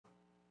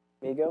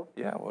Me go?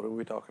 Yeah, what are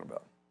we talking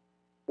about?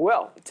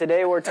 Well,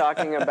 today we're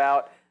talking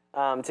about,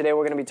 today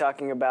we're going to be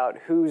talking about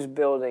who's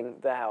building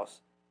the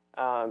house.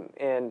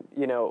 And,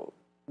 you know,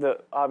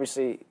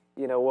 obviously,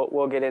 you know,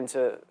 we'll get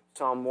into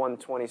Psalm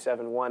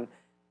 127:1,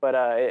 but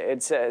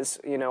it says,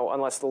 you know,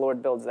 unless the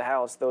Lord builds the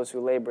house, those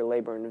who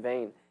labor in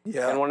vain.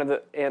 Yeah.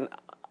 And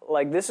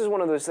like, this is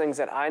one of those things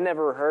that I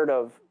never heard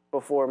of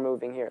before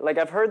moving here. Like,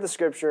 I've heard the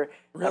scripture,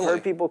 Really? I've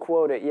heard people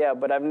quote it, yeah,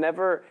 but I've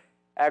never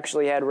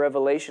actually had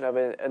revelation of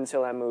it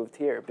until I moved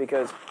here,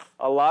 because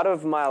a lot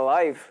of my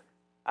life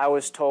I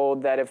was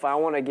told that if I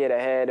want to get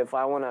ahead, if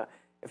I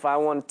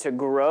want to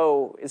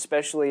grow,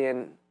 especially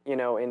in, you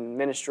know, in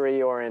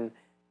ministry or in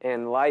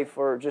life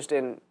or just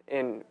in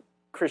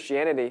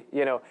Christianity,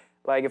 you know,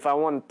 like if I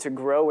want to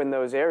grow in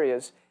those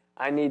areas,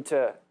 I need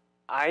to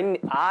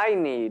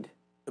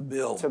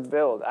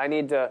build. I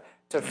need to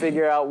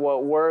figure out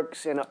what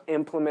works and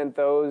implement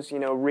those, you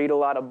know, read a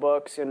lot of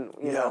books and,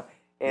 you know,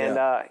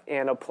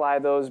 and apply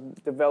those,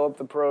 develop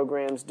the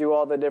programs, do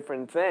all the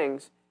different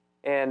things.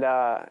 And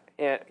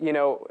you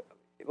know,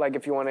 like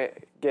if you want to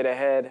get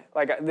ahead,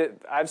 like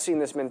I've seen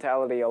this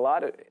mentality a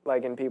lot,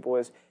 like in people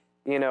is,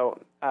 you know,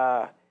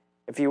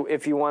 if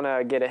you want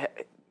to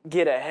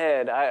get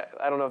ahead,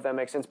 I don't know if that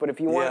makes sense, but if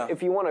you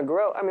want to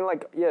grow, I mean,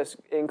 like, yes,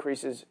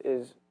 increase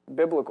is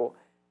biblical.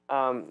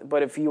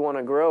 But if you want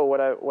to grow,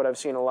 what I've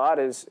seen a lot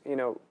is, you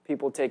know,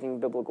 people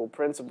taking biblical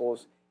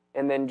principles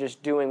and then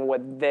just doing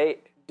what they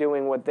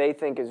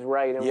think is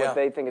right and what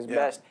they think is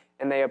best,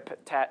 and they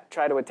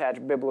try to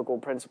attach biblical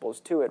principles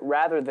to it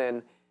rather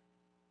than,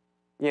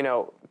 you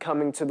know,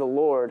 coming to the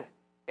Lord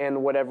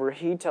and whatever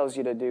He tells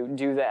you to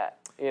do that,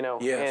 you know.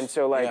 Yes. And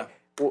so, like,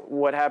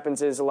 what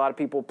happens is a lot of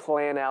people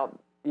plan out,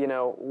 you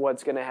know,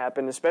 what's going to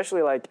happen,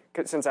 especially, like,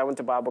 since I went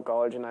to Bible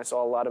college and I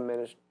saw a lot of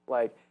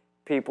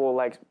people,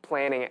 like,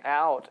 planning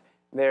out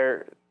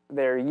their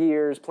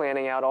years,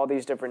 planning out all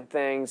these different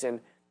things, and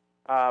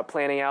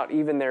planning out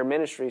even their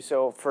ministry.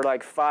 So for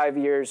like 5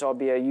 years, I'll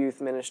be a youth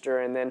minister,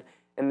 and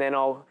then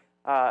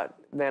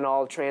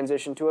I'll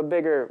transition to a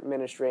bigger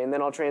ministry, and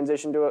then I'll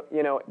transition to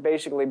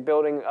basically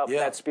building up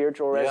that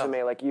spiritual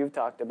resume like you've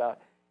talked about,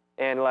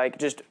 and like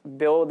just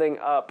building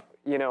up,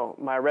 you know,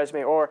 my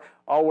resume. Or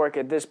I'll work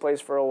at this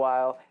place for a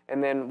while,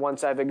 and then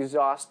once I've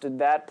exhausted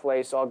that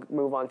place, I'll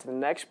move on to the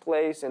next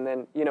place, and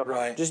then, you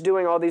know, just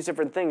doing all these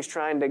different things,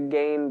 trying to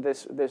gain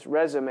this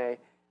resume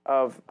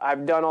of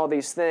I've done all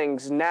these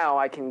things, now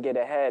I can get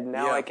ahead,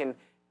 now I can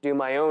do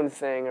my own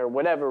thing or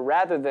whatever,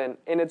 rather than,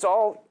 and it's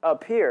all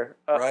up here,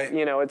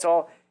 you know, it's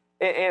all,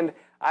 and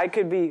I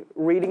could be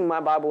reading my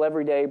Bible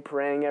every day,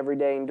 praying every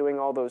day, and doing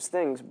all those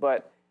things,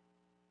 but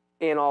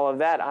in all of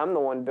that, I'm the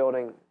one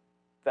building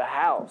the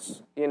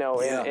house, you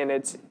know,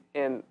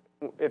 and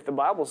if the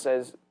Bible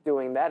says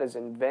doing that is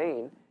in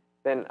vain,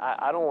 then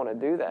I don't want to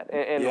do that.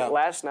 And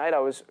last night I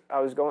was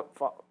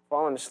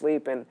falling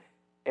asleep, and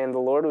the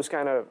Lord was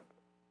kind of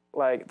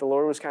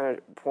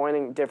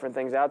pointing different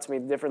things out to me,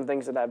 different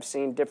things that I've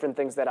seen, different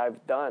things that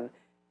I've done,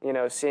 you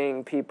know,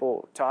 seeing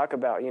people talk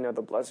about, you know,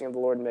 the blessing of the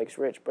Lord makes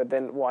rich, but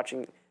then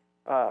watching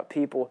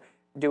people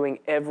doing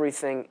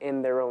everything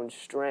in their own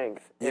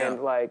strength,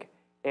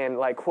 and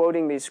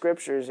quoting these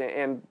scriptures.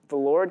 And the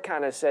Lord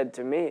kind of said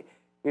to me,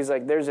 He's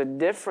like, there's a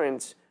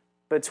difference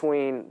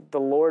between the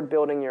Lord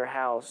building your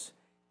house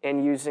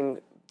and using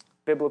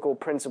biblical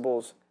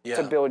principles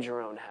to build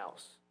your own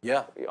house.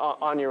 Yeah,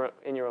 in your own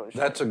strength.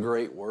 That's a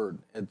great word.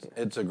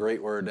 It's a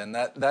great word, and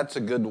that's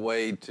a good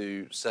way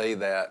to say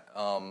that.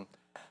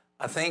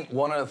 I think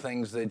one of the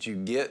things that you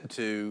get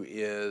to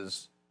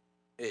is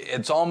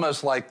it's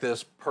almost like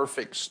this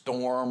perfect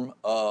storm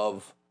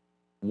of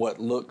what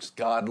looks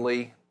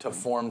godly to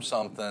form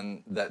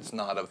something that's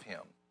not of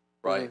Him,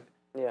 right?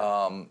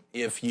 Yeah.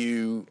 If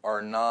you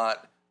are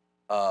not,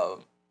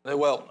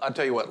 well, I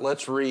tell you what.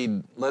 Let's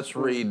read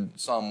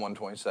Psalm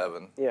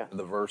 127,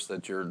 the verse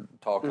that you're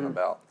talking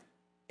about,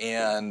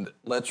 and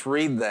let's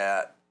read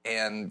that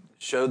and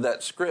show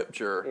that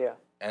scripture,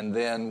 and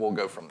then we'll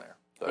go from there.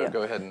 So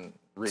go ahead and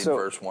read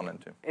verse 1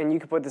 and 2. And you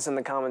can put this in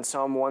the comments,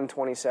 Psalm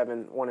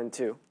 127, 1 and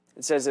 2.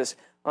 It says this: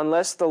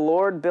 unless the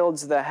Lord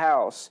builds the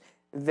house,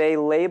 they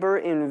labor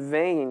in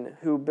vain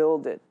who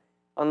build it.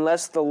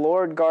 Unless the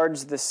Lord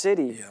guards the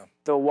city,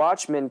 the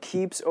watchman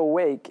keeps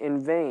awake in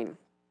vain.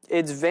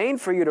 It's vain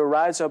for you to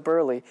rise up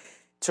early,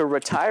 to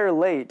retire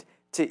late,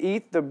 to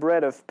eat the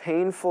bread of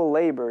painful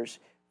labors,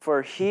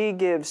 for He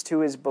gives to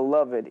His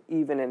beloved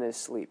even in his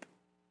sleep.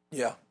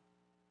 Yeah.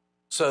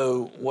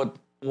 So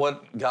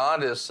what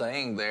God is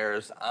saying there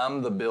is,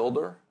 I'm the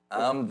builder,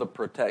 I'm the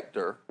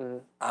protector,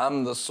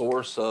 I'm the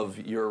source of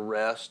your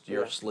rest,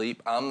 your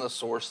sleep, I'm the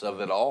source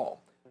of it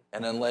all.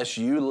 And unless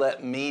you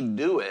let me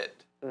do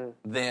it,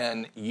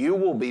 then you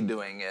will be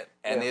doing it,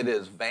 and it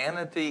is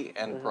vanity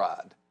and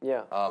pride.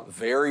 Yeah.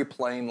 Very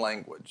plain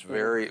language,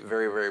 very,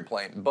 very, very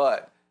plain.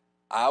 But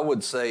I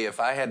would say, if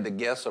I had to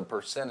guess a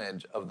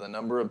percentage of the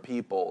number of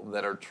people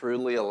that are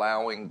truly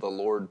allowing the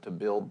Lord to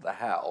build the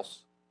house,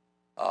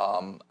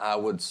 I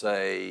would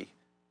say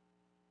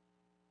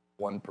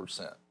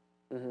 1%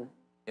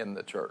 in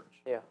the church.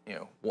 Yeah.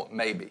 You know,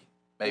 maybe.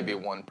 maybe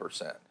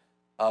 1%.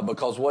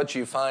 Because what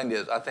you find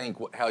is, I think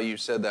how you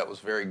said that was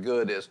very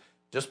good, is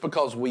just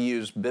because we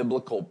use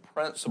biblical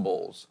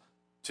principles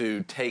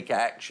to take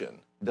action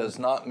does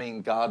not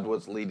mean God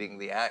was leading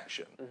the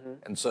action.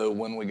 And so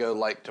when we go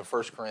like to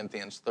 1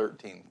 Corinthians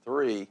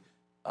 13:3,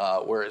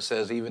 where it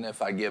says, even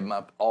if I give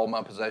all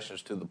my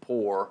possessions to the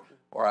poor,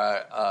 or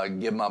I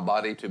give my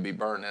body to be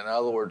burned. In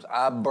other words,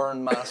 I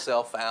burn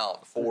myself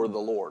out for the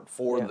Lord,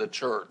 for the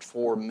church,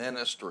 for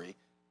ministry.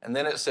 And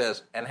then it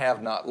says, and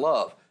have not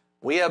love.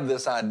 We have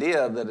this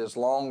idea that as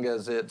long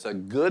as it's a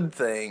good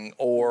thing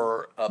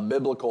or a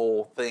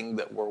biblical thing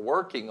that we're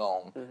working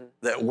on,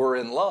 that we're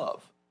in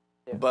love.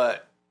 Yeah.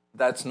 But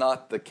that's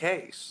not the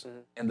case.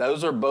 And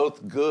those are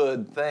both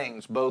good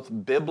things, both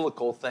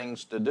biblical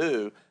things to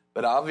do.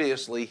 But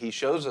obviously, he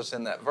shows us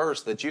in that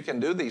verse that you can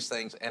do these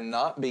things and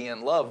not be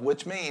in love,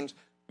 which means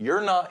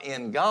you're not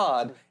in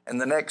God.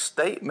 And the next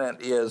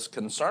statement is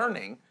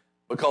concerning,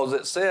 because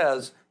it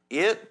says,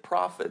 it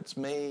profits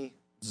me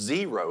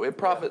zero. It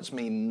profits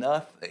me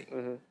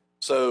nothing.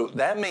 So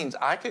that means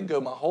I could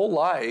go my whole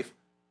life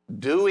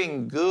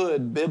doing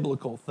good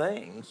biblical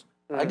things.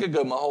 I could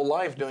go my whole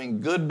life doing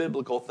good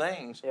biblical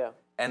things,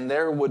 and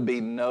there would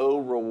be no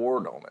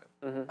reward on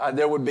it.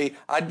 There would be,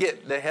 I'd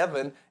get to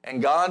heaven,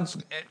 and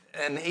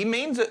and he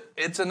means it,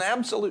 it's an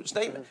absolute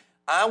statement.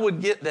 I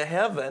would get to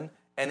heaven,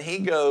 and he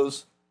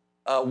goes,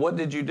 what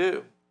did you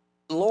do?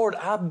 Lord,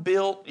 I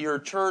built your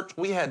church.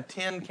 We had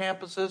 10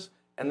 campuses.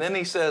 And then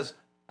he says,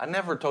 I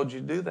never told you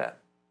to do that.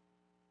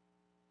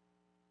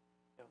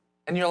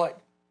 And you're like,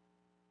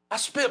 I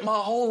spent my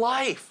whole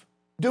life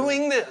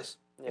doing this.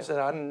 He said,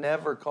 I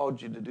never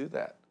called you to do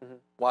that.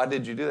 Why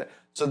did you do that?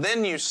 So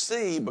then you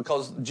see,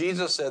 because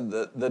Jesus said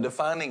that the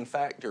defining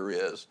factor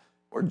is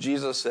where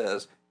Jesus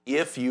says,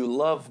 if you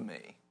love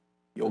me,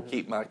 you'll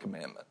keep my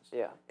commandments.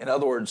 In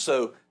other words,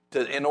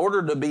 in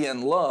order to be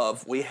in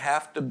love, we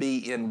have to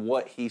be in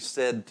what he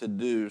said to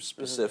do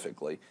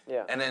specifically.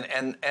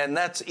 And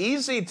that's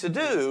easy to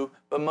do,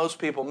 but most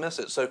people miss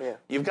it. So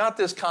you've got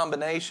this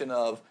combination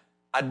of,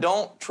 I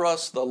don't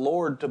trust the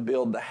Lord to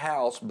build the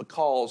house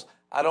because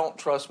I don't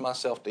trust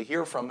myself to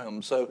hear from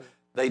him. So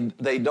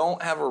they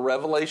don't have a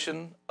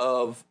revelation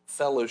of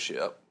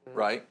fellowship,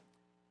 right?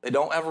 They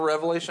don't have a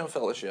revelation of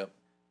fellowship.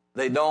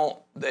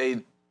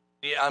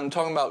 I'm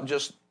talking about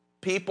just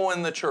people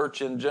in the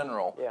church in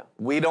general.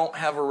 We don't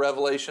have a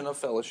revelation of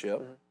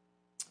fellowship.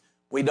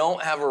 We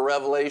don't have a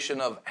revelation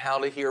of how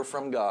to hear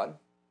from God,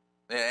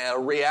 a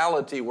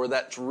reality where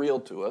that's real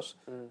to us.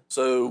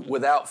 So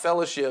without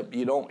fellowship,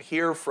 you don't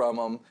hear from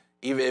them.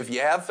 Even if you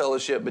have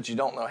fellowship, but you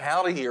don't know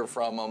how to hear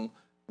from them,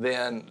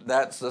 then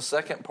that's the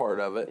second part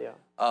of it.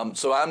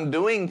 So I'm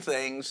doing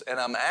things and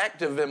I'm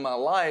active in my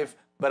life,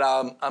 but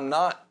I'm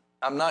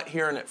not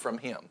hearing it from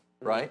him,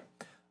 right?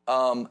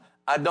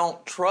 I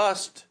don't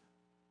trust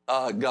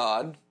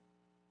God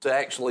to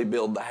actually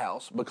build the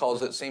house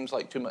because it seems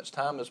like too much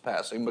time is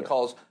passing,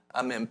 because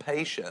I'm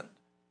impatient.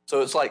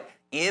 So it's like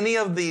any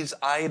of these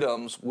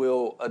items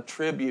will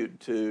attribute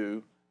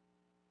to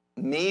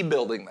me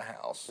building the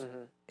house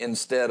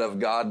instead of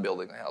God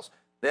building the house.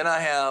 Then I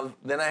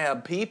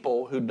have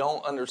people who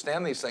don't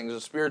understand these things, the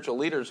spiritual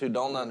leaders who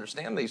don't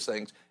understand these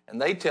things, and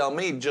they tell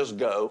me, just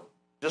go,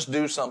 just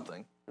do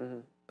something.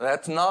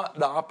 That's not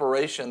the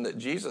operation that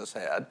Jesus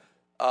had.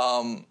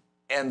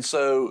 And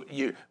so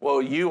you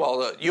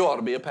ought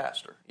to be a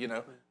pastor,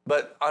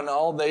 But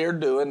all they're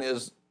doing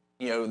is,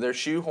 they're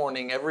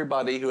shoehorning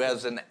everybody who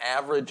has an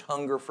average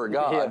hunger for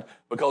God,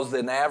 because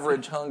an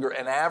average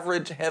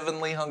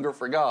heavenly hunger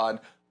for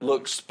God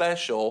looks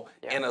special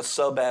in a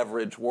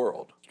sub-average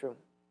world. It's true.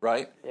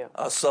 Right?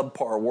 A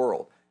subpar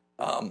world.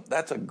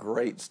 That's a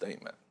great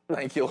statement.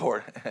 Thank you,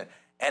 Lord.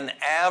 An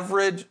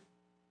average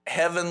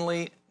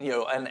heavenly,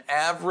 an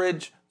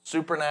average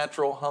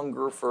supernatural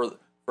hunger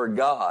for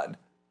God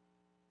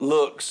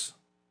looks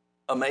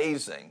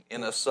amazing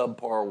in a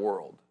subpar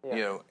world.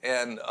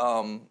 And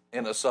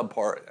in a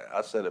subpar,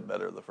 I said it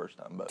better the first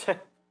time, but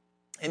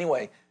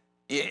anyway.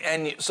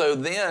 And so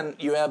then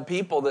you have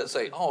people that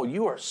say, oh,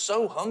 you are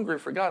so hungry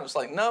for God. It's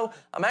like, no,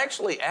 I'm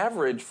actually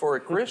average for a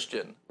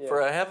Christian,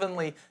 for a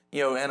heavenly,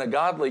 and a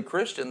godly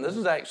Christian. This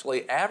is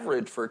actually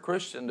average for a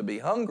Christian to be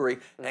hungry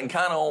and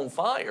kind of on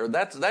fire.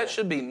 That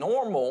should be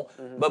normal.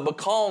 But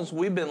because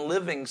we've been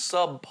living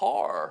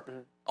subpar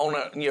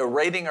on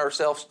rating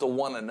ourselves to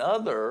one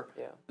another,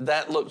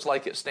 that looks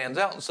like it stands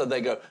out. And so they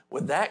go,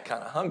 with that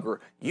kind of hunger,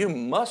 you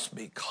must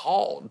be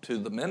called to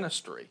the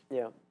ministry.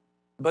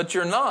 But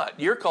you're not.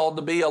 You're called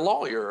to be a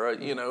lawyer,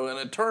 an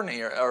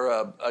attorney or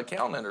an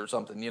accountant or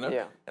something,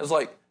 It's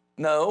like,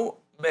 no.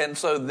 And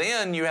so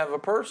then you have a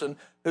person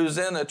who's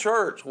in a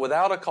church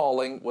without a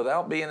calling,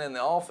 without being in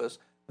the office.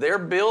 They're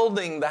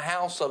building the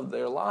house of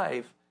their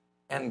life,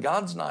 and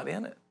God's not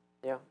in it.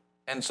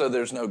 And so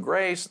there's no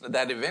grace.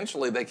 That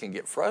eventually they can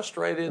get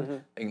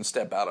frustrated. They can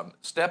step out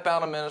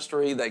of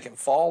ministry. They can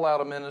fall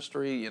out of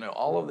ministry.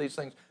 All of these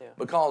things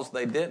because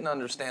they didn't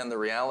understand the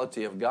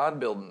reality of God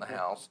building the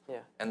house,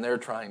 and they're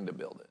trying to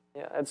build it.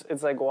 Yeah,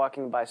 it's like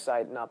walking by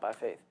sight, not by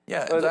faith.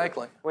 Yeah, So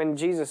exactly. when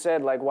Jesus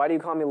said, like, why do you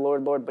call me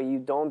Lord, Lord, but you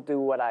don't do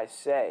what I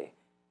say?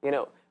 You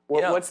know,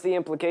 what's the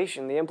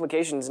implication? The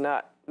implication is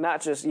not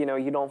just, you know,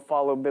 you don't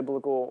follow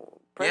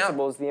biblical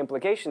principles. The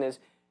implication is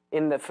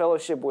in the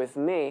fellowship with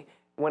me,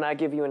 when I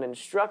give you an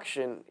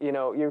instruction, you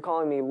know, you're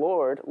calling me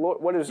Lord.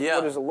 Lord, what is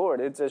a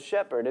Lord? It's a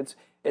shepherd. It's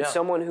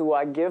someone who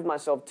I give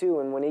myself to,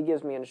 and when he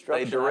gives me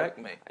instruction, they direct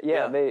me.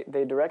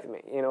 They direct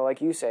me. You know,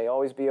 like you say,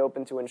 always be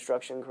open to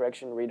instruction,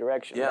 correction,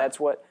 redirection. Yeah. That's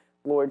what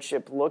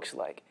lordship looks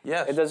like.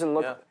 Yes. It doesn't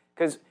look,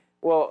 because,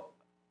 well,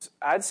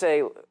 I'd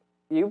say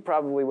you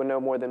probably would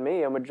know more than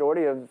me. A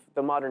majority of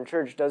the modern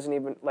church doesn't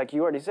even, like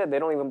you already said, they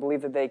don't even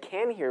believe that they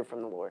can hear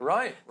from the Lord.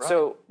 Right.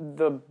 So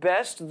the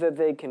best that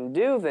they can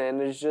do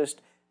then is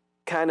just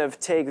kind of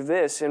take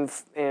this and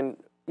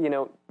you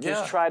know,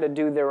 just try to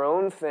do their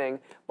own thing,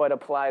 but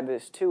apply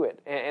this to it.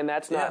 And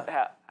that's not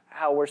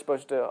how we're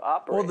supposed to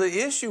operate. Well, the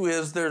issue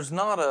is there's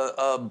not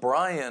a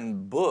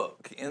Brian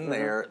book in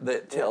there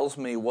that tells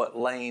me what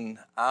lane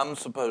I'm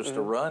supposed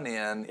to run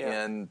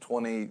in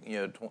 20,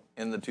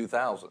 in the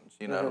 2000s.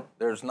 You know,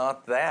 there's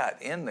not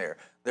that in there.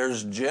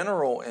 There's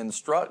general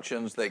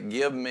instructions that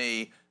give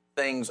me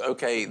things.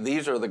 Okay,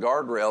 these are the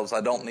guardrails. I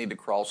don't need to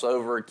cross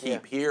over.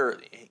 Keep here.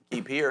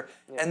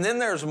 And then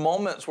there's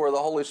moments where the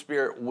Holy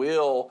Spirit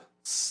will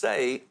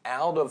say,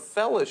 out of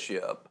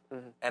fellowship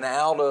and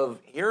out of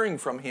hearing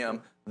from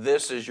Him,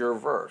 this is your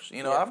verse.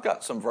 You know, I've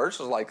got some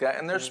verses like that,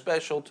 and they're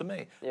special to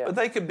me. But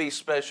they could be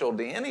special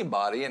to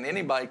anybody, and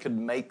anybody could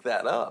make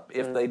that up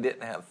if they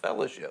didn't have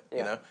fellowship,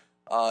 you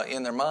know,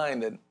 in their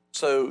mind. And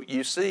so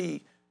you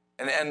see,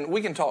 and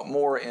we can talk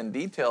more in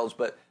details,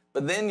 but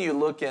then you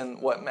look in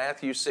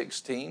Matthew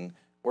 16,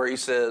 where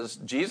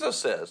Jesus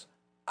says,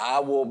 I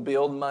will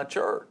build my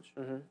church.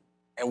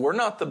 And we're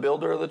not the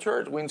builder of the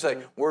church. We can say,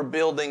 we're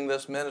building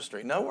this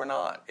ministry. No, we're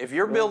not. If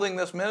you're building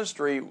this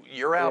ministry,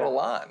 you're out of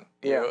line.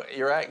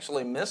 You're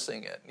actually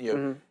missing it.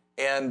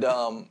 And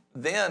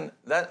then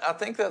I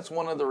think that's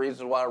one of the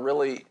reasons why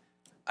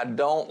I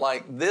don't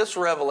like this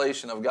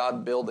revelation of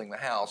God building the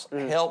house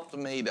helped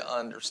me to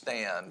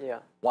understand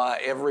why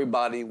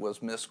everybody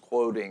was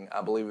misquoting,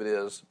 I believe it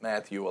is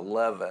Matthew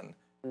 11,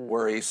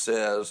 where he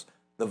says,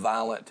 the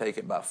violent take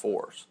it by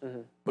force.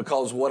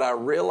 Because what I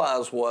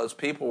realized was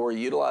people were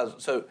utilizing,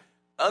 so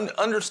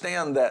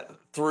understand that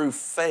through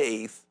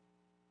faith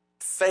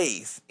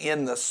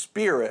in the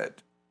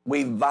Spirit,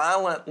 we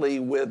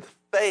violently with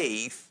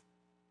faith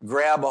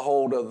grab a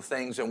hold of the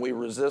things and we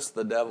resist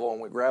the devil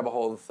and we grab a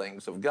hold of the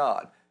things of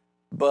God.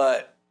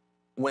 But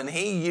when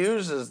he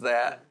uses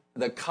that,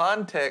 the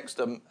context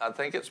of, I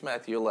think it's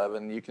Matthew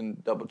 11, you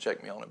can double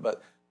check me on it,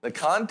 but the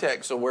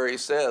context of where he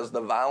says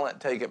the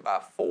violent take it by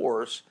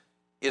force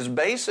is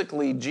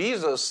basically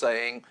Jesus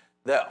saying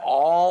that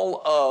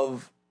all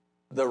of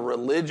the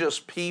religious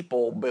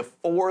people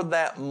before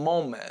that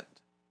moment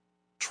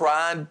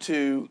tried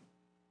to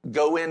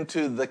go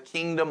into the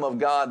kingdom of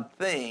God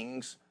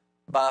things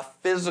by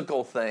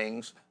physical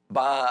things,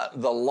 by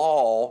the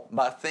law,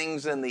 by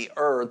things in the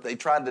earth. They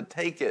tried to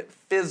take it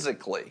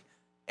physically.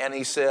 And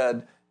he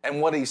said, and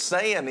what he's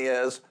saying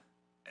is,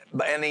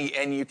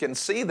 and you can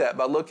see that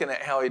by looking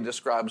at how he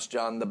describes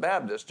John the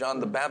Baptist. John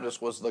the Baptist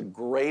was the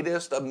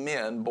greatest of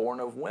men born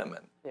of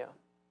women. Yeah.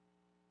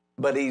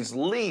 But he's the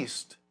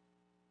least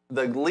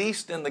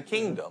in the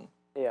kingdom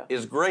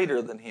is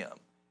greater than him.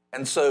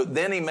 And so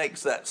then he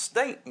makes that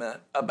statement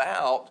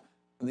about,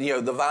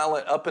 the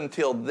violent up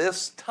until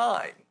this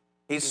time.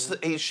 He's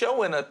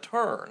showing a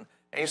turn,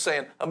 and he's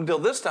saying up until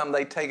this time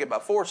they take it by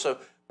force. So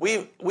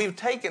we've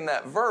taken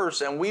that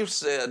verse and we've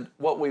said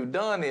what we've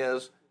done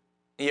is,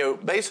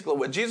 basically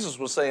what Jesus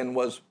was saying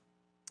was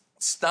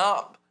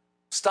stop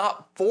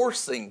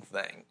forcing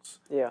things.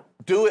 Yeah.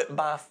 Do it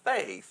by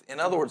faith. In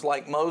other words,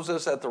 like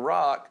Moses at the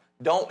rock,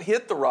 don't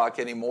hit the rock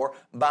anymore.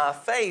 By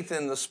faith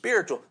in the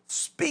spiritual,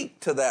 speak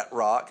to that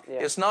rock. Yeah.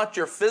 It's not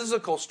your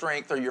physical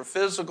strength or your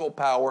physical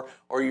power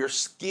or your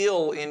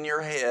skill in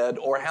your head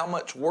or how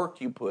much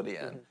work you put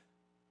in.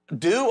 Mm-hmm.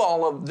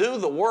 Do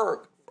the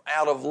work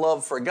out of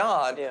love for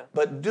God,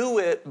 but do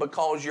it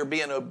because you're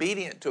being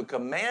obedient to a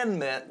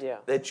commandment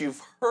that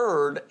you've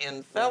heard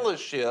in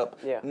fellowship,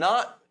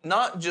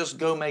 not just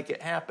go make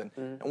it happen.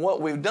 Mm-hmm. And what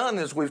we've done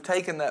is we've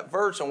taken that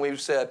verse and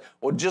we've said,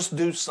 well, just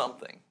do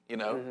something,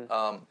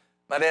 Mm-hmm.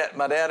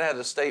 My dad had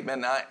a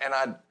statement, and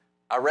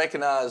I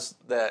recognize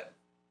that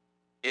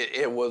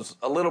it was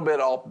a little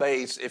bit off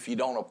base if you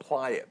don't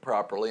apply it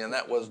properly, and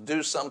that was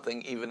do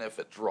something even if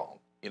it's wrong,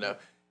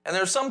 And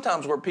there's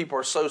sometimes where people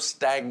are so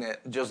stagnant,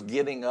 just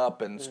getting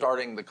up and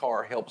starting the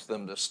car helps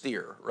them to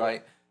steer,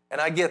 right? And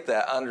I get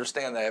that. I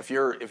understand that. If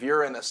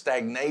you're in a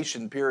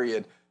stagnation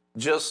period,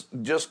 just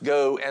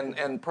go.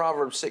 And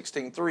Proverbs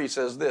 16:3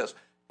 says this: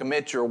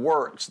 commit your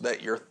works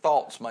that your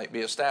thoughts might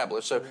be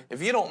established. So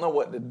if you don't know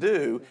what to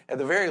do, at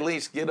the very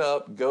least, get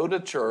up, go to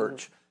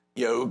church,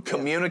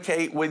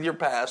 communicate with your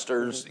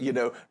pastors,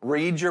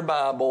 read your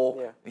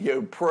Bible,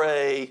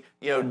 pray,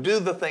 do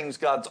the things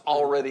God's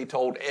already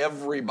told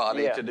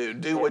everybody to do.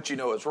 Do what you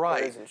know is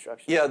right. That is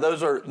instruction. Yeah,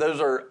 those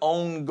are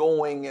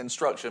ongoing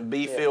instruction.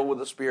 Be filled with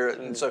the Spirit.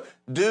 And so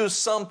do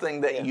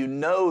something that you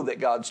know that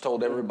God's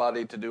told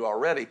everybody to do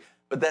already.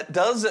 But that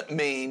doesn't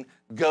mean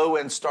go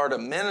and start a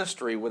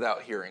ministry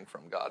without hearing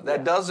from God.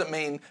 That doesn't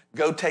mean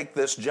go take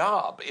this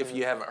job if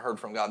you haven't heard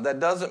from God.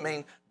 That doesn't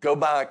mean go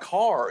buy a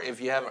car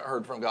if you haven't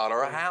heard from God,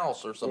 or a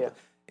house or something.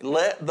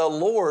 Let the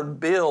Lord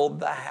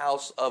build the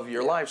house of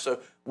your life. So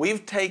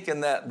we've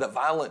taken that, the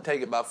violent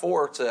take it by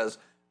force says,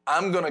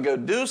 I'm going to go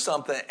do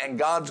something and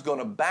God's going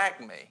to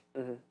back me.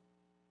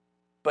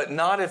 But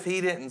not if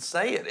he didn't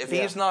say it. If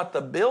he's not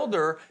the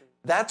builder,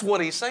 that's what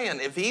he's saying.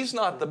 If he's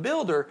not the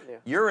builder,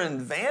 you're in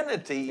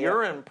vanity,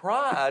 you're in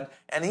pride,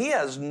 and he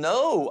has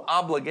no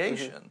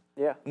obligation.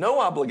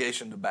 No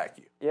obligation to back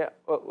you. Yeah.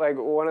 Well, like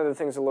one of the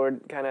things the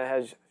Lord kind of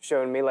has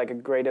shown me, like a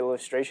great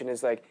illustration,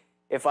 is like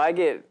if I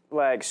get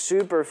like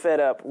super fed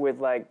up with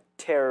like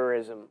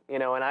terrorism,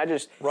 and I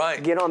just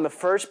get on the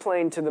first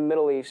plane to the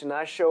Middle East and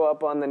I show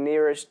up on the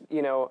nearest,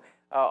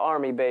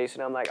 army base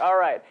and I'm like, all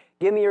right,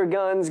 give me your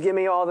guns, give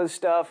me all this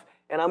stuff.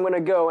 And I'm going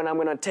to go and I'm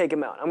going to take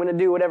them out. I'm going to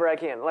do whatever I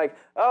can. Like,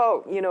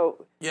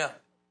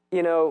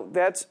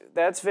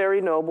 that's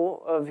very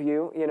noble of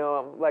you.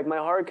 Like my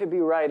heart could be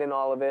right in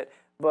all of it,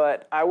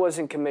 but I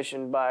wasn't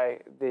commissioned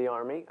by the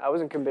Army. I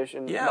wasn't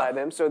commissioned by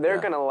them. So they're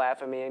going to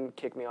laugh at me and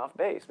kick me off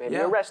base, maybe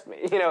arrest me,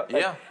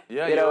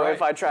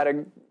 if I try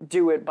to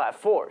do it by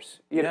force,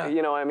 you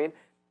know what I mean?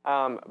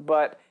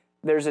 But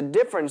there's a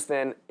difference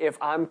then if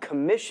I'm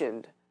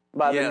commissioned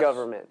by the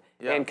government.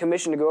 And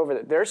commissioned to go over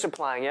there. They're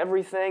supplying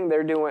everything.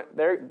 They're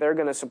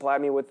going to supply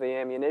me with the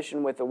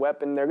ammunition, with the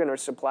weapon. They're going to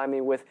supply me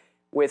with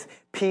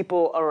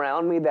people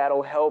around me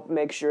that'll help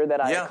make sure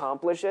that I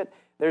accomplish it.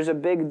 There's a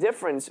big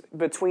difference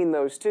between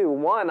those two.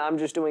 One, I'm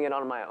just doing it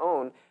on my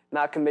own,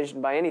 not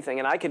commissioned by anything.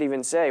 And I could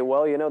even say,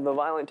 well, the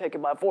violent take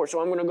it by force,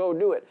 so I'm going to go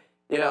do it.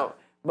 You know.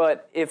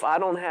 But if I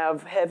don't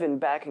have heaven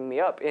backing me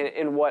up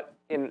in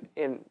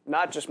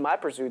not just my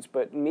pursuits,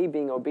 but me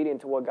being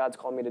obedient to what God's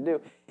called me to do,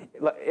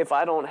 if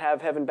I don't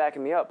have heaven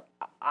backing me up,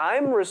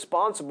 I'm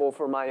responsible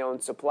for my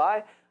own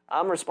supply.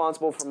 I'm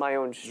responsible for my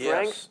own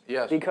strength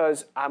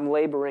because I'm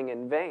laboring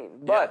in vain.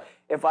 But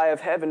if I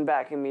have heaven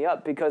backing me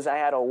up because I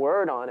had a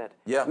word on it,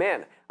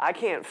 man, I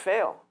can't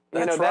fail.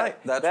 That's right.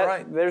 That's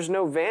right. There's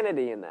no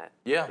vanity in that.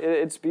 Yeah.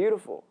 It's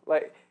beautiful.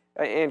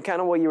 And kind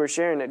of what you were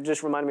sharing, it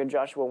just reminded me of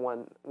Joshua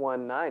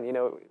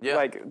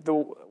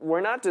 1:9.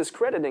 We're not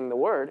discrediting the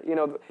word.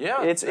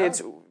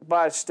 It's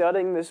by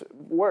studying this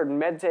word and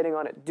meditating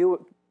on it,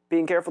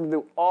 being careful to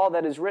do all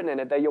that is written in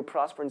it, that you'll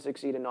prosper and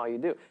succeed in all you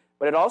do.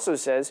 But it also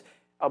says,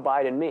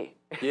 abide in me.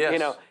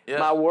 Yes.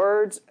 My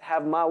words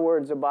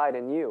abide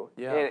in you.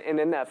 Yeah. And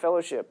in that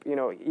fellowship,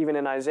 even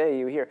in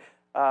Isaiah,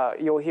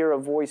 you'll hear a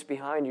voice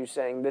behind you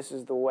saying, this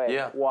is the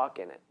way, walk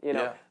in it.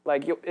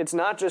 It's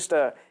not just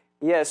I'm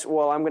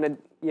going to,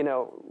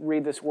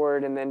 read this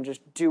word and then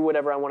just do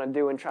whatever I want to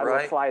do and try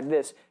to apply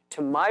this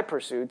to my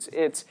pursuits.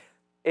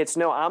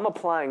 No, I'm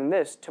applying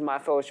this to my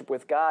fellowship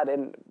with God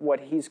and what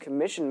he's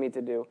commissioned me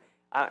to do.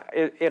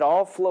 It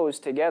all flows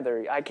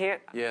together. I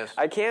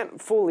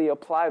can't fully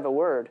apply the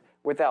word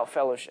without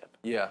fellowship.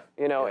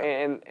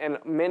 And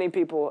many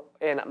people,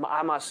 and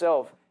I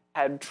myself,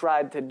 had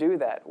tried to do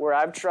that, where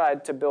I've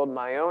tried to build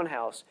my own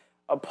house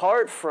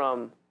apart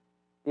from,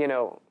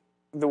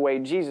 the way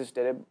Jesus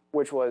did it,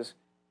 which was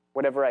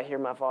whatever I hear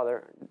my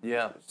Father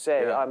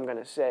say, I'm going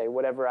to say.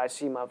 Whatever I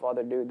see my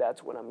Father do,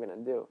 that's what I'm going to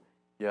do.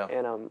 Yeah.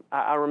 And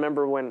I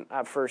remember when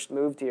I first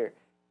moved here,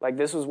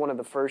 this was one of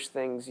the first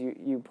things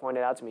you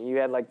pointed out to me. You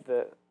had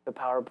the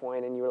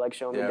PowerPoint and you were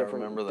showing me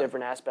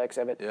different aspects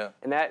of it. Yeah.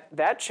 And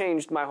that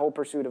changed my whole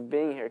pursuit of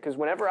being here, because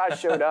whenever I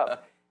showed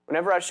up,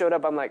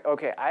 I'm like,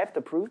 okay, I have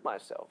to prove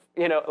myself.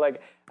 I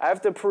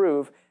have to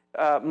prove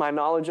my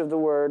knowledge of the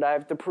Word. I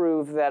have to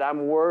prove that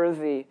I'm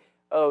worthy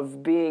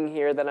of being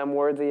here, that I'm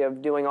worthy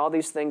of doing all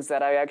these things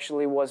that I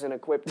actually wasn't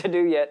equipped to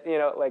do yet.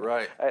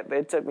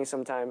 It took me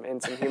some time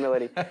and some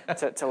humility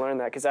to learn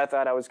that, because I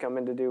thought I was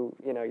coming to do,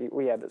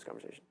 we had this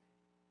conversation.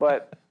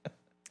 But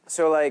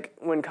so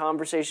when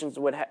conversations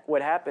would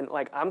happen,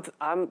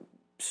 I'm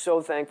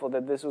so thankful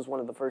that this was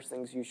one of the first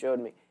things you showed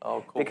me.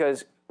 Oh, cool.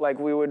 Because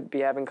we would be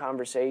having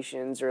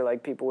conversations, or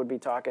people would be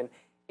talking,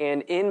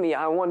 and in me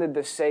I wanted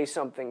to say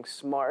something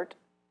smart,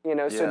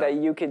 so that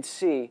you could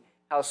see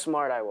how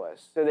smart I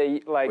was, so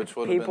that which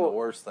would have been the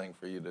worst thing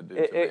for you to do.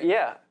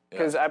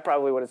 Because I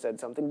probably would have said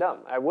something dumb.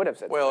 I would have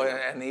said. Well,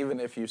 and even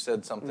if you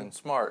said something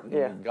smart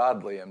and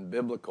godly and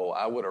biblical,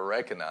 I would have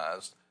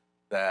recognized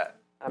that.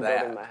 I'm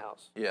building my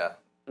house. Yeah,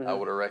 I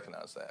would have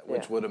recognized that,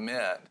 which would have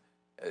meant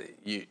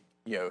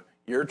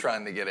you're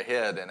trying to get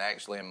ahead, and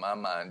actually, in my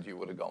mind, you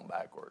would have gone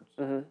backwards.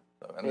 So,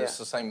 and it's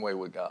the same way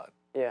with God.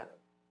 Yeah.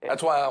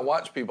 That's why I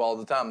watch people all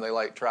the time. They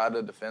try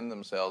to defend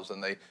themselves,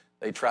 and they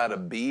try to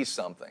be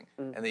something.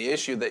 And the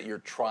issue that you're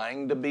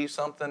trying to be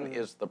something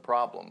is the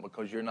problem,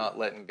 because you're not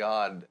letting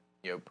God,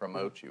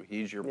 promote you.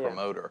 He's your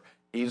promoter.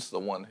 He's the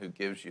one who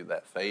gives you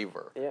that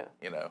favor. Yeah.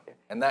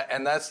 And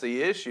that's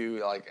the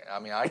issue. Like, I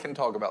mean, I can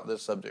talk about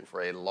this subject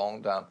for a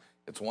long time.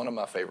 It's one of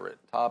my favorite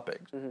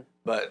topics.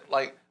 But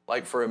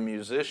like for a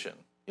musician,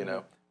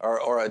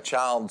 or a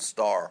child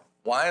star,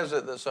 why is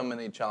it that so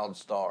many child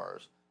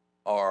stars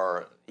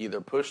are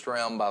either pushed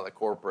around by the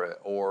corporate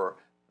or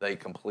they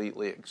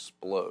completely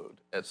explode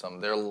at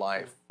their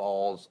life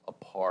falls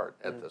apart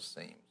at the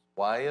seams?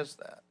 Why is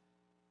that?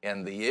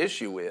 And the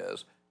issue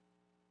is,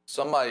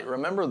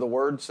 remember the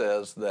word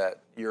says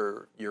that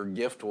your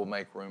gift will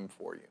make room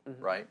for you,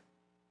 right?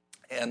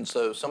 And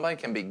so somebody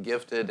can be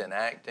gifted in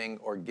acting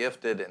or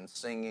gifted in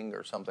singing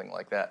or something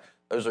like that.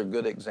 Those are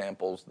good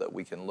examples that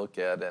we can look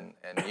at and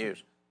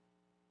use.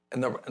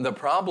 And the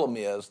problem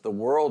is the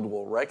world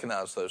will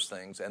recognize those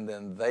things, and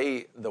then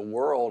the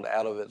world,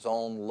 out of its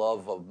own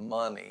love of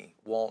money,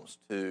 wants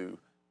to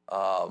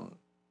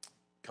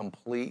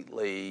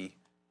completely,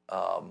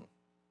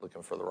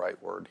 looking for the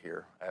right word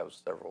here. I have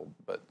several,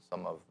 but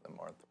some of them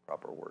aren't the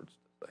proper words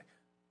to say.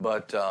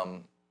 But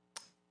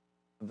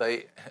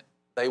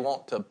they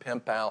want to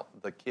pimp out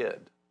the kid,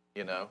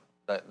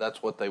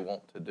 That's what they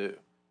want to do.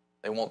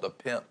 They want to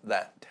pimp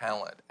that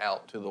talent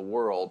out to the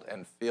world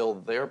and fill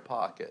their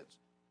pockets,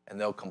 and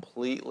they'll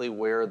completely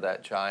wear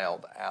that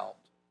child out.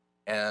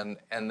 And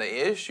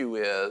the issue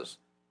is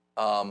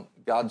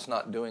God's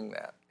not doing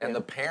that. And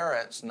the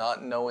parents,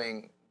 not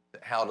knowing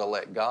how to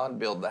let God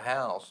build the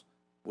house,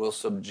 will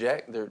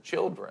subject their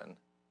children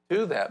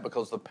to that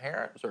because the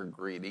parents are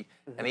greedy.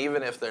 And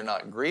even if they're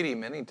not greedy,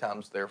 many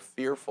times they're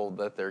fearful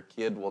that their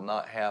kid will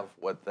not have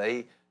what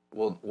they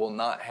will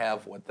not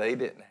have what they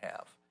didn't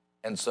have.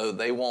 And so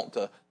they want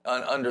to,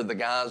 under the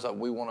guise of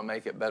we want to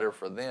make it better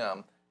for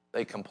them,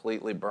 they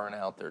completely burn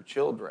out their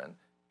children.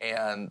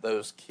 And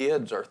those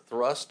kids are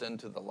thrust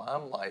into the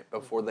limelight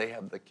before they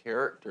have the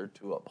character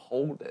to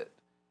uphold it.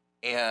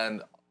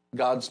 And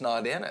God's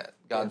not in it.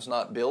 God's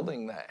not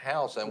building that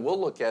house. And we'll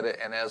look at it,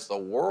 and as the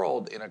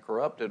world, in a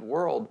corrupted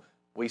world,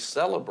 we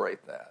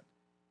celebrate that.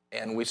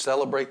 And we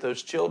celebrate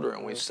those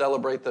children. We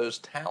celebrate those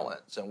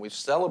talents, and we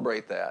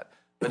celebrate that.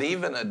 But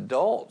even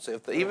adults,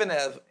 if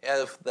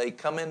they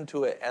come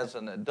into it as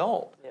an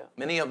adult,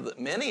 many of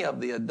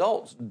the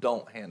adults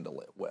don't handle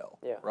it well,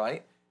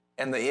 right?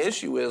 And the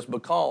issue is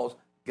because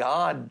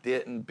God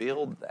didn't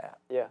build that.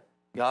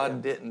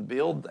 God didn't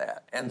build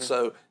that. And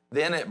so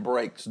then it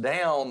breaks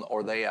down,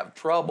 or they have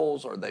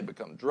troubles, or they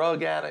become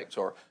drug addicts,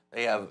 or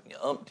they have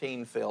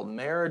umpteen failed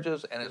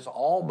marriages, and it's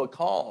all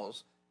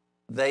because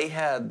they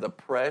had the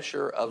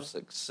pressure of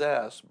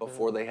success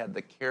before they had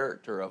the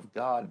character of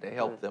God to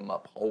help them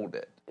uphold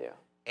it.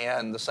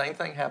 And the same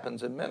thing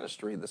happens in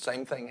ministry. The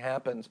same thing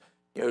happens,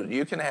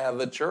 you can have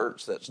a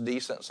church that's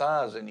decent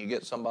size, and you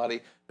get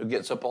somebody who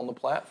gets up on the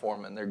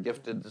platform and they're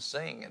gifted to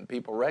sing, and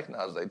people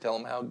recognize, they tell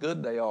them how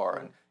good they are.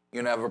 And you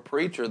can have a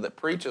preacher that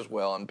preaches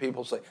well, and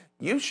people say,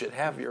 you should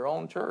have your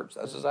own church.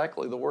 That's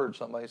exactly the word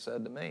somebody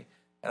said to me.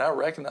 And I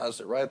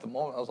recognized it right at the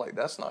moment. I was like,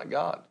 that's not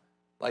God.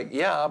 Like,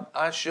 yeah,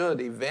 I should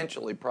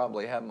eventually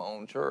probably have my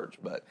own church,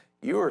 but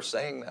you are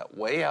saying that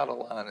way out of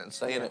line and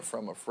saying it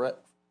from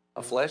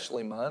a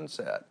fleshly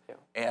mindset.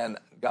 And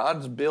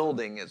God's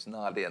building is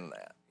not in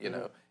that,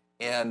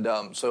 And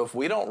so if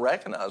we don't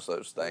recognize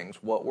those things,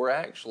 what we're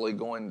actually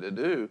going to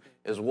do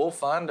is we'll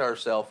find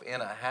ourselves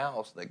in a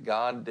house that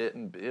God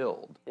didn't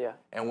build.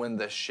 And when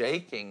the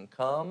shaking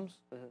comes,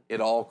 it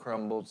all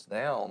crumbles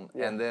down.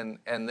 And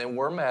then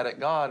we're mad at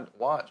God.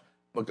 Watch.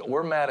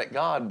 We're mad at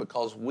God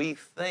because we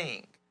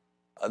think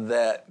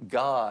that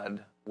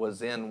God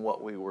was in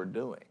what we were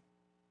doing,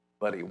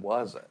 but he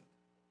wasn't.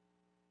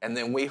 And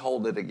then we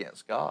hold it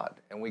against God,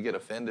 and we get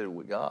offended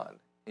with God,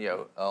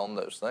 on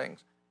those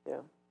things.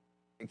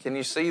 Can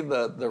you see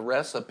the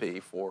recipe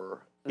for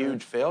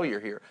huge failure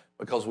here?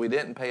 Because we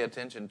didn't pay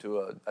attention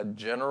to a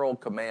general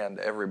command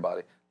to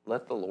everybody.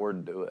 Let the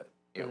Lord do it.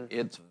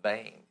 It's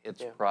vain.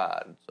 It's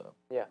pride. So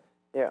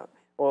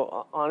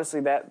Well,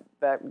 honestly,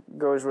 that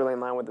goes really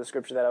in line with the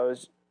scripture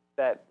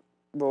that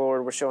the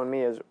Lord was showing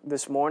me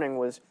this morning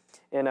was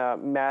in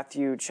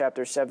Matthew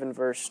chapter 7,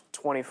 verse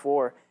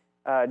 24.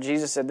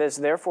 Jesus said this,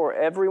 "Therefore,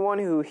 everyone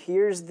who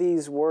hears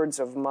these words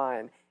of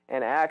mine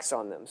and acts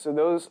on them," so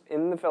those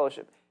in the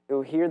fellowship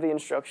who hear the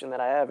instruction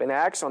that I have and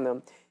acts on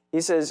them, he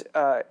says,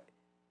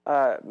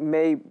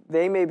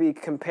 they may be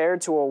compared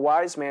to a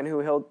wise man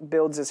who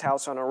builds his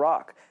house on a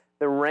rock.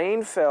 The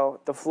rain fell,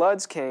 the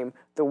floods came,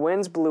 the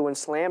winds blew and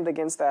slammed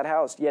against that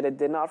house, yet it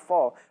did not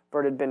fall,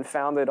 for it had been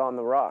founded on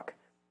the rock.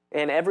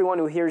 And everyone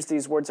who hears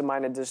these words of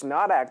mine and does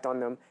not act on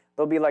them,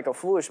 they'll be like a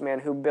foolish man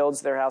who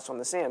builds their house on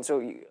the sand. So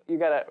you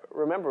got to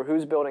remember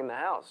who's building the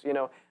house.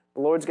 The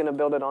Lord's going to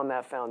build it on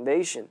that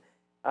foundation.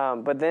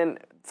 But then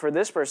for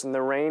this person,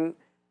 the rain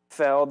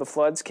fell, the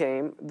floods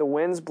came, the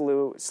winds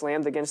blew,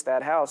 slammed against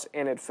that house,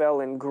 and it fell,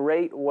 and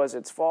great was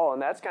its fall.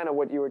 And that's kind of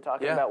what you were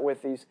talking about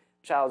with these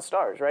child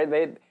stars, right?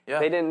 They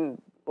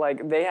didn't,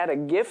 they had a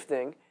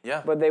gifting,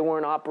 but they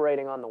weren't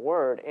operating on the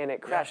word, and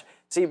it crashed.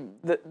 See,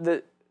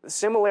 the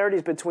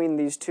similarities between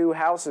these two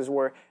houses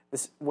were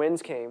the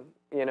winds came,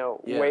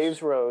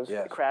 waves rose,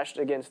 it crashed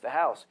against the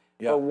house.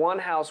 Yeah. But one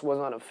house was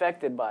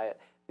unaffected by it.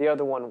 The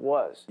other one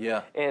was.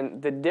 Yeah.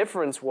 And the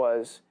difference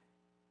was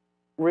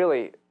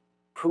really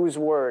whose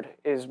word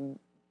is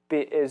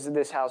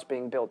this house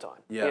being built on?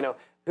 Yeah. You know,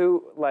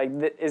 who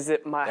is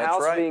it my That's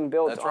house right. being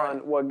built That's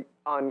on right.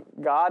 on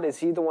God? Is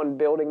He the one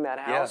building that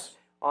house Yes.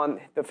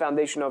 on the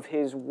foundation of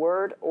His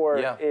word, or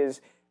Yeah.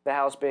 is the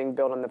house being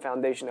built on the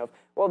foundation of,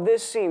 well,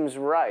 this seems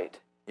right?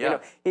 Yeah.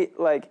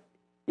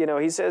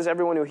 He says,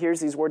 everyone who hears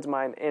these words of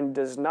mine and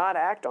does not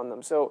act on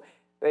them. So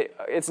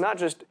it's not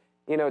just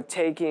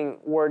taking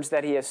words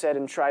that He has said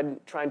and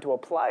trying to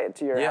apply it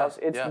to your Yeah. house.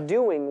 It's Yeah.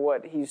 doing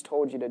what He's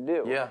told you to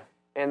do. Yeah.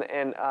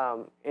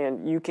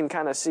 And you can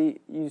kind of see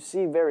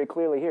very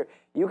clearly here.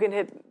 You can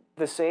hit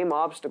the same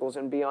obstacles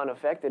and be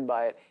unaffected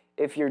by it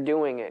if you're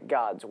doing it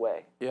God's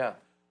way. Yeah.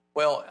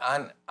 Well,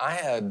 I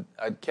had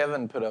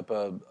Kevin put up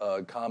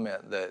a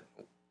comment that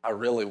I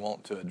really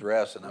want to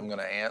address, and I'm going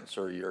to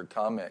answer your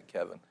comment,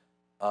 Kevin.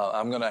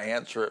 I'm going to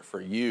answer it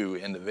for you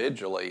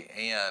individually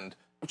and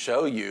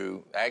show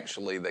you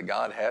actually that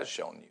God has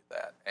shown you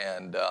that,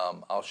 and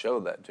I'll show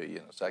that to you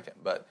in a second.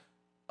 But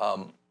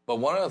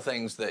one of the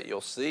things that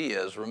you'll see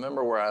is,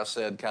 remember where I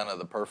said kind of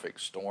the perfect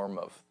storm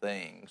of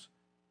things,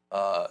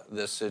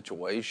 this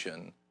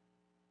situation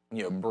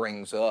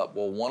brings up.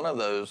 Well, one of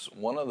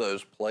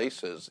those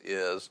places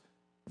is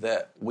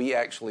that we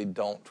actually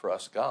don't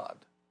trust God.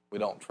 We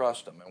don't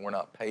trust Him, and we're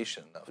not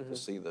patient enough to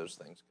see those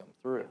things come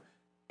through.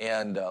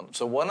 And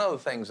so one of the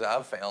things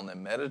I've found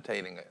in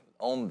meditating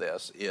on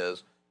this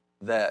is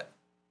that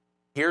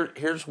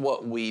here's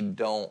what we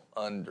don't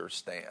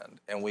understand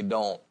and we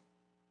don't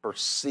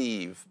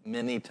perceive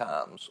many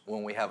times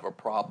when we have a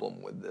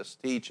problem with this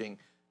teaching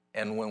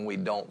and when we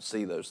don't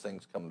see those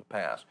things come to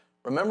pass.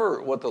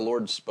 Remember what the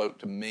Lord spoke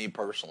to me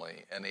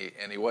personally, and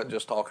he wasn't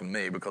just talking to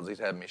me because He's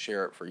had me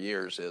share it for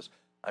years, is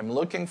I'm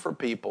looking for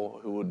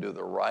people who will do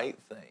the right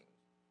thing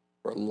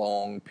for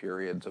long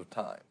periods of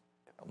time.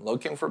 I'm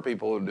looking for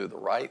people who do the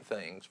right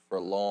things for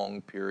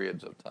long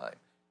periods of time.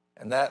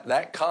 And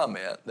that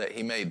comment that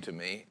He made to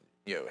me,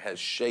 has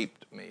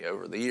shaped me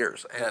over the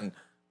years. And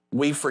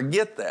we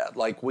forget that.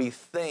 Like, we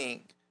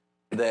think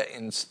that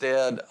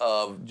instead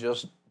of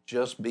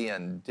just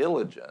being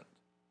diligent,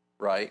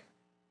 right,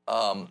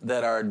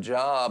 that our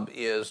job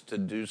is to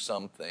do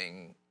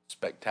something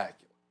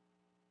spectacular.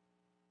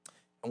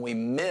 And we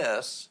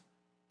miss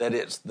that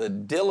it's the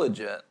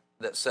diligent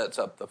that sets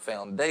up the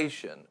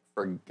foundation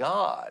for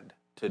God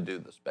to do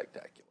the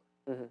spectacular.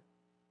 Mm-hmm.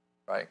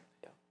 Right?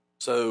 Yeah.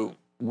 So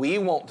we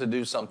want to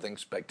do something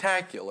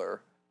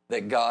spectacular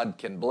that God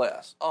can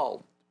bless.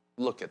 Oh,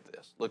 look at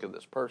this. Look at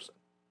this person.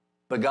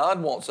 But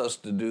God wants us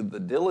to do the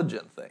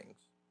diligent things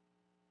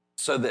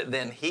so that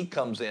then He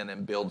comes in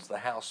and builds the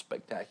house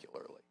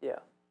spectacularly. Yeah.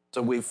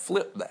 So we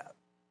flip that,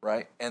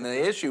 right? And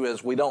the issue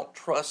is we don't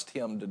trust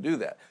Him to do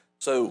that.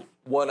 So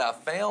what I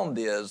found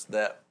is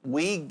that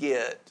we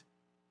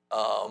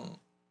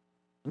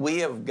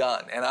have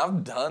gotten, and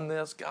I've done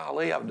this,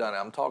 golly, I've done it.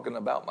 I'm talking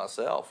about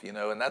myself,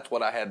 and that's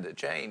what I had to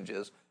change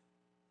is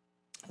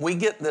we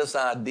get this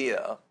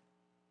idea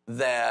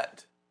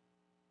that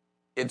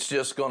it's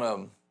just going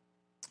to,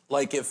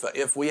 like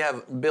if we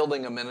have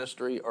building a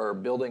ministry or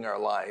building our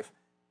life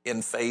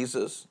in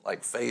phases,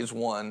 like phase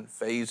 1,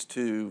 phase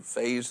 2,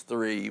 phase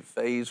 3,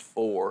 phase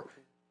 4,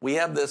 we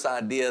have this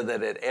idea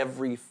that at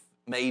every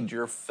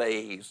major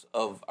phase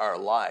of our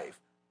life,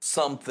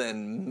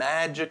 something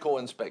magical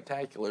and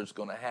spectacular is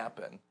going to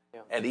happen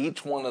at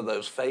each one of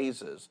those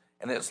phases.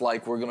 And it's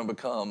like we're going to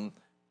become,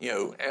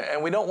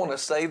 and we don't want to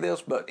say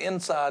this, but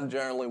inside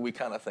generally we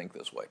kind of think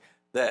this way,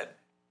 that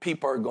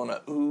people are going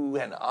to ooh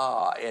and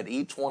ah at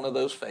each one of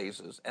those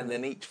phases. And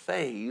then each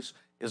phase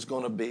is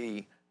going to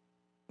be,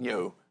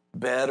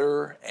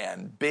 better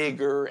and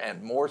bigger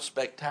and more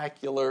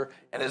spectacular.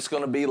 And it's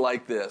going to be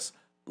like this.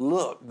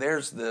 Look,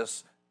 there's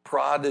this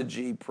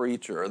prodigy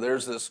preacher.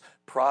 There's this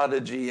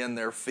prodigy in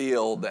their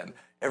field, and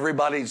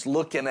everybody's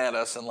looking at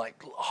us and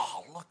like,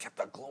 oh, look at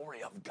the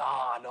glory of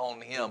God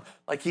on him.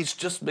 Like he's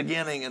just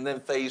beginning, and then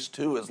phase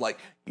 2 is like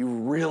you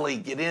really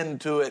get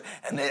into it,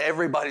 and then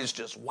everybody's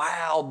just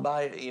wowed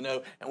by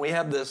it, and we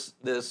have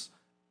this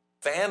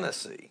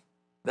fantasy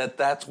that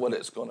that's what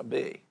it's going to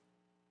be.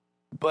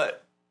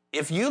 But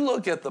if you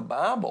look at the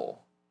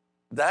Bible,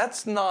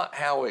 that's not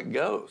how it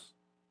goes.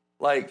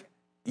 Like,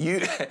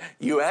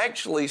 you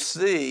actually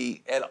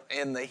see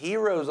in the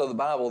heroes of the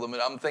Bible.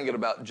 I'm thinking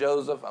about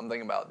Joseph. I'm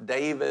thinking about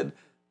David.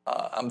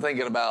 I'm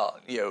thinking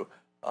about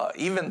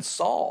even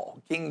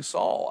Saul, King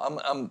Saul.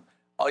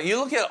 You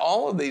look at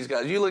all of these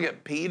guys. You look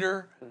at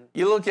Peter.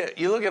 You look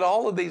at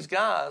all of these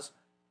guys.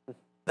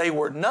 They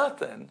were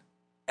nothing,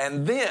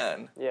 and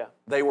then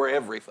they were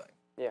everything.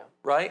 Yeah.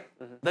 Right.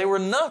 Mm-hmm. They were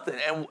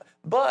nothing,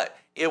 but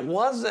it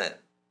wasn't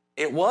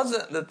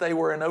that they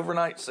were an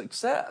overnight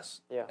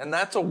success. Yeah. And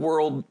that's a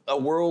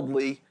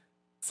worldly,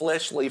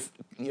 fleshly,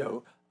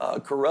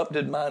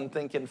 corrupted mind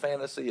thinking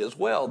fantasy as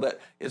well, that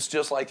it's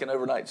just like an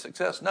overnight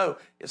success. No,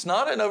 it's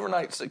not an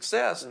overnight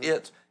success. Mm-hmm.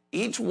 It's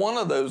each one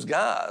of those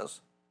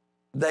guys,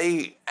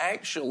 they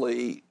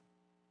actually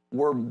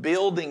were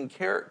building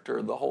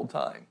character the whole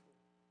time.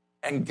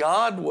 And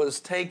God was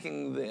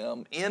taking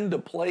them into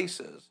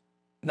places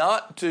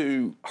not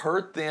to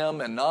hurt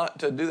them and not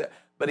to do that,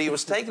 but he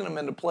was taking them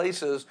into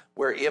places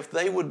where if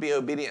they would be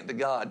obedient to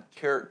God,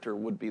 character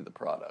would be the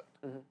product.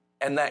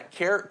 And that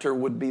character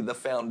would be the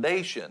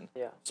foundation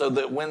so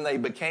that when they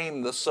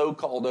became the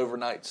so-called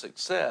overnight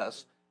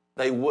success,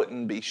 they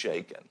wouldn't be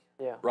shaken,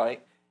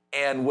 right?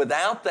 And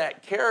without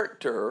that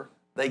character,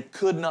 they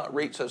could not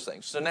reach those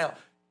things.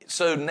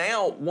 So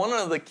now, one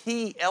of the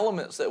key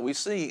elements that we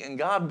see in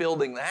God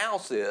building the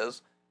house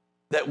is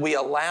that we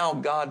allow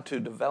God to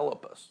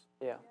develop us.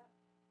 Yeah.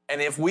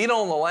 And if we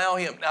don't allow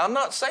him, now I'm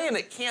not saying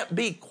it can't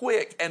be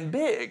quick and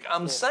big.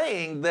 I'm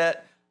saying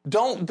that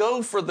don't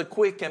go for the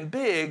quick and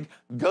big,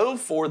 go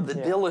for the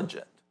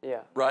diligent,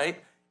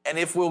 right? And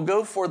if we'll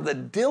go for the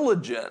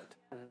diligent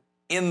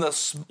in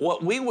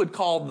what we would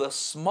call the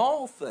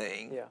small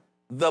thing,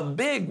 the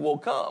big will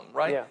come,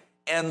 right? Yeah.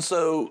 And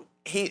so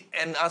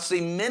I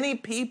see many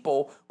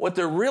people, what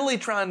they're really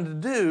trying to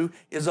do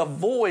is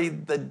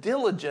avoid the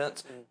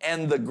diligence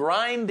and the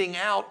grinding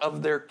out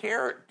of their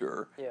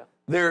character. Yeah.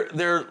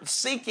 They're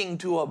seeking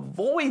to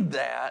avoid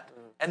that,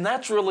 and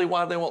that's really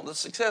why they want the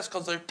success,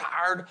 because they're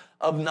tired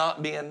of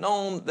not being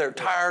known. They're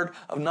tired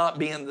of not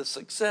being the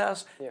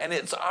success, and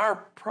it's our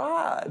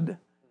pride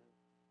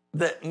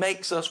that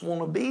makes us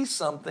want to be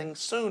something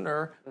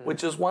sooner,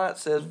 which is why it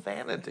says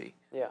vanity.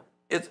 Yeah.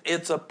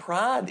 It's a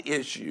pride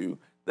issue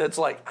that's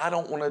like, I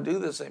don't want to do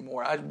this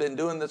anymore. I've been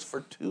doing this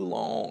for too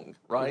long,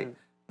 right?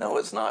 No,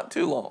 it's not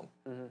too long.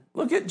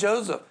 Look at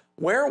Joseph.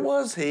 Where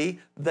was he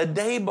the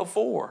day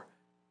before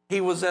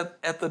he was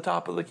at the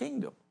top of the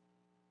kingdom?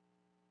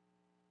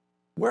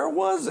 Where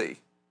was he?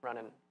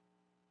 Running.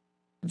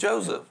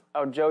 Joseph.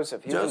 Oh,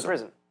 Joseph. He was in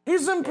prison.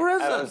 He's in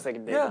prison. I was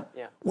thinking David.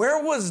 Yeah.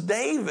 Where was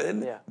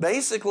David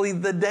basically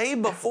the day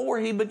before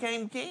he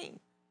became king?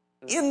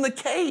 In the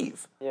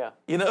cave. Yeah.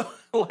 You know,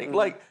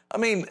 I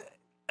mean,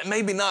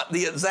 maybe not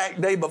the exact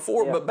day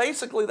before, but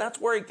basically that's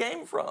where he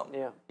came from.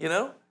 Yeah. You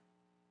know?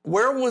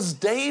 Where was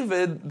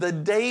David the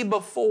day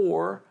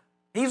before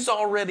he's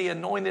already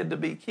anointed to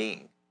be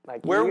king?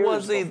 Like where years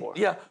was he? before.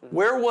 Yeah.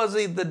 Where was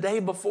he the day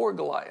before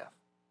Goliath?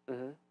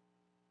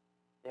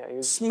 Yeah, he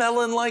was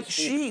smelling like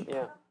sheep.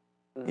 Yeah.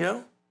 You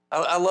know?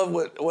 I love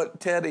what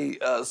Teddy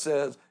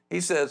says.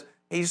 He says,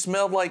 he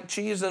smelled like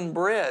cheese and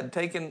bread,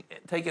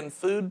 taking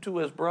food to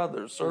his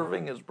brothers,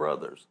 serving his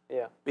brothers,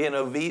 being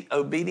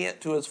obedient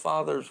to his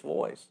father's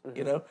voice,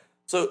 you know?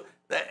 So,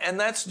 and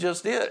that's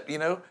just it, you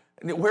know?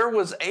 Where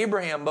was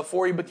Abraham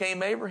before he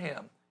became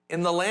Abraham?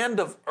 In the land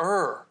of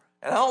Ur.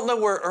 And I don't know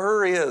where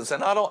Ur is,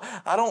 and I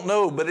don't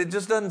know, but it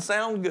just doesn't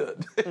sound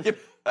good.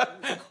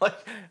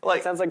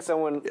 like sounds like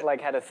someone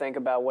had to think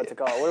about what to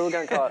call it. What are we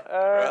going to call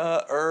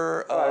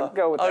it?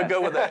 Go with that. I'll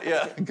go with that.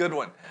 Yeah, good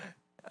one.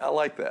 I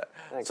like that.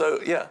 Thanks. So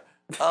yeah,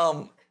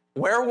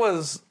 where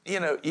was,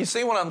 you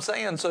see what I'm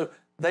saying? So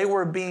they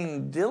were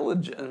being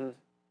diligent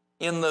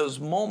in those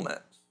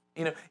moments.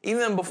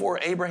 Even before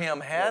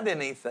Abraham had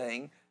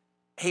anything,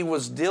 he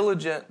was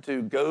diligent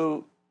to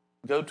go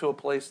to a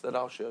place that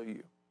I'll show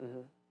you.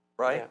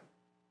 Right? Yeah.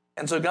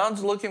 And so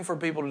God's looking for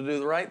people to do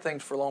the right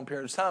things for long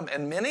periods of time.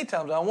 And many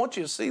times, I want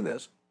you to see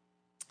this,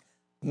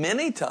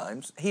 many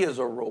times he is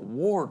a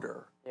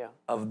rewarder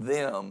of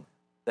them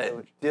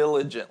that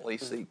diligently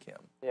seek him.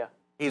 Yeah.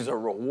 He's a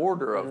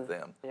rewarder of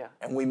them. Yeah.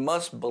 And we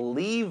must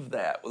believe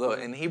that.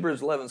 In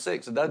Hebrews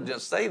 11:6, it doesn't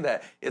just say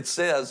that. It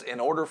says, in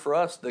order for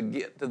us to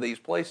get to these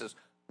places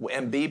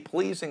and be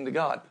pleasing to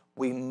God,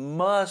 we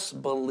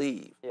must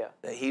believe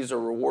that he's a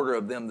rewarder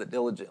of them that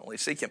diligently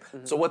seek him.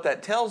 So what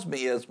that tells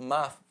me is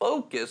my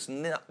focus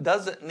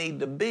doesn't need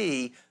to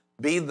be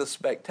the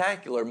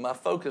spectacular. My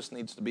focus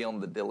needs to be on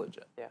the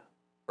diligent. Yeah.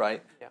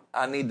 Right? Yeah.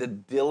 I need to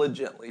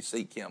diligently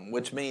seek him,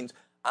 which means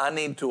I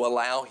need to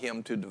allow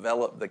him to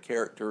develop the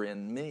character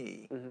in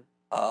me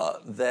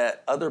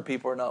that other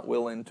people are not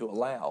willing to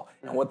allow.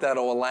 And what that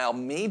will allow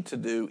me to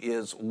do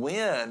is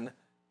when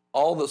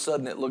all of a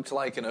sudden it looks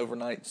like an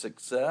overnight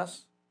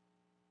success,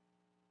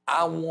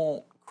 I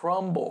won't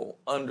crumble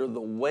under the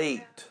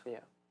weight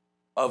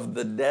of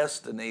the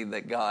destiny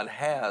that God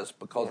has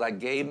because I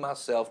gave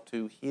myself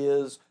to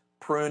his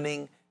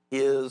pruning,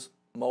 his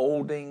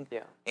molding.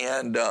 Yeah.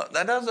 And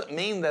that doesn't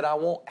mean that I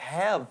won't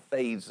have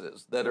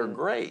phases that are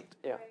great.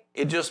 Yeah.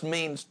 It just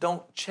means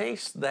don't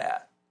chase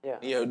that.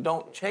 Yeah.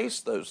 Don't chase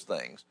those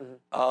things.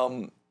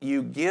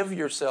 You give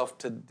yourself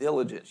to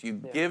diligence. You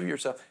give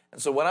yourself. And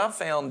so what I've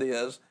found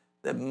is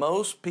that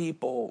most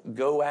people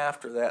go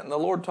after that. And the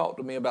Lord talked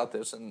to me about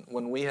this, and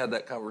when we had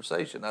that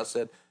conversation, I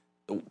said,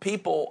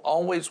 people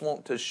always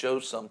want to show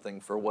something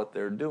for what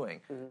they're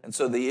doing. And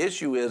so the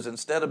issue is,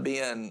 instead of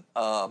being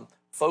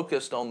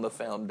focused on the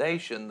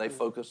foundation, they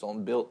focus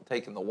on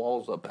taking the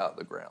walls up out of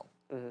the ground,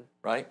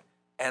 right?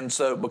 And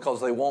so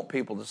because they want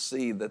people to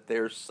see that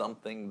there's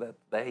something that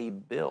they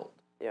built.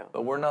 Yeah.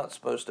 But we're not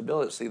supposed to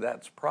build it. See,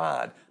 that's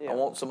pride. I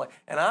want somebody.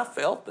 And I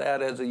felt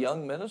that as a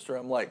young minister.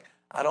 I'm like,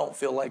 I don't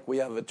feel like we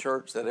have a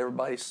church that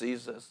everybody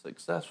sees as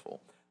successful.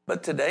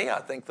 But today I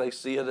think they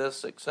see it as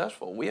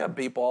successful. We have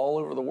people all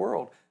over the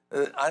world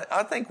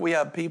I think we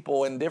have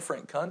people in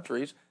different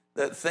countries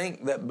that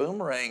think that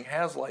Boomerang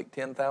has like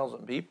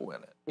 10,000 people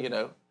in it. You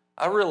know,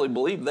 I really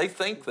believe they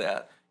think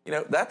that. You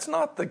know, that's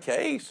not the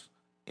case.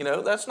 You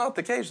know, that's not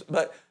the case.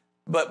 But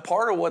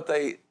part of what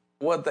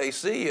they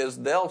see is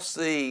they'll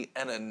see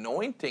an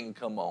anointing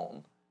come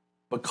on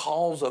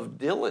because of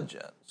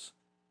diligence,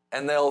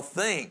 and they'll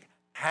think,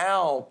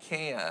 how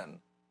can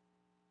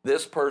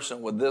this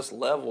person with this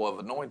level of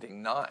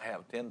anointing not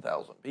have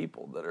 10,000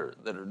 people that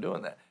are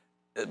doing that?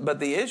 But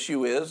the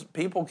issue is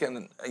people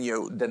can,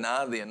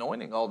 deny the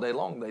anointing all day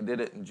long. They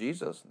did it in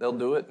Jesus. They'll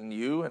do it in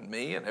you and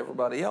me and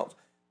everybody else.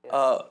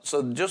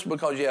 So just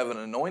because you have an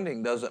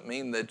anointing doesn't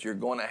mean that you're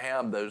going to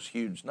have those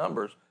huge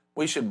numbers.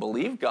 We should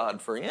believe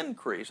God for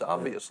increase,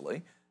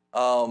 obviously.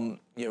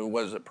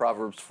 What is it,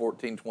 Proverbs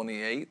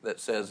 14:28 that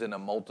says, in a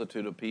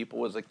multitude of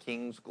people is a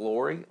king's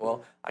glory?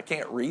 Well, I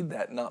can't read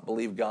that and not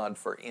believe God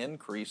for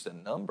increase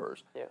in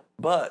numbers. Yeah.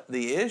 But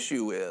the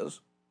issue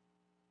is,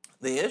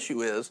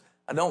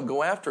 I don't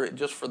go after it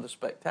just for the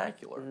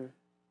spectacular. Mm-hmm.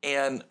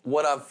 And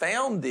what I've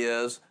found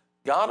is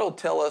God will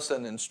tell us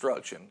an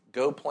instruction.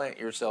 Go plant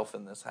yourself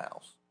in this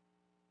house.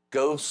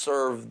 Go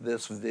serve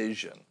this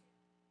vision.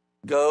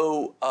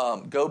 Go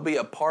be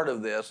a part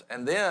of this.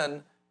 And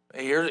then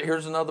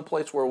here's another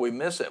place where we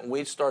miss it and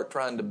we start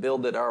trying to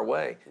build it our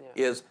way,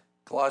 is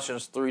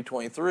Colossians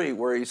 3:23,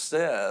 where he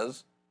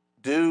says,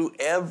 do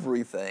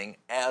everything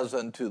as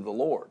unto the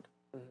Lord.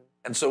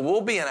 And so we'll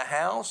be in a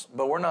house,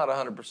 but we're not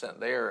 100%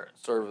 there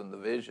serving the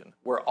vision.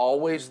 We're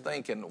always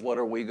thinking, what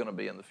are we going to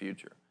be in the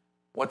future?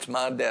 What's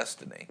my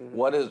destiny? Mm-hmm.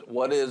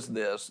 What is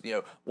this?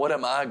 What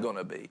am I going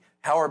to be?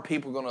 How are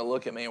people going to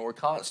look at me? And we're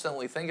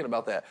constantly thinking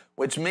about that,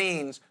 which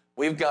means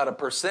we've got a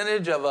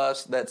percentage of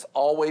us that's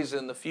always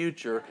in the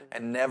future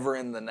and never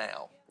in the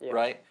now,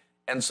 right?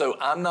 And so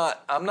I'm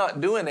not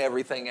doing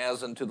everything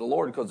as unto the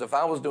Lord, because if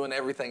I was doing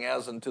everything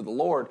as unto the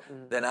Lord,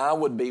 then I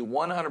would be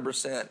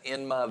 100%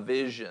 in my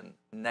vision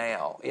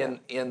now,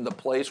 in the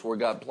place where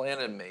God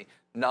planted me,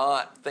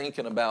 not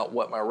thinking about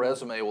what my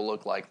resume will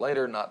look like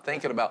later, not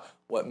thinking about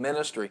what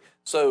ministry.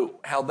 So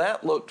how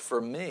that looked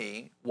for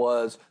me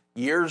was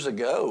years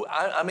ago.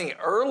 I mean,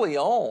 early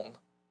on,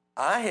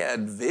 I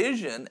had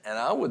vision, and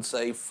I would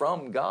say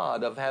from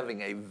God, of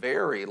having a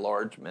very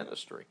large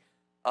ministry.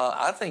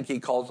 I think he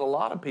calls a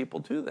lot of people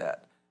to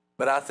that.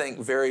 But I think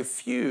very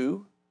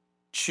few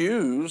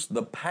choose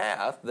the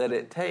path that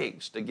it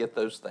takes to get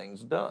those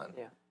things done.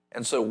 Yeah.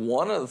 And so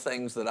one of the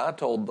things that I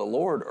told the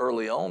Lord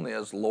early on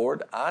is,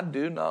 Lord, I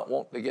do not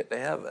want to get to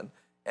heaven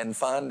and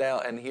find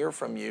out and hear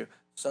from you,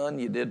 son,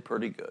 you did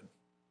pretty good.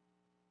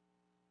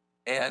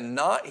 And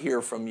not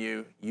hear from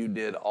you, you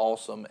did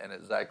awesome and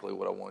exactly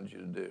what I wanted you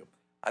to do.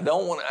 I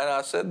don't want, and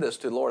I said this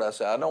to the Lord, I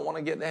said, I don't want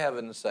to get to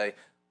heaven and say,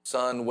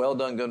 son, well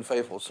done, good and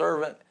faithful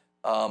servant.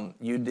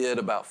 You did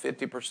about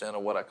 50%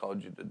 of what I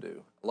called you to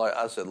do. Like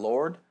I said,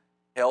 Lord,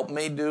 help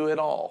me do it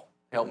all.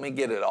 Help me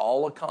get it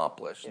all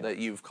accomplished that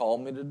you've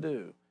called me to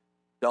do.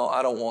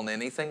 I don't want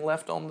anything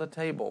left on the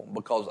table,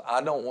 because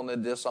I don't want to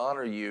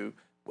dishonor you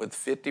with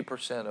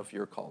 50% of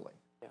your calling.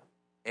 Yeah.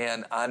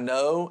 And I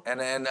know,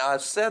 and I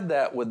said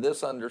that with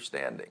this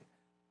understanding.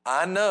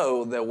 I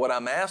know that what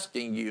I'm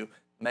asking you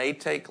may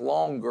take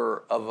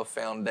longer of a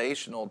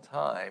foundational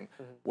time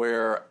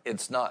where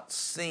it's not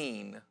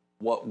seen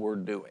what we're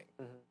doing.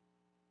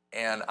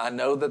 And I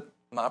know that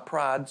my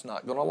pride's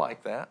not going to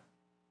like that.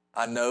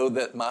 I know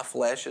that my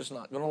flesh is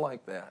not going to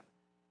like that.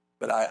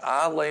 But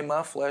I lay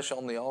my flesh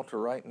on the altar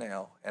right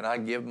now, and I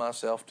give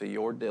myself to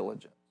your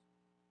diligence.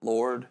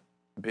 Lord,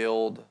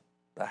 build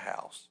the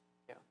house.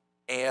 Yeah.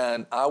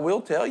 And I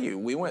will tell you,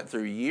 we went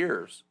through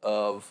years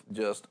of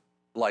just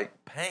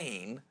like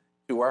pain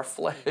to our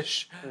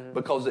flesh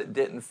because it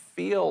didn't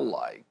feel.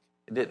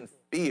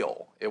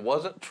 It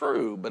wasn't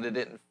true, but it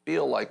didn't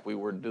feel like we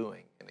were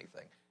doing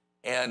anything.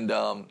 And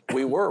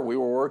we were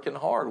working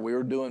hard. We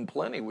were doing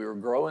plenty. We were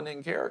growing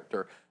in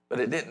character, but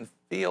it didn't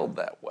feel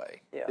that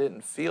way. Yeah. It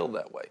didn't feel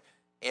that way.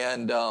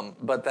 And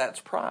but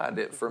that's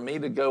pride. For me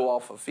to go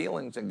off of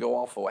feelings and go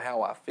off of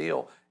how I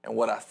feel and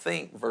what I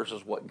think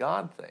versus what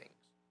God thinks,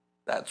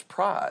 that's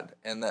pride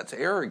and that's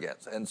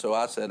arrogance. And so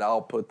I said,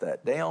 I'll put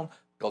that down,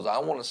 because I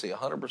want to see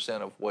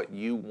 100% of what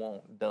you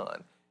want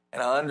done.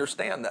 And I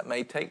understand that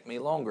may take me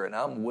longer, and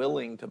I'm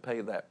willing to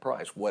pay that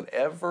price,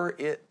 whatever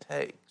it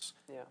takes.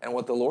 Yeah. And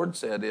what the Lord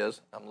said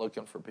is, I'm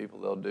looking for people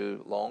that'll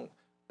do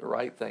the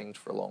right things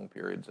for long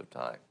periods of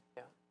time.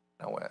 Yeah.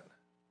 And I went,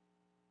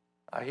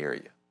 I hear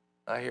you.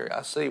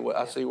 I see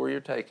where you're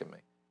taking me.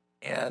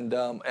 And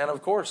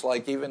of course,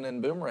 like even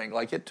in Boomerang,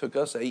 like it took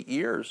us 8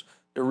 years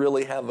to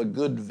really have a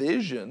good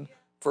vision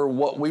for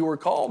what we were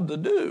called to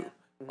do.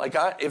 Like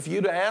if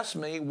you'd asked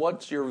me,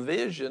 what's your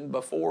vision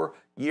before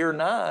year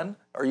 9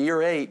 or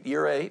year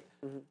 8,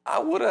 I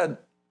would have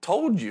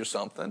told you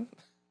something,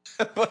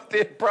 but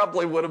it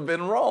probably would have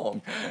been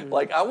wrong.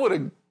 Like I would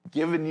have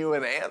given you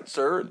an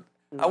answer.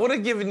 I would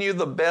have given you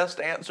the best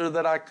answer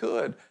that I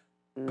could,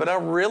 but I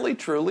really,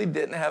 truly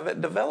didn't have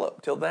it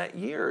developed till that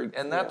year.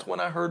 And that's when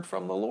I heard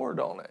from the Lord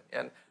on it.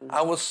 And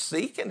I was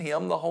seeking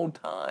him the whole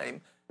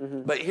time,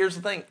 But here's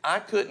the thing. I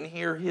couldn't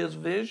hear his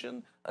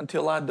vision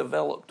until I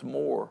developed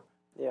more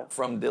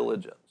from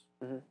diligence.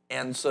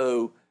 And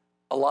so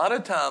a lot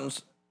of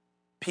times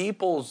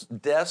people's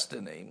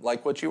destiny,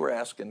 like what you were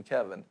asking,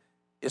 Kevin,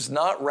 is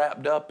not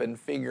wrapped up in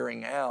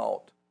figuring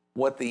out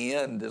what the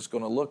end is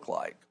going to look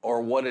like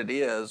or what it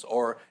is.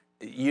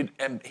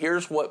 And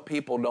here's what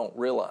people don't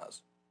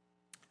realize.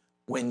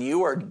 When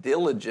you are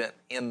diligent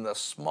in the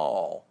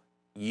small,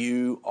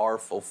 you are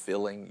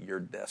fulfilling your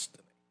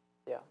destiny.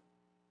 Yeah.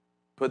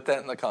 Put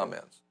that in the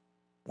comments.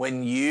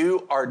 When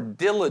you are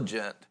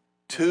diligent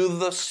to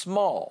the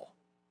small,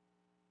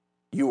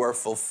 you are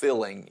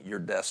fulfilling your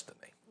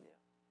destiny. Yeah.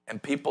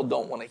 And people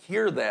don't want to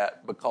hear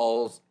that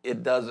because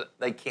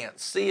they can't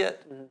see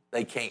it,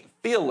 they can't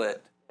feel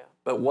it. Yeah.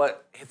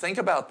 But think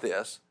about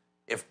this.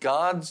 If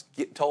God's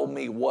told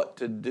me what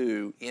to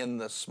do in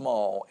the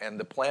small and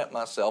to plant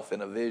myself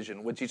in a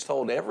vision, which he's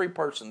told every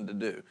person to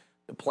do,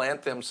 to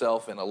plant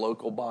themselves in a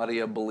local body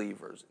of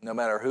believers, no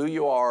matter who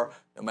you are,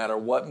 no matter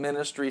what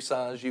ministry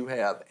size you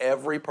have,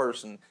 every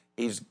person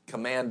he's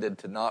commanded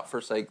to not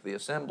forsake the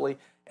assembly,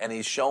 and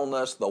he's shown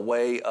us the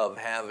way of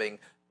having,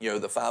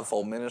 the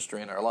fivefold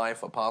ministry in our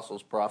life: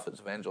 apostles,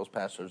 prophets, evangelists,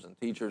 pastors, and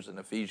teachers in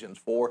Ephesians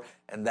 4.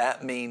 And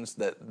that means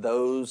that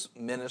those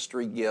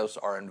ministry gifts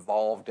are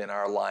involved in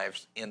our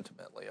lives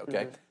intimately,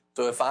 okay?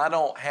 So if I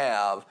don't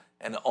have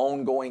an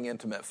ongoing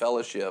intimate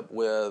fellowship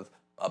with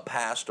a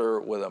pastor,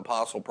 with an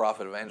apostle,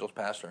 prophet, evangelist,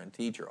 pastor, and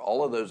teacher,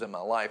 all of those in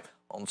my life,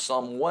 on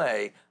some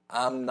way,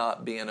 I'm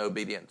not being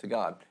obedient to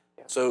God.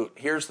 Yeah. So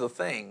here's the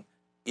thing,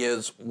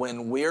 is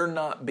when we're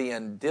not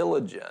being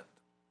diligent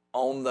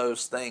on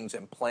those things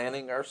and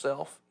planning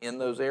ourselves in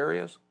those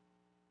areas,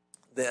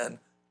 then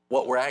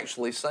what we're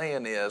actually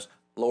saying is,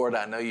 Lord,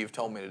 I know you've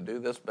told me to do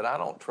this, but I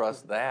don't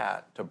trust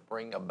that to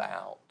bring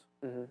about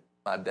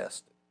my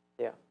destiny.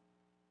 Yeah.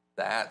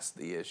 That's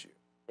the issue.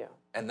 Yeah.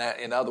 And that,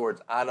 in other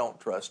words, I don't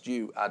trust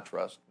you, I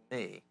trust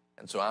me.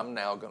 And so I'm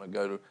now going to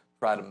go to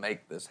try to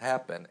make this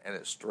happen, and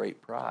it's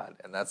straight pride.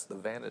 And that's the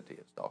vanity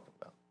it's talking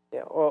about.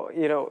 Yeah, well,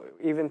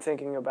 even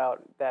thinking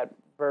about that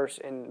verse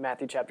in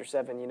Matthew chapter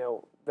 7,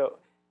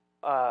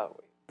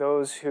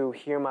 those who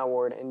hear my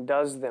word and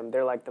does them,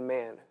 they're like the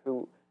man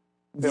who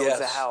builds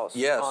a house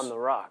on the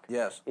rock.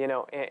 Yes.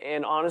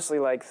 And honestly,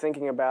 like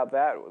thinking about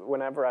that,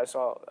 whenever I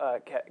saw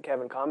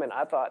Kevin comment,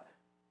 I thought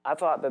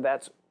that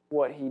that's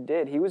what he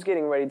did. He was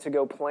getting ready to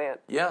go plant.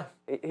 Yeah.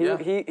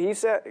 He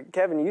said,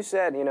 Kevin, you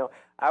said,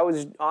 I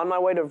was on my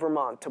way to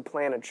Vermont to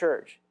plant a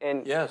church,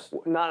 and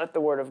not at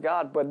the Word of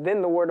God, but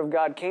then the Word of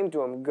God came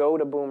to him: go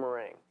to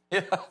Boomerang.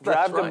 Yeah,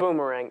 drive to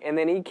Boomerang, and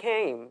then he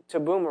came to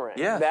Boomerang.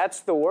 Yeah. That's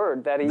the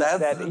word that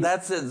exactly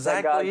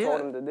God told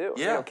him to do.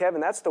 Yeah.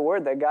 Kevin, that's the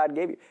word that God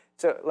gave you.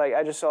 So,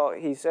 I just saw,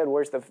 he said,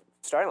 where's the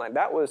starting line?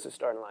 That was the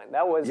starting line.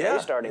 That was a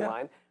starting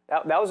line.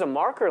 That was a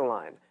marker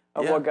line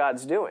of what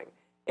God's doing.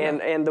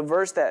 And the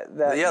verse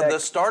the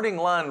starting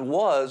line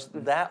was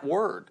that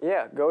word.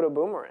 Yeah, go to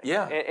Boomerang.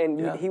 Yeah.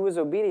 And he was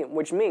obedient,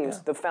 which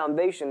means the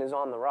foundation is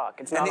on the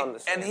rock. It's not on the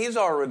sand. And he's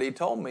already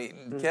told me,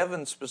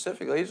 Kevin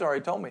specifically, he's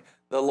already told me,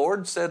 the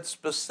Lord said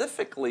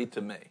specifically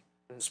to me,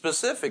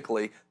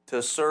 specifically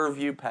to serve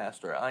you,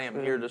 Pastor. I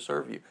am here to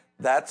serve you.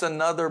 That's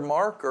another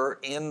marker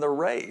in the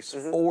race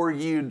for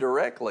you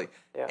directly.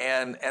 Yeah.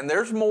 And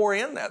there's more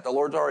in that. The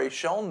Lord's already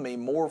shown me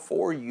more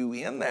for you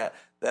in that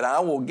I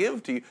will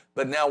give to you.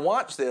 But now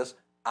watch this.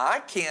 I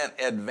can't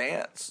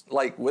advance,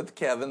 like with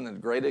Kevin, a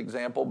great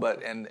example,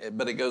 but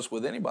it goes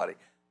with anybody.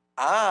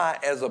 I,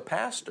 as a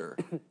pastor,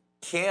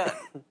 can't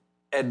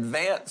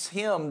advance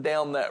him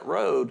down that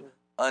road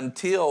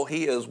until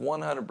he is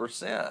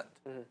 100%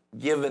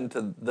 given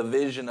to the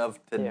vision of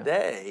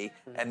today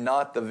and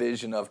not the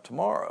vision of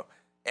tomorrow.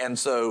 And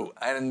so,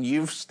 and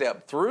you've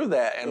stepped through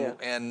that,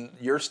 and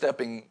you're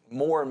stepping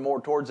more and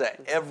more towards that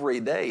every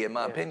day, in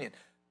my opinion.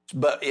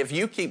 But if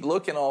you keep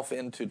looking off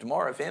into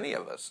tomorrow, if any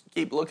of us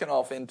keep looking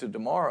off into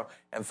tomorrow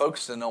and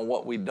focusing on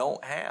what we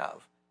don't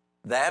have,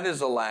 that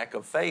is a lack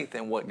of faith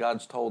in what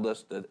God's told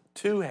us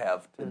to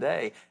have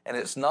today. And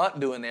it's not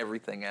doing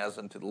everything as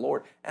unto the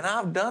Lord. And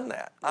I've done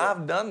that. Yeah.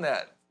 I've done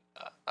that.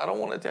 I don't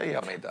want to tell you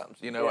how many times,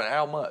 and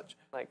how much.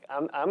 Like,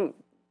 I'm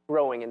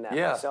growing in that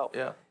myself.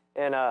 Yeah.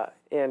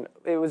 And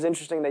it was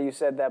interesting that you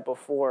said that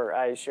before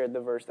I shared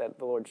the verse that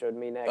the Lord showed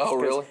me next. Oh,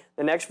 really?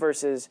 The next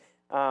verse is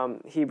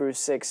Hebrews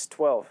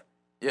 6:12.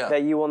 Yeah.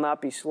 That you will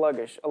not be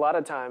sluggish. A lot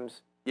of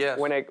times,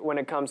 when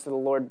it comes to the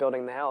Lord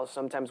building the house,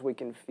 sometimes we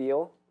can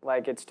feel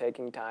like it's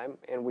taking time,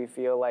 and we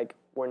feel like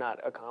we're not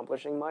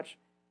accomplishing much.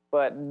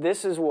 But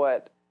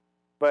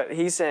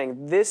he's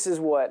saying this is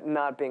what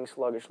not being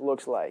sluggish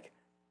looks like.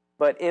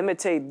 But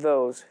imitate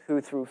those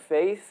who through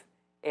faith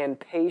and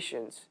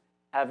patience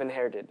have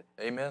inherited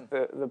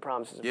the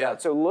promises of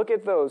God. So look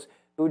at those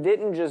who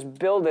didn't just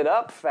build it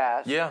up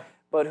fast,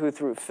 but who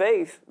through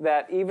faith,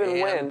 that even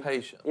when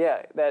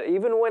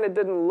it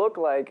didn't look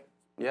like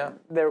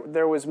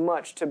there was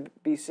much to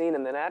be seen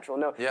in the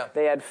natural.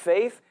 They had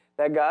faith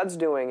that God's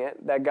doing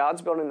it, that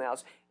God's building the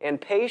house,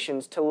 and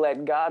patience to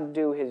let God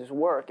do his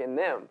work in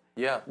them.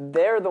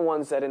 They're the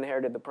ones that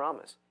inherited the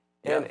promise.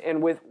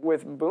 And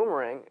with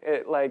Boomerang,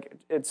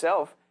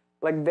 itself,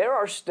 like there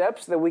are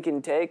steps that we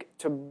can take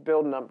to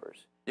build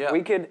numbers. Yeah.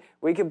 We could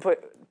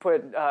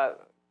put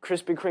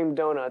Krispy Kreme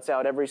donuts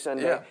out every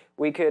Sunday. Yeah.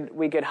 We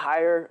could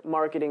hire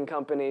marketing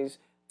companies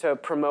to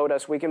promote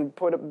us. We can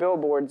put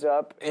billboards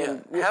up.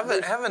 And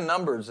having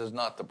numbers is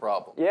not the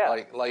problem.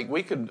 Yeah. Like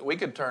we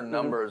could turn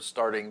numbers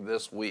starting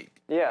this week.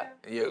 Yeah.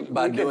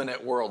 By doing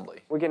it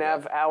worldly. We can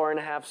have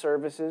hour-and-a-half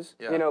services.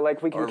 Yeah. You know,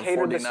 like we can Or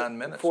cater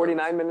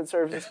 49-minute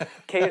services.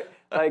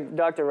 Like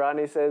Dr.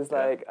 Rodney says,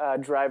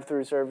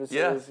 drive-through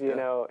services. You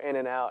know, in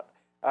and out.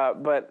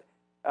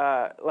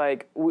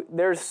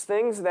 There's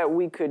things that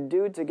we could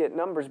do to get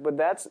numbers, but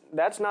that's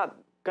not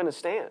going to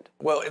stand.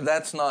 Well,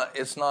 it's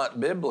not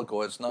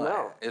biblical. It's not.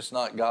 No. It's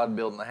not God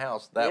building the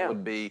house. That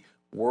would be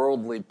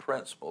worldly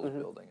principles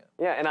building it.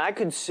 Yeah, and I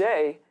could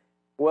say,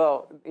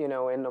 well, you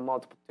know, in the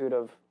multitude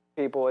of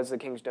people is the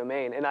king's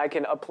domain, and I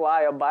can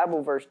apply a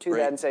Bible verse to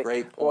that and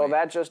say, well,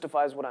 that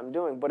justifies what I'm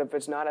doing. But if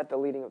it's not at the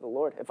leading of the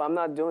Lord, if I'm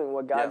not doing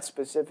what God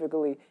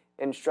specifically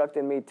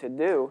instructed me to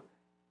do,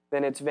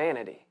 then it's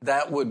vanity.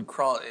 That would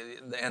cross,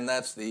 and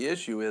that's the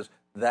issue is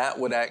that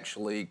would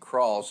actually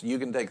cross. You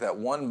can take that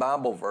one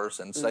Bible verse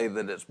and say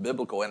that it's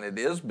biblical, and it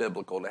is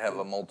biblical to have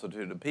a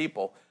multitude of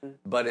people,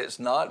 but it's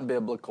not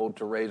biblical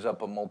to raise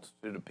up a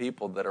multitude of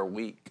people that are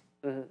weak.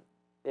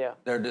 Yeah.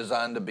 They're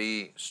designed to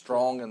be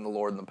strong in the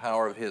Lord and the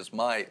power of His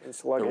might,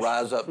 to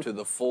rise up to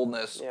the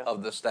fullness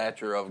of the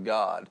stature of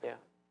God,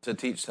 to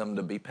teach them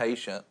to be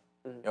patient.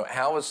 You know,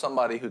 how is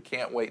somebody who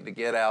can't wait to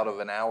get out of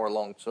an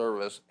hour-long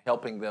service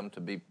helping them to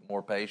be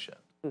more patient?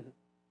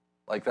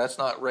 Like, that's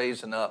not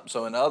raising up.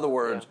 So, in other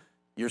words,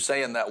 you're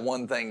saying that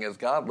one thing is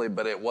godly,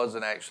 but it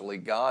wasn't actually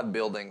God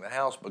building the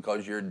house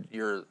because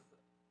you're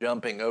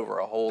jumping over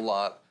a whole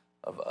lot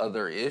of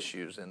other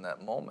issues in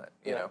that moment,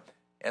 you know.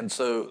 And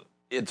so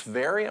it's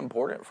very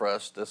important for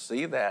us to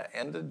see that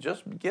and to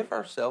just give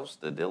ourselves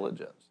the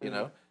diligence, you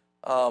know.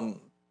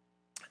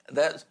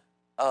 That's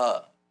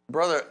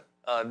Brother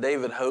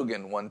David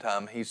Hogan one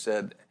time, he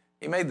said,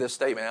 he made this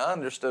statement, I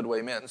understood what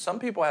he meant. And some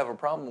people have a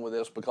problem with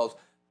this because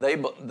they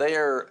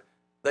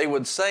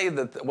would say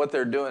that what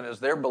they're doing is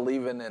they're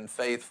believing in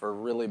faith for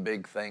really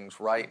big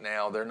things right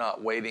now. They're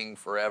not waiting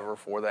forever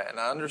for that. And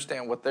I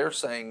understand what they're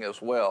saying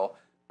as well,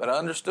 but I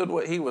understood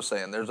what he was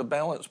saying. There's a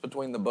balance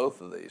between the both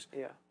of these.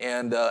 Yeah.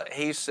 And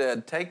he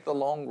said, take the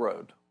long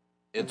road.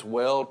 It's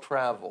well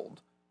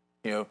traveled,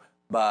 you know,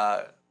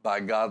 by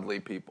godly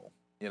people,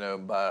 you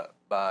know,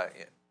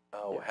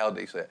 how did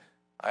he say it?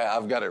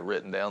 I've got it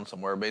written down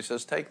somewhere, but he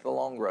says, take the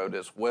long road.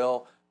 It's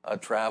well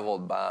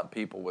traveled by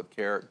people with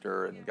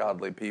character and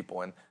godly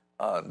people, and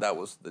that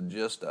was the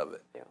gist of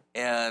it. Yeah.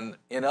 And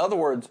in other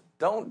words,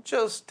 don't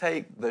just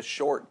take the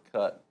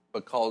shortcut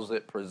because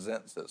it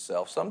presents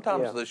itself.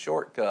 Sometimes the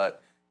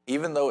shortcut,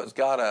 even though it's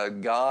got a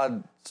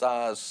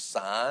God-sized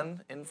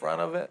sign in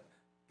front of it,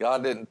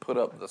 God didn't put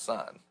up the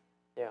sign.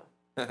 Yeah.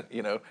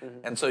 You know,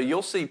 and so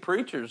you'll see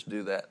preachers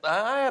do that.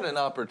 I had an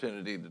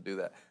opportunity to do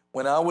that.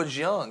 When I was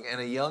young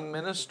and a young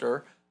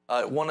minister,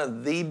 one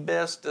of the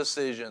best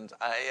decisions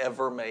I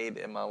ever made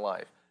in my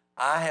life.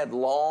 I had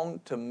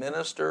longed to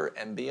minister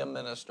and be a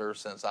minister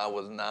since I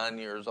was 9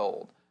 years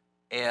old.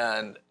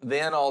 And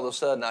then all of a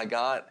sudden I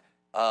got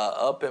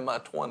up in my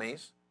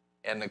 20s,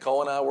 and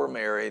Nicole and I were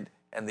married,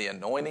 and the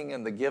anointing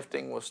and the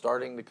gifting was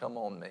starting to come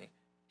on me.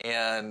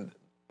 And,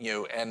 you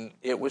know, and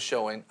it was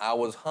showing. I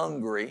was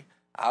hungry.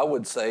 I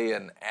would say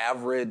an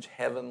average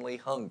heavenly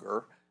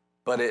hunger,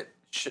 but it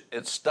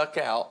stuck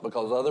out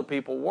because other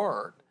people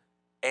weren't.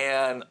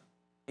 And,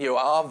 you know,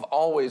 I've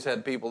always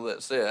had people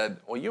that said,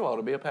 well, you ought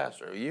to be a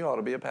pastor. You ought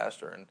to be a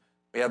pastor. And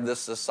we have this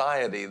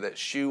society that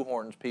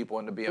shoehorns people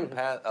into being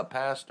a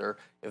pastor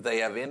if they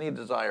have any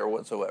desire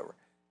whatsoever.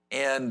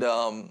 And,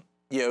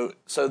 you know,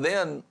 so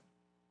then,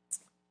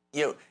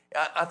 you know,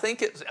 I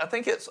think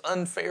it's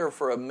unfair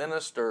for a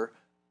minister,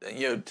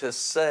 you know, to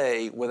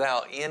say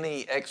without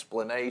any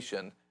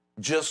explanation,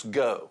 just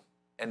go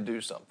and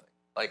do something.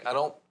 Like, I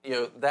don't, you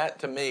know, that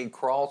to me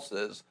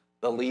crosses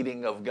the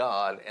leading of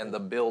God and the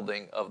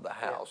building of the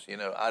house. You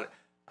know,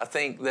 I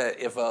think that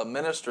if a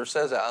minister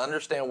says that, I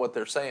understand what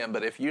they're saying,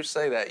 but if you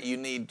say that, you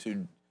need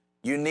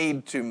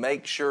to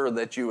make sure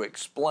that you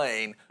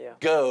explain,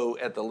 go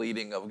at the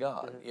leading of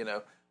God, you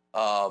know.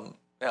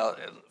 Now,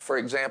 for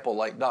example,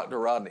 like Dr.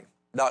 Rodney.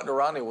 Dr.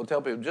 Rodney will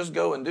tell people, just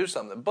go and do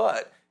something.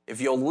 But if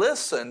you'll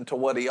listen to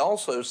what he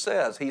also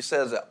says, he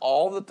says it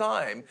all the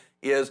time,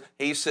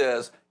 he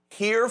says,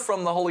 hear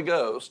from the Holy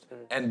Ghost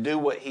and do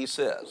what he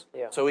says.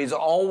 Yeah. So he's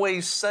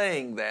always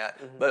saying that.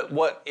 But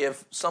what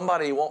if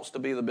somebody wants to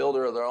be the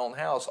builder of their own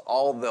house,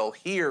 all they'll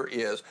hear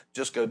is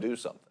just go do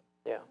something.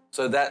 Yeah.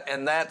 So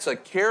that's a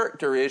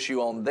character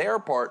issue on their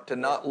part to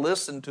not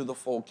listen to the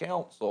full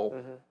counsel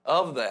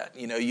of that.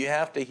 You know, you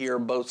have to hear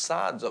both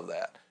sides of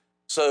that.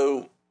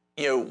 So,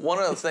 you know, one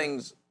of the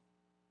things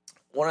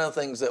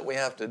that we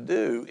have to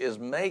do is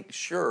make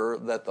sure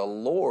that the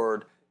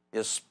Lord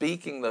is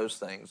speaking those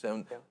things.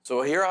 And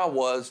so here I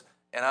was,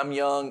 and I'm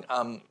young.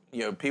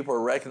 People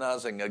are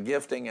recognizing a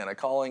gifting and a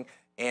calling,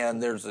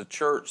 and there's a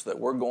church that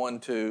we're going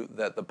to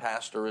that the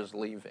pastor is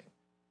leaving.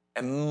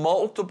 And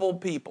multiple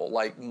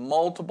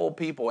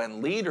people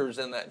and leaders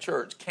in that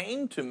church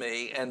came to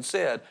me and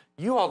said,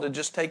 you ought to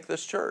just take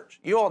this church.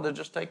 You ought to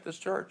just take this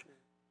church.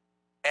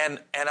 And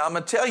I'm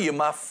going to tell you,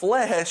 my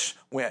flesh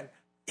went,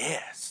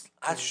 yes,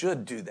 I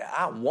should do that.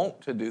 I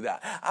want to do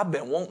that. I've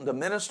been wanting to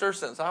minister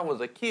since I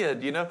was a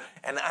kid,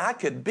 and I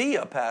could be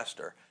a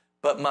pastor.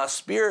 But my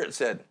spirit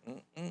said,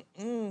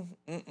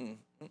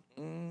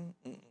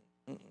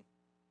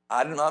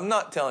 I'm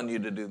not telling you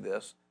to do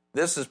this.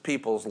 This is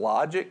people's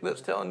logic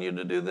that's telling you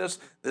to do this.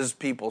 This is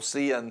people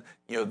seeing,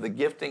 the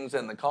giftings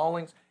and the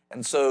callings.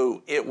 And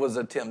so it was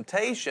a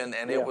temptation,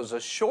 and it was a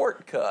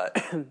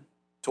shortcut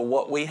to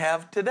what we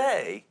have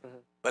today,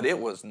 but it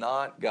was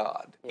not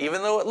God.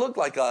 Even though it looked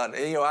like God.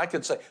 I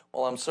could say,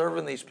 well, I'm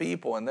serving these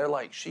people, and they're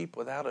like sheep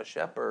without a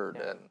shepherd.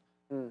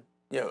 And,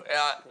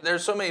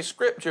 there's so many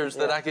scriptures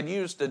that I could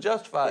use to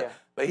justify it.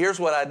 But here's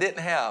what I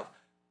didn't have.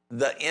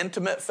 The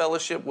intimate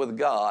fellowship with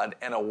God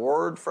and a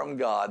word from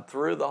God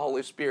through the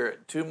Holy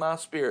Spirit to my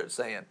spirit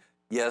saying,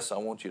 yes, I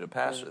want you to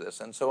pastor this.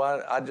 And so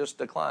I just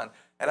declined.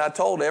 And I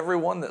told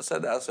everyone that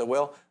said that, I said,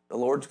 well, the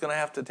Lord's going to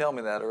have to tell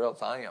me that or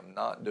else I am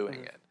not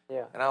doing it.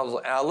 Yeah. And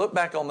I look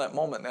back on that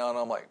moment now and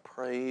I'm like,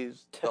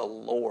 praise the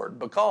Lord.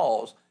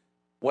 Because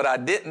what I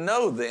didn't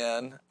know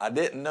then, I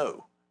didn't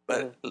know.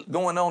 But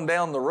going on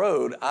down the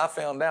road, I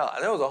found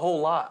out there was a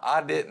whole lot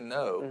I didn't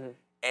know.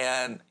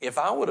 And if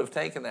I would have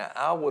taken that,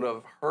 I would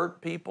have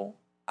hurt people.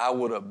 I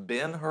would have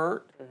been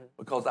hurt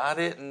because I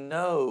didn't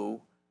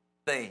know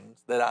things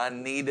that I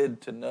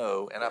needed to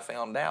know, and I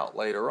found out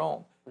later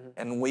on.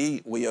 And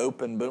we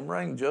opened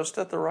Boomerang just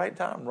at the right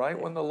time, right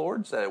when the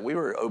Lord said it. We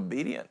were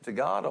obedient to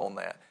God on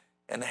that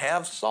and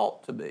have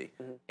salt to be.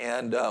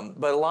 And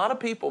but a lot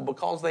of people,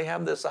 because they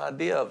have this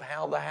idea of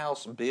how the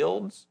house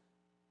builds,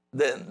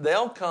 then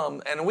they'll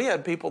come, and we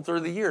had people through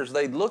the years,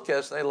 they'd look at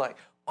us, and they're like,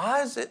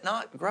 why is it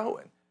not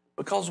growing?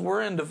 Because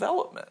we're in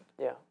development.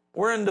 Yeah.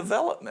 We're in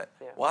development.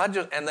 Yeah.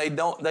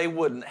 Well, they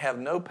wouldn't have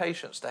no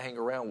patience to hang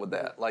around with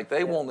that. Like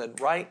they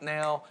wanted right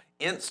now,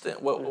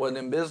 instant, what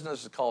in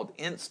business is called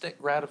instant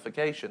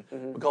gratification.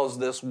 Because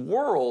this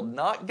world,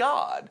 not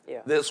God,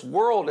 this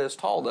world has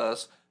taught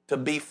us to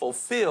be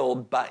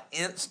fulfilled by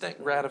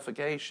instant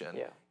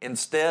gratification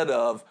instead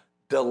of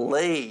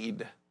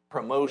delayed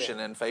promotion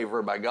and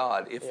favor by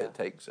God if it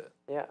takes it.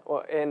 Yeah.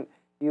 Well, and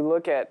you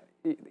look at,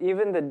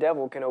 even the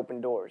devil can open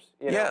doors.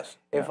 Yes.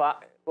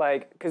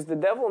 Because the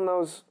devil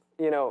knows,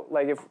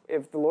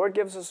 if the Lord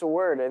gives us a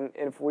word and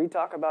if we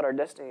talk about our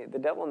destiny, the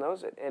devil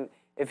knows it. And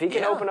if he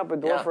can open up a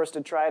door for us to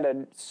try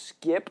to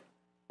skip,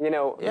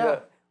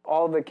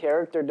 all the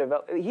character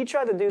development, he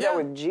tried to do that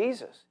with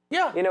Jesus.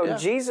 Yeah.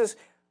 Jesus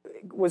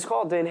was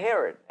called to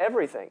inherit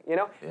everything,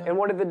 And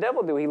what did the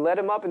devil do? He led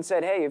him up and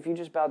said, hey, if you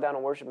just bow down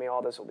and worship me,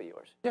 all this will be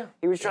yours. Yeah.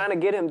 He was trying to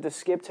get him to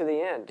skip to the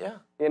end.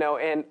 Yeah.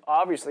 And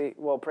obviously,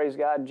 well, praise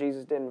God,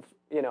 Jesus didn't,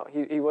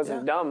 he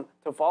wasn't dumb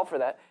to fall for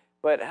that.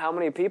 But how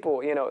many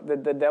people,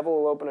 the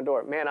devil will open a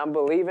door. Man, I'm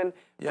believing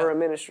for a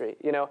ministry,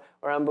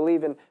 or I'm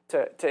believing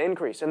to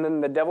increase. And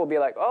then the devil will be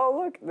like,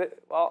 oh, look,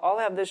 I'll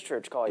have this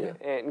church call you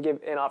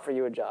and offer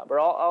you a job.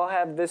 Or I'll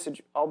have this,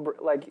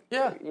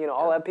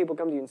 I'll have people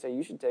come to you and say,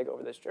 you should take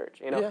over this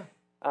church,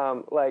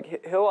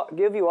 he'll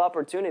give you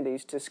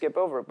opportunities to skip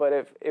over.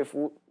 But if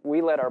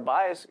we let our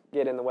bias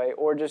get in the way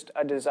or just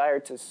a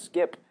desire to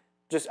skip,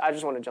 I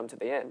just want to jump to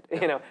the end,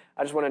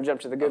 I just want to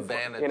jump to the good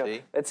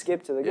part, let's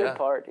skip to the good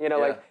part,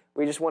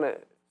 we just want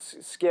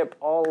to skip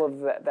all of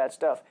that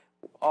stuff.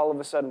 All of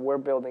a sudden, we're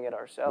building it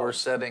ourselves. We're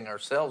setting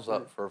ourselves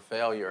up for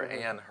failure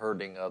and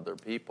hurting other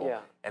people.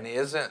 Yeah. And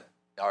isn't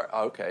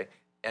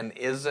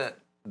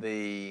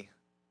the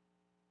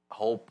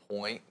whole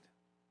point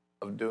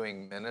of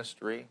doing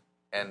ministry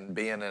and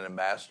being an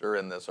ambassador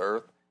in this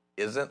earth,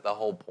 isn't the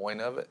whole point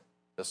of it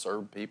to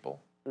serve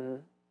people?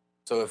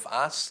 So if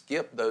I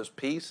skip those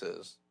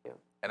pieces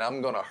and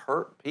I'm going to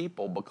hurt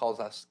people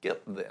because I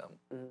skipped them,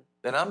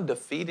 then I'm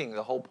defeating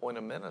the whole point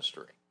of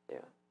ministry. Yeah.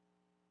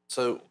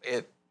 So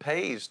it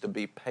pays to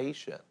be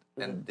patient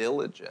and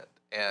diligent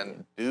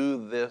and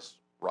do this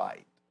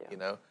right,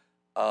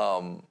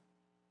 And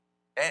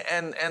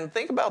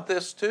think about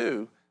this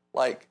too,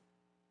 like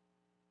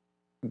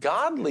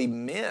godly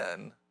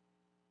men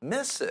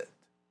miss it.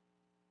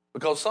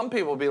 Because some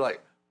people will be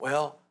like,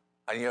 well,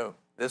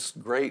 this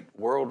great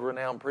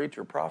world-renowned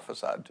preacher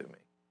prophesied to me.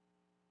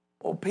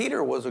 Well,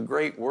 Peter was a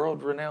great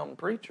world-renowned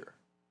preacher.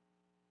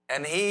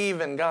 And he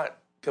even got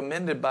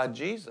commended by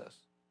Jesus.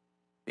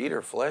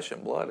 Peter, flesh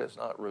and blood has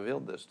not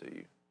revealed this to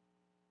you,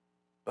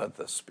 but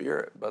the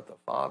Spirit, but the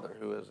Father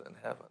who is in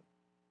heaven.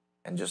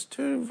 And just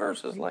 3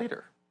 verses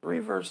later,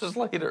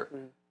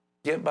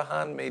 get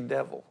behind me,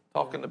 devil,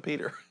 talking to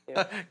Peter.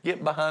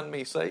 Get behind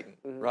me, Satan,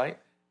 right?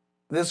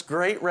 This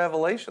great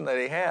revelation that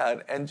he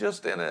had, and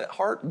just in a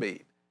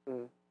heartbeat,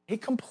 he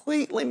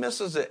completely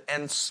misses it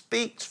and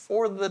speaks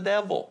for the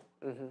devil.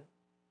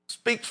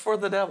 Speaks for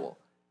the devil.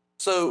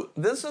 So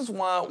this is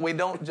why we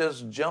don't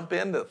just jump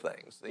into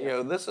things. You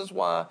know, this is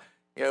why,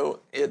 you know,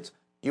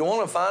 you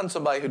want to find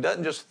somebody who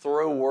doesn't just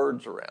throw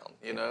words around,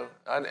 you know.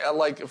 I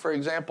like, for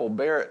example,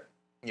 Barrett,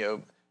 you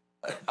know,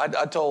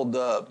 I told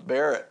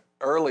Barrett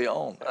early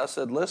on, I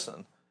said,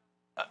 listen,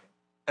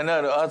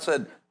 I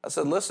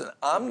said, listen,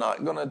 I'm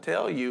not going to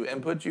tell you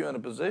and put you in a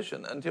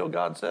position until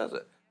God says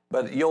it.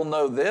 But you'll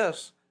know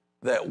this,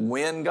 that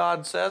when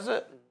God says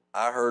it,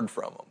 I heard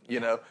from him, you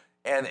know.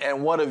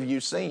 And what have you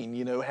seen?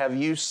 You know, have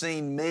you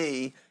seen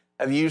me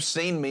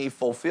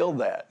fulfill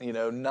that? You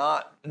know,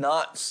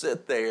 not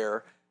sit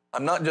there.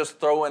 I'm not just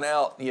throwing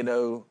out, you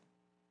know,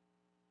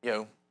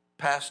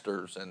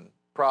 pastors and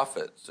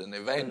prophets and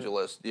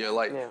evangelists, you know,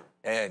 like,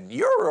 and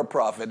you're a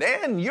prophet,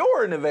 and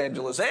you're an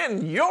evangelist,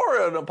 and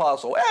you're an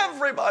apostle.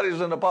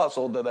 Everybody's an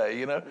apostle today,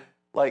 you know.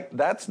 Like,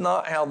 that's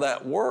not how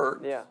that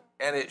works. Yeah.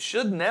 And it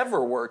should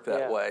never work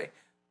that way.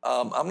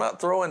 I'm not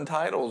throwing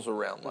titles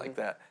around like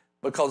that,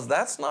 because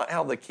that's not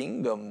how the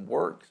kingdom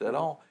works at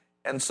all.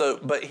 And so,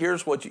 but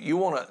here's what you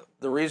want to,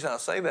 the reason I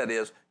say that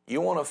is, you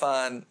want to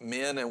find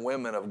men and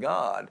women of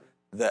God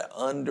that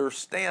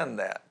understand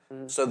that,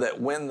 so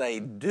that when they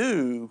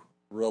do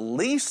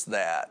release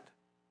that,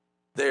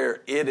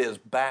 it is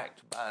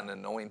backed by an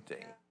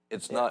anointing.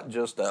 It's not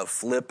just a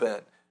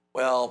flippant,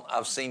 well,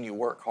 I've seen you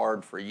work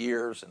hard for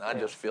years, and I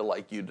just feel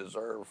like you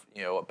deserve,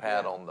 you know, a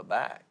pat on the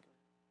back,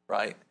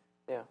 right?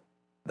 Yeah.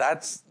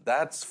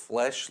 That's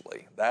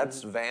fleshly.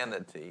 That's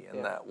vanity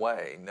in that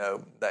way.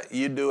 No, that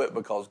you do it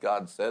because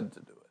God said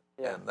to do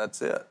it, and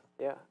that's it.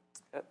 Yeah,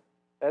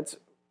 that's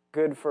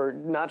good for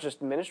not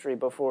just ministry,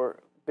 but for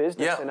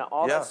business and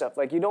all that stuff.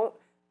 Like, you don't,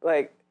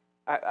 like,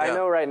 I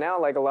know right now,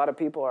 like, a lot of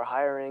people are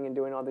hiring and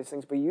doing all these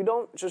things, but you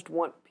don't just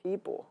want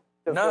people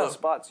to fill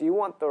spots. You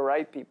want the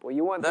right people.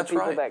 You want the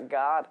people that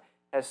God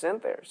has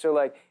sent there. So,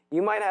 like,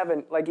 you might have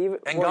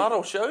God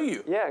will show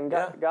you. Yeah, and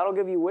God will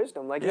give you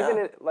wisdom. Like,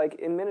 even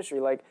in ministry,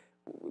 like,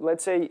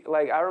 let's say,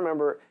 like, I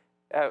remember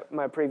at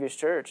my previous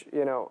church,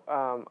 you know,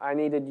 I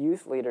needed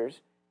youth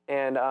leaders,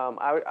 and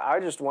I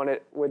just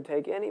would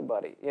take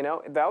anybody, you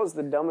know. That was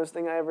the dumbest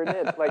thing I ever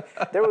did.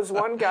 Like, there was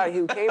one guy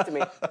who came to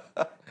me.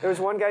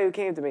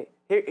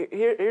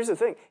 Here's the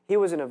thing. He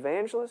was an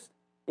evangelist,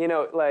 you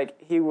know,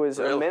 like, he was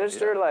a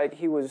minister, like,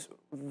 he was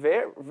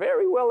very,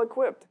 very well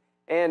equipped.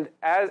 And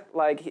as,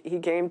 like, he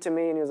came to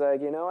me and he was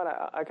like, you know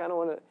what, I kind of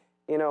want to,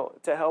 you know,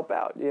 to help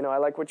out. You know, I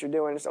like what you're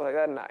doing and stuff like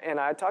that. And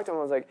I talked to him,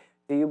 I was like,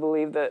 do you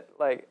believe that,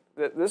 like,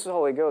 that this is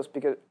Holy Ghost?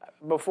 Because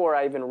before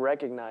I even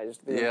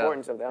recognized the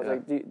importance of that, I was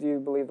like, do you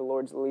believe the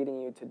Lord's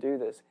leading you to do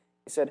this?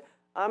 He said,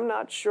 I'm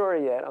not sure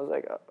yet. I was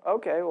like,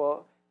 okay,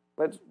 well,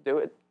 let's do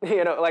it.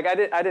 You know, like, I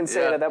didn't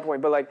say it at that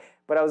point, but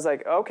I was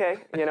like, okay,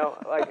 you know,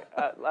 like,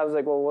 I was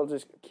like, well, we'll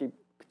just keep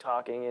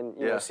talking and,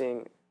 you know,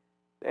 seeing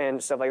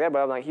and stuff like that.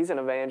 But I'm like, he's an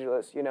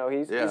evangelist, you know,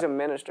 he's a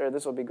minister.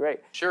 This will be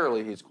great.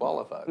 Surely he's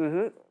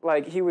qualified.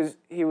 Like,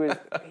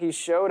 he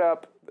showed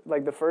up,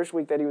 like, the first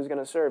week that he was going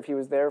to serve. He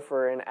was there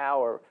for an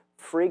hour,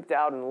 freaked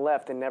out and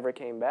left and never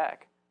came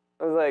back.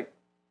 I was like,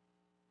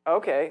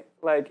 okay,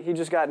 like, he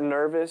just got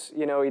nervous,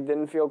 you know, he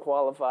didn't feel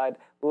qualified,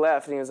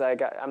 left, and he was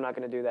like, I'm not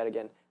going to do that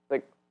again.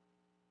 Like,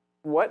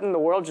 what in the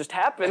world just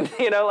happened?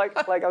 You know, like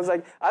I was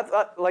like, I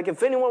thought, like,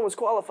 if anyone was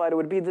qualified, it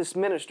would be this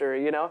minister,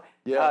 you know,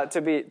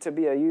 to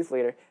be a youth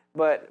leader.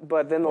 But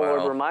then the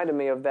Lord reminded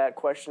me of that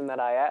question that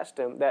I asked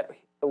him, that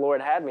the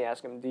Lord had me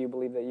ask him, do you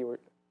believe that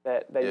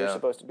you're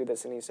supposed to do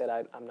this? And he said,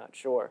 I'm not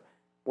sure,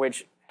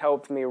 which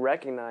helped me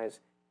recognize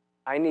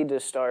I need to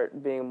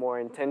start being more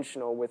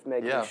intentional with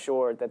making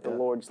sure that the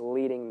Lord's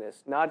leading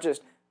this. Not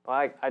just,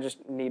 I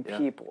just need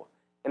people.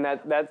 And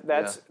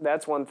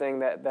that's one thing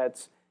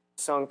that's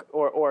sunk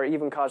or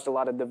even caused a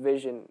lot of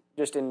division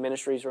just in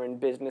ministries or in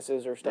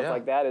businesses or stuff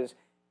like that, is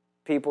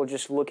people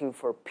just looking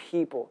for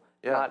people,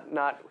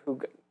 not who.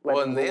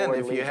 Well, and then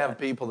if you have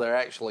people that are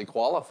actually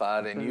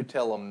qualified and you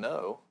tell them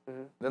no,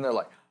 then they're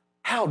like,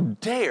 how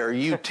dare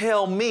you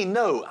tell me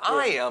no?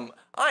 I am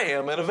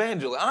an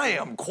evangelist. I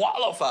am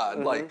qualified.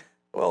 Like,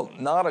 well,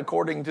 not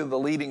according to the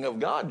leading of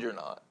God, you're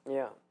not.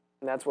 Yeah,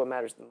 and that's what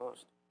matters the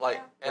most. Like,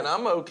 and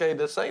I'm okay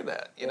to say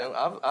that. You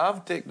know,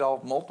 I've ticked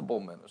off multiple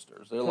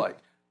ministers. They're like,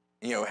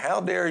 you know, how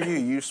dare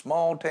you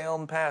small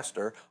town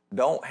pastor,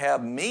 don't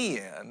have me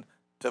in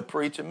to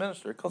preach and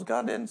minister, because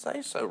God didn't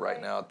say so right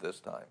now at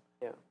this time.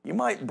 Yeah. You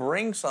might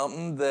bring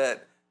something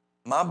that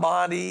my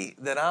body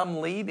that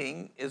I'm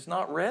leading is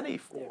not ready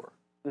for,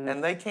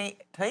 and they can't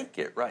take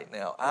it right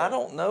now. I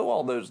don't know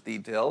all those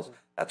details.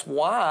 That's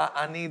why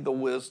I need the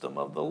wisdom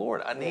of the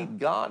Lord. I need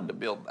God to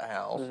build the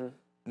house,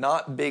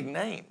 not big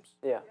names.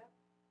 Yeah.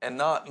 And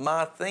not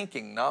my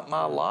thinking, not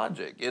my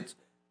logic.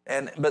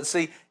 But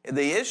see,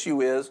 the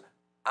issue is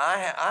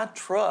I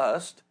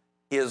trust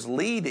His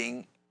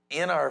leading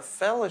in our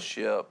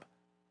fellowship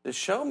to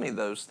show me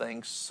those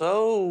things.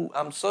 So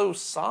I'm so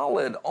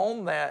solid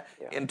on that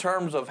in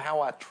terms of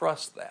how I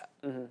trust that,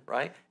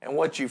 right? And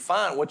what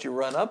you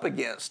run up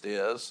against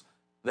is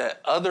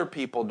that other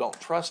people don't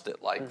trust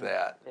it like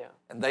that,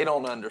 and they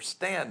don't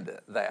understand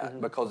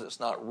that because it's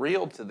not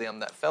real to them.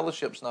 That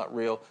fellowship's not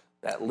real.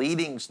 That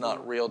leading's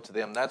not real to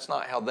them. That's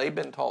not how they've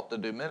been taught to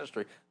do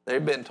ministry.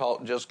 They've been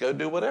taught just go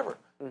do whatever.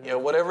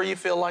 Whatever you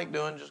feel like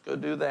doing, just go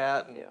do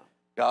that. And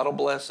God will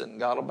bless it and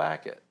God will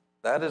back it.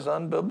 That is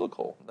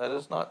unbiblical. That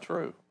is not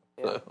true.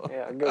 Yeah,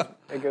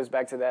 it goes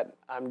back to that.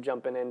 I'm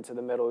jumping into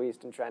the Middle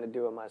East and trying to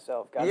do it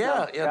myself. God's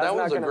that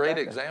was a great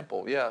back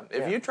example. Yeah,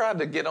 if you tried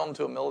to get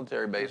onto a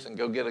military base and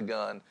go get a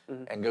gun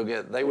and go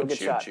get, they would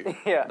shoot you.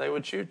 They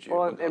would shoot you.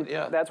 Well, and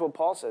that's what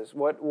Paul says.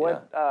 What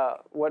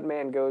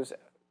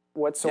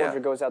soldier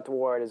goes out to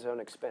war at his own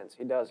expense?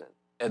 He doesn't.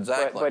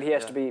 Exactly. But he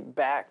has to be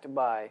backed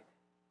by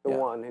the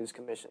one who's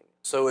commissioning.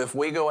 So if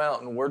we go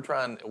out and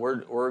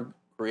we're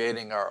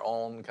creating our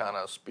own kind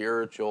of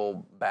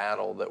spiritual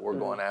battle that we're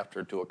going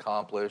after to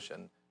accomplish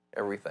and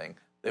everything,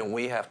 then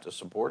we have to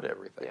support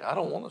everything. I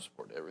don't want to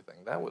support everything.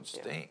 That would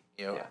stink.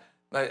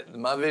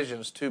 My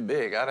vision's too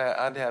big.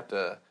 I'd have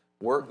to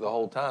work the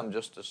whole time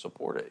just to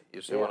support it.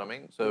 You see what I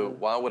mean? So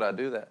why would I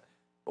do that?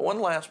 But one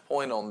last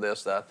point on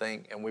this that I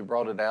think, and we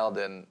brought it out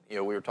in, we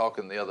were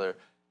talking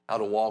how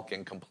to walk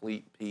in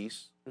complete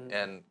peace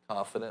and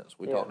confidence.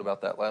 We talked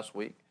about that last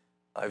week.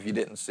 If you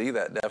didn't see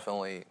that,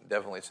 definitely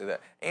see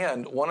that.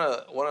 And one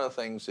of the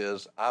things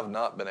is I've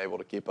not been able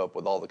to keep up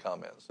with all the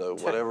comments. So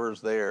whatever's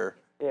there,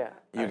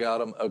 you got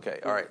them. Okay,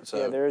 all right.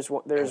 So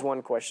there's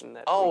one question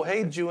that. Oh,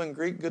 hey, Jew and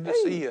Greek, good to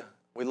see you.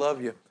 We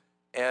love you.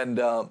 And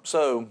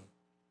so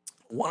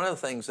one of the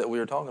things that we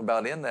were talking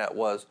about in that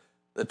was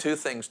the two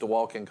things to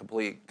walk in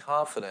complete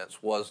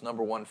confidence was,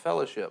 number one,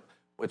 fellowship,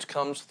 which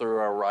comes through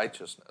our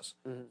righteousness.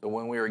 So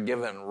when we were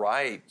given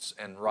rights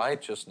and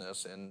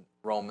righteousness in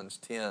Romans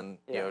 10,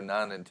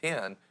 9 and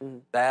 10,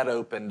 that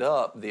opened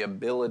up the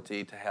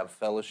ability to have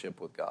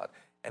fellowship with God.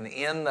 And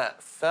in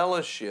that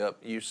fellowship,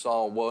 you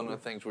saw one of the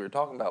things we were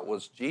talking about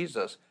was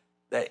Jesus,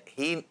 that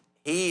he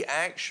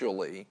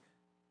actually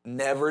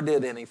never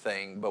did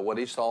anything but what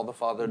he saw the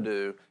Father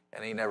do,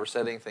 and he never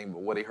said anything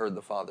but what he heard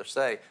the Father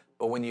say.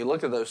 But when you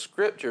look at those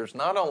scriptures,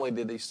 not only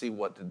did he see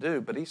what to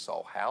do, but he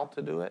saw how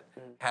to do it,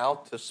 how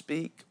to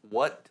speak,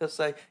 what to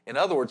say. In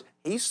other words,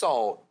 he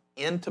saw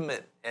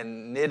intimate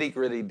and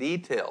nitty-gritty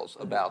details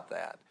about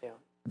that.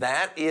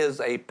 That is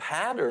a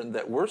pattern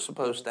that we're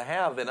supposed to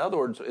have. In other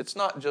words, it's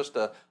not just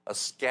a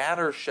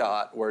scatter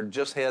shot where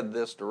just head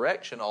this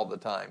direction all the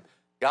time.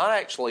 God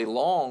actually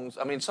longs,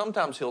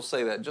 sometimes he'll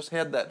say that, just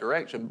head that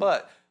direction,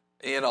 but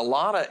in a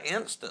lot of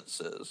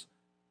instances,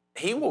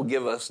 he will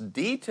give us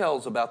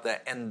details about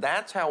that, and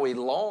that's how he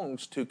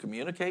longs to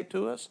communicate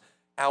to us,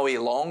 how he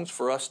longs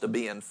for us to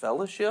be in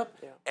fellowship.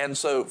 And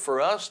so for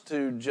us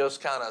to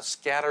just kind of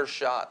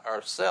scattershot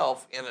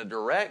ourselves in a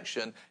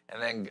direction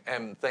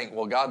and think,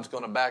 well, God's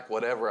going to back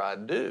whatever I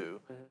do,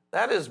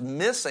 that is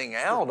missing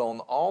out on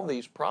all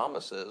these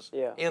promises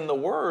in the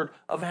Word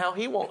of how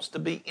he wants to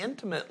be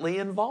intimately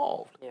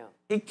involved.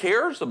 He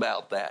cares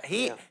about that.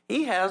 He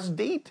has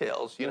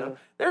details.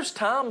 There's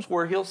times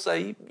where he'll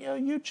say,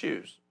 you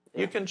choose.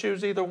 You can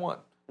choose either one.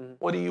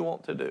 What do you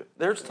want to do?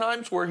 There's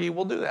times where he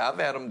will do that. I've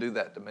had him do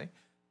that to me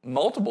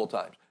multiple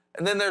times.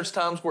 And then there's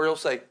times where he'll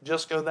say,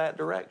 just go that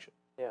direction.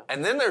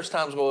 And then there's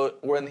times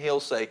when he'll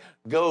say,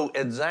 go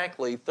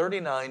exactly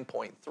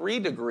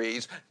 39.3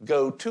 degrees,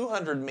 go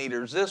 200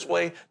 meters this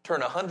way,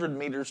 turn 100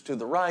 meters to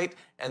the right,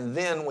 and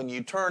then when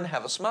you turn,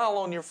 have a smile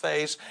on your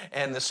face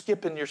and the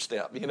skip in your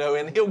step,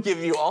 and he'll give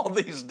you all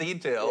these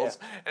details.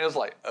 And it's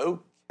like,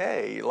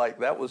 okay, like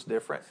that was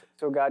different.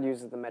 So God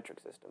uses the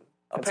metric system.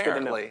 That's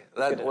apparently.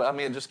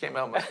 It just came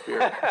out of my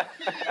spirit.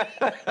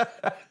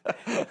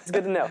 It's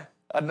good to know.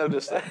 I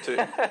noticed that too.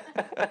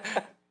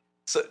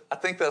 So I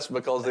think that's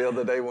because the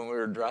other day when we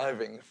were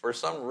driving, for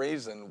some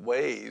reason,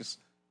 Waze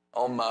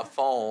on my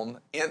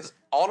phone, it's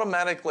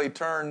automatically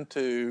turned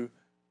to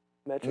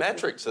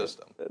metric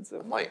system.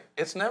 I'm like,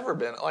 it's never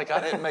been, I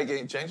didn't make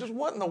any changes.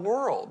 What in the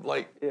world?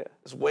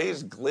 Is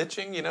Waze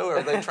glitching,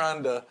 Are they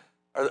trying to,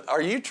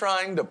 are you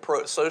trying to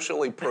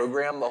socially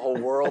program the whole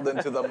world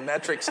into the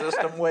metric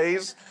system,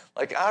 Waze?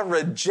 I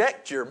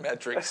reject your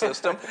metric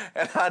system,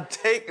 and I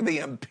take the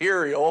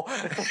imperial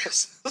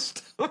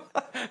system.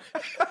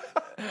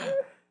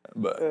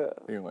 But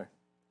anyway.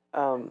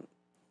 Well,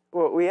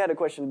 we had a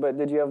question, but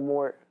did you have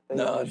more?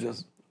 No,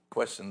 just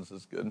questions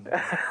is good.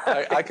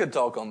 I could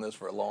talk on this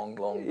for a long,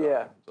 long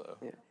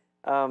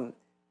time.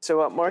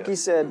 So Marky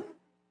said,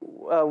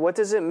 what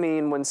does it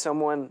mean when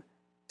someone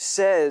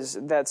says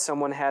that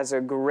someone has a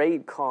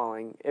great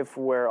calling if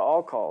we're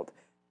all called?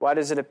 Why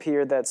does it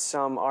appear that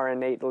some are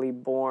innately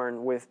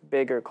born with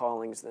bigger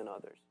callings than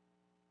others?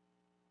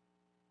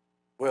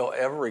 Well,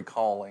 every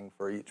calling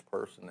for each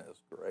person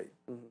is great.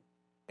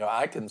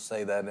 I can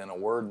say that in a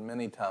word.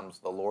 Many times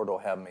the Lord will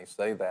have me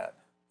say that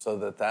so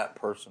that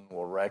person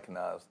will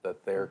recognize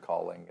that their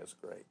calling is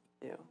great.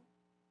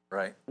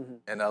 Right?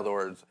 In other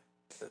words,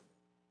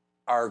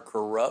 our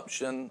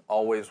corruption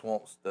always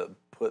wants to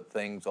put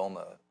things on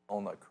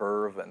a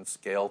curve and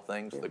scale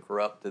things, the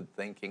corrupted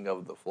thinking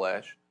of the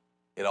flesh.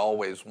 it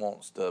always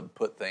wants to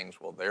put things,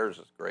 well, theirs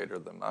is greater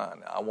than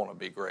mine. I want to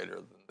be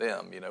greater than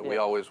them. We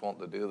always want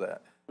to do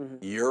that.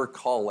 Your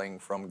calling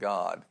from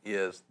God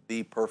is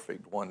the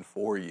perfect one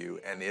for you,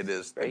 and it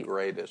is the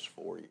greatest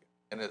for you.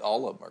 And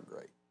all of them are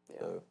great.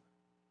 Yeah.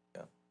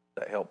 So,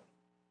 that helped.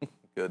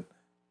 Good.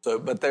 So,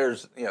 but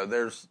there's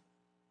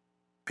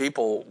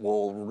people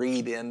will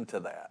read into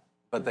that,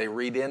 but they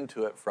read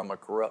into it from a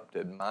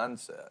corrupted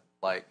mindset.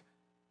 Like,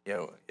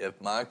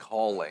 if my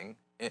calling,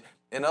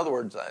 in other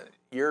words,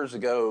 years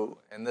ago,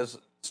 and this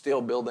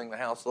still building the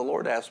house, the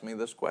Lord asked me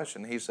this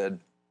question. He said,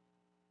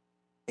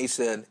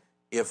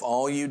 if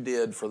all you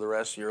did for the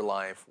rest of your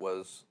life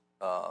was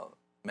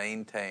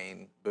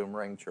maintain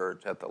Boomerang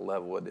Church at the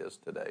level it is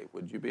today,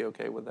 would you be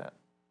okay with that?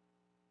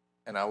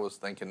 And I was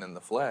thinking in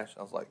the flesh,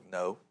 I was like,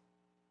 no,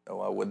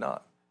 I would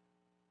not.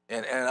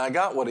 And I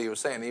got what he was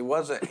saying. He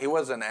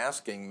wasn't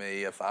asking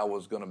me if I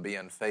was going to be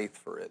in faith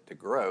for it to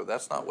grow.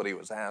 That's not what he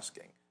was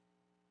asking.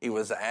 He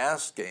was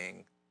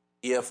asking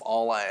if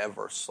all I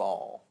ever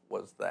saw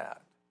was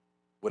that,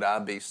 would I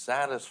be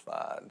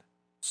satisfied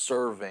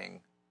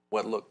serving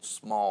what looked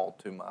small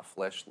to my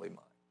fleshly mind?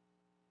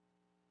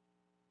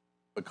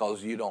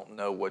 Because you don't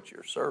know what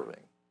you're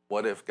serving.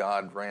 What if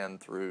God ran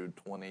through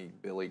 20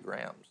 Billy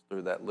Grahams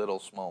through that little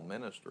small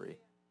ministry,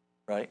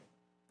 right?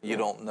 You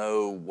don't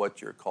know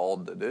what you're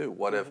called to do.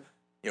 What if,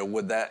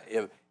 would that,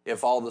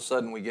 if all of a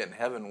sudden we get in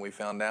heaven and we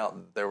found out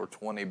that there were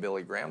 20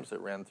 Billy Grahams that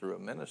ran through a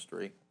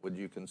ministry, would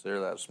you consider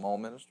that a small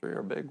ministry or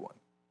a big one?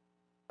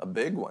 A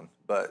big one,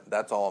 but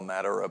that's all a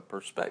matter of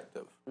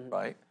perspective,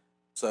 right?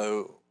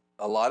 So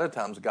a lot of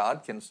times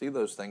God can see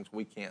those things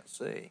we can't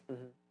see.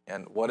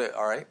 And what if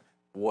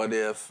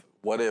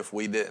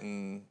we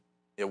didn't,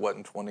 it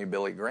wasn't 20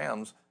 Billy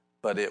Grahams,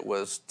 but it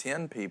was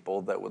 10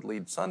 people that would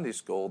lead Sunday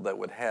school that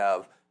would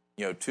have,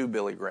 2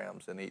 Billy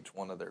Grahams in each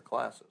one of their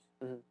classes.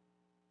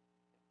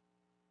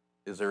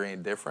 Is there any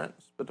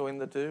difference between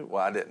the two?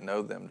 Well, I didn't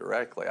know them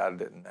directly. I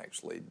didn't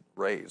actually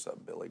raise a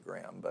Billy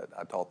Graham, but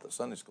I taught the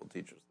Sunday school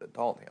teachers that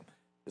taught him.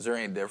 Is there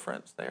any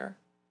difference there?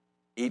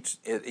 Each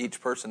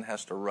person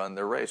has to run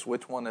their race.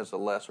 Which one is a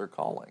lesser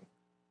calling?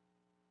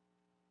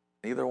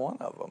 Neither one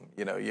of them.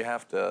 You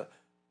have to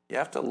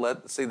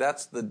see,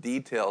 that's the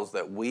details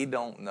that we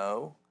don't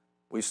know.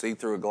 We see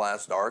through a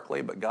glass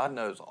darkly, but God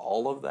knows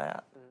all of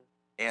that.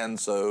 And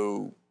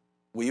so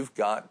we've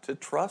got to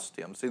trust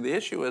him. See, the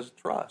issue is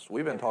trust.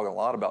 We've been talking a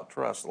lot about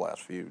trust the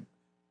last few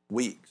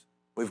weeks.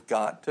 We've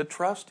got to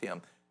trust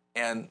him.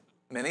 And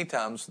many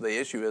times the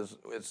issue is,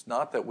 it's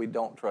not that we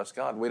don't trust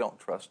God. We don't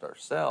trust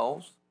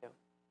ourselves.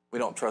 We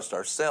don't trust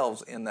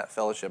ourselves in that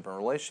fellowship and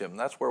relationship. And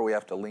that's where we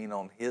have to lean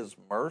on his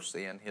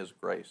mercy and his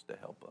grace to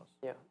help us.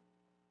 Yeah.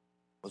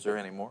 Was there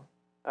any more?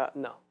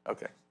 No.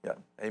 Okay. Yeah.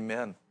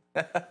 Amen.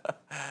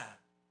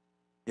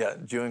 Yeah.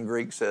 Jew and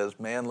Greek says,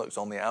 man looks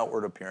on the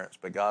outward appearance,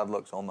 but God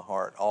looks on the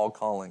heart. All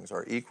callings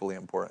are equally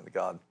important to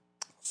God.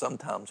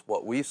 Sometimes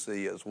what we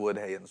see is wood,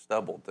 hay, and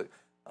stubble to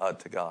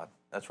God.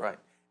 That's right.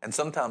 And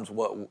sometimes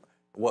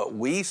what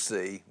we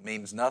see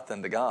means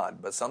nothing to God,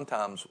 but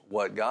sometimes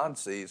what God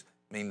sees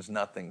means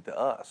nothing to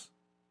us,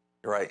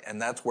 right?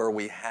 And that's where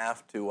we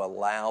have to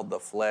allow the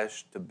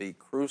flesh to be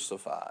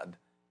crucified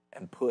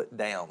and put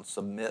down,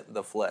 submit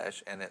the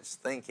flesh and its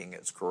thinking,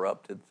 its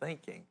corrupted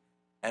thinking,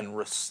 and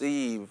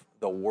receive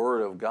the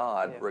Word of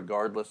God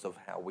regardless of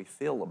how we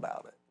feel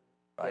about it,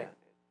 right?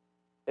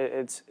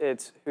 Yeah.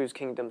 It's whose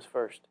kingdom's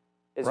first?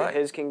 Is it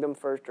his kingdom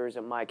first or is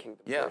it my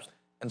kingdom first?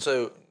 And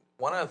so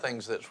one of the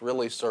things that's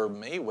really served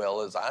me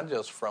well is I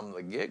just from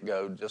the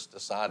get-go just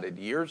decided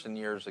years and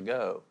years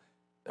ago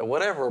that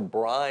whatever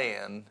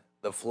Brian,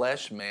 the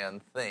flesh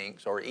man,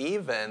 thinks, or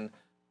even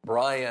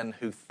Brian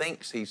who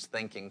thinks he's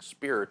thinking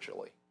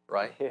spiritually,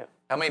 right? Yeah.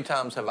 How many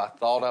times have I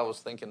thought I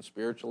was thinking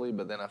spiritually,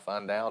 but then I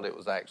find out it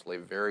was actually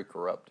very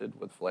corrupted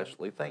with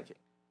fleshly thinking?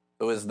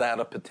 So is that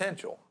a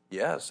potential?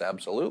 Yes,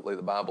 absolutely.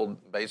 The Bible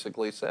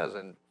basically says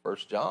in 1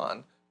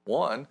 John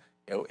 1,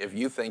 if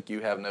you think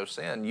you have no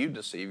sin, you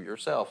deceive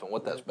yourself. And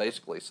what that's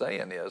basically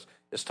saying is,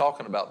 it's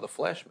talking about the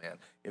flesh man.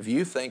 If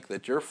you think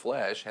that your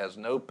flesh has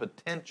no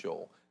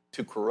potential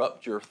to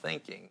corrupt your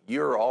thinking,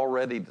 you're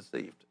already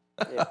deceived.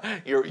 Yeah.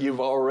 You've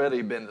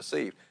already been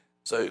deceived.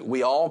 So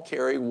we all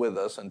carry with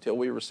us, until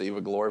we receive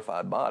a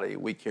glorified body,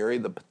 we carry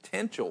the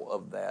potential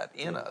of that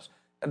in us.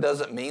 That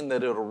doesn't mean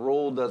that it'll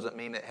rule, doesn't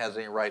mean it has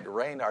any right to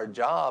reign. Our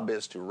job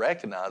is to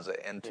recognize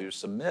it and to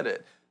submit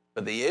it.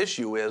 But the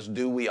issue is,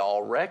 do we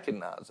all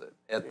recognize it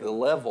at the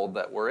level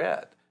that we're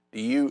at?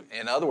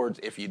 In other words,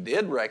 if you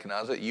did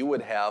recognize it, you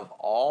would have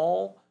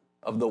all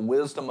of the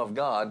wisdom of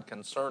God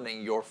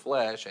concerning your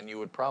flesh, and you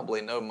would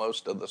probably know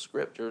most of the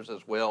scriptures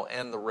as well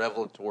and the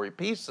revelatory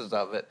pieces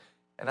of it.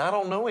 And I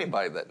don't know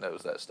anybody that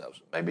knows that stuff.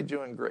 Maybe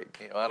Jew and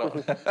Greek, I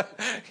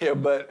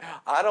don't. But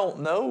I don't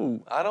know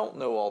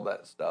all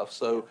that stuff.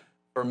 So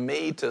for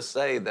me to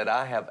say that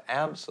I have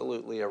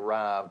absolutely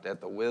arrived at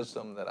the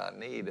wisdom that I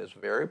need is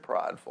very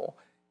prideful,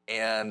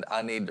 and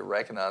I need to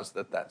recognize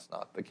that that's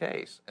not the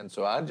case. And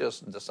so I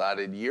just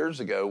decided years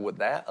ago, with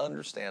that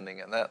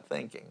understanding and that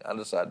thinking, I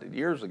decided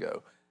years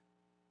ago,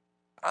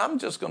 I'm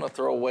just going to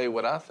throw away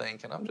what I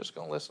think, and I'm just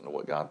going to listen to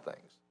what God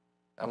thinks.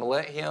 I'm going to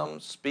let him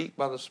speak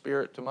by the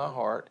Spirit to my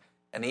heart.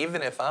 And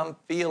even if I'm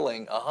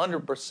feeling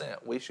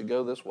 100% we should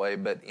go this way,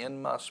 but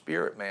in my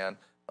spirit, man,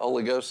 the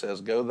Holy Ghost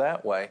says, go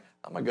that way,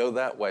 I'm going to go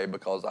that way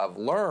because I've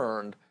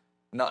learned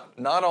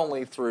not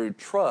only through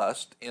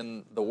trust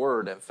in the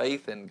Word and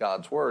faith in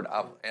God's Word,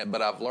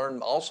 but I've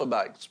learned also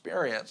by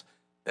experience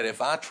that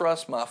if I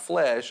trust my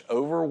flesh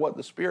over what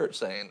the Spirit's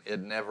saying,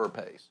 it never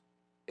pays.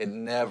 It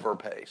never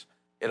pays.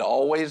 It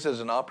always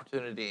is an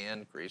opportunity to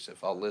increase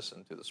if I'll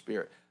listen to the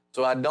Spirit.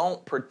 So I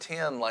don't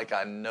pretend like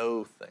I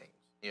know things.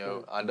 You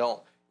know, I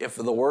don't. If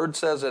the Word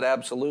says it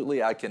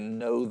absolutely, I can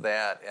know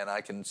that, and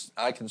I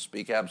can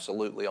speak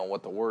absolutely on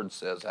what the Word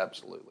says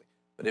absolutely.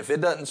 But if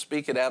it doesn't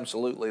speak it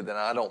absolutely, then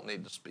I don't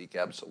need to speak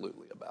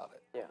absolutely about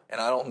it. Yeah.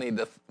 And I don't need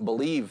to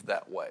believe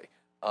that way.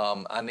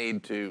 I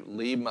need to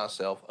leave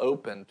myself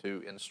open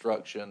to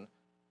instruction,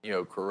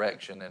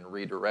 correction and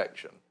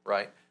redirection,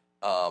 right?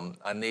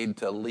 I need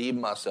to leave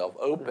myself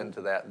open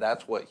to that.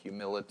 That's what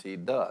humility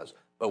does.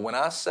 But when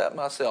I set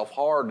myself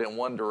hard in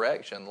one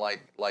direction,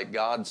 like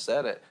God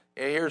said it,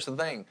 here's the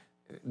thing.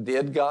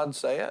 Did God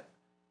say it?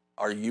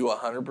 Are you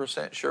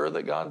 100% sure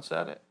that God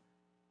said it?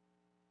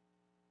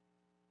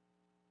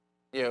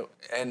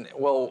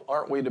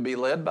 Aren't we to be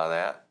led by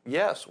that?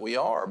 Yes, we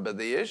are. But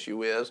the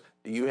issue is,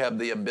 do you have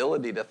the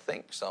ability to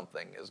think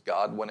something is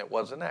God when it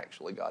wasn't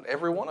actually God?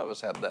 Every one of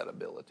us have that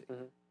ability.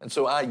 Mm-hmm. And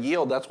so I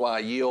yield. That's why I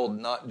yield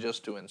not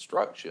just to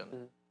instruction,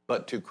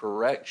 but to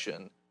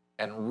correction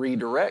and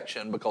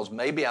redirection, because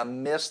maybe I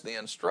missed the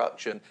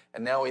instruction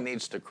and now he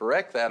needs to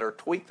correct that or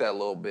tweak that a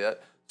little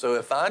bit. So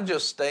if I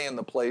just stay in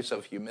the place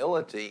of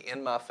humility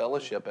in my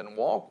fellowship and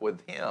walk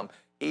with him,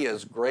 he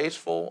is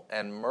graceful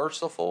and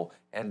merciful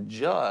and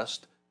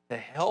just to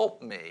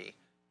help me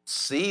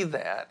see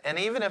that. And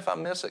even if I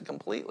miss it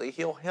completely,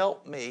 he'll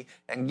help me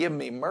and give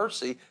me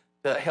mercy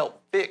to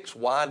help fix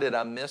why did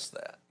I miss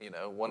that.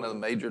 One of the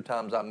major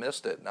times I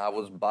missed it and I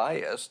was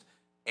biased,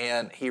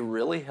 and he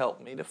really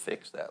helped me to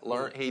fix that.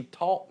 He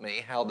taught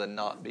me how to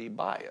not be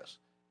biased.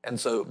 And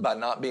so by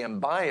not being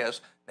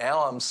biased,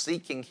 now I'm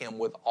seeking him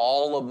with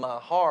all of my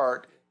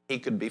heart. He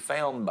could be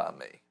found by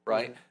me,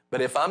 right? Mm-hmm.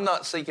 But if I'm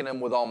not seeking him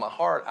with all my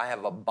heart, I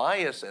have a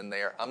bias in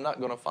there, I'm not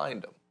going to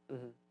find him.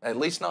 Mm-hmm. At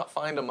least not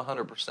find him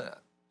 100%.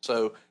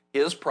 So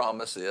his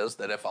promise is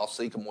that if I'll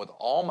seek him with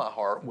all my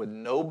heart, with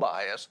no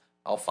bias,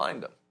 I'll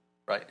find him,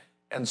 right?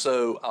 And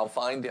so I'll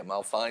find him.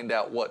 I'll find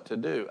out what to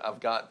do. I've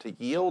got to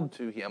yield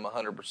to him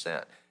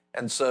 100%.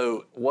 And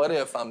so what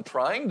if I'm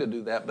trying to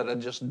do that, but I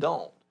just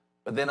don't?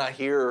 But then I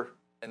hear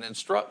an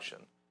instruction.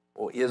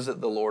 Well, is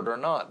it the Lord or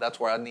not? That's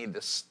where I need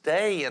to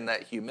stay in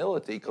that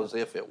humility, because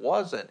if it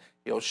wasn't,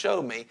 he'll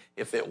show me.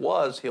 If it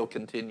was, he'll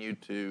continue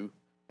to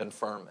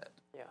confirm it.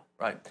 Yeah.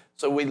 Right?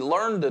 So we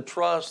learn to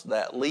trust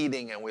that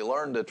leading, and we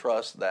learn to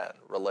trust that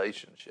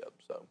relationship.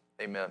 So,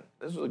 amen.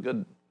 There's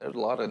a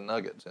lot of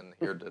nuggets in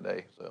here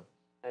today. So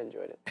I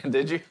enjoyed it.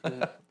 Did you?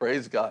 Mm-hmm.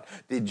 Praise God.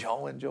 Did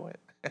y'all enjoy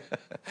it?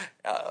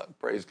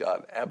 Praise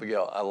God.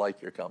 Abigail, I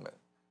like your comment.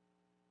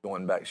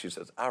 Going back, she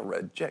says, I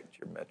reject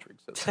your metric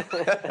system.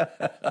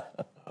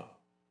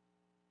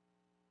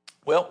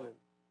 Well,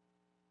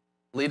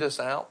 lead us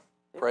out,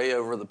 pray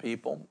over the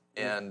people,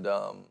 and,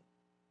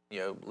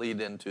 lead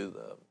into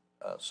the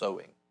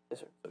sowing. Yes,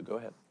 sir. So go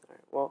ahead. All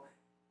right.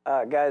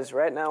 Well, guys,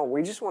 right now,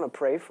 we just want to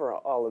pray for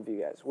all of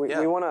you guys. We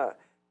want to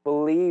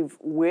believe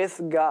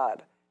with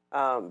God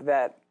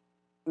that,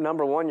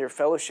 number one, your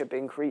fellowship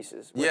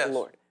increases with the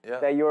Lord. Yeah.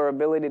 That your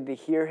ability to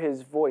hear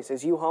his voice,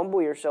 as you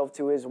humble yourself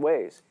to his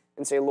ways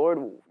and say,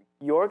 Lord,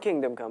 your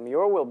kingdom come,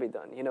 your will be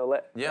done.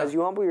 As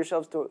you humble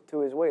yourselves to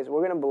his ways, we're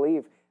going to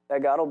believe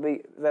that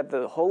that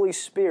the Holy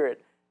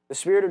Spirit, the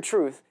Spirit of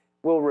truth,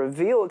 will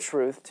reveal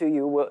truth to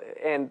you,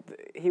 and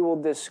he will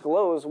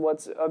disclose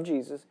what's of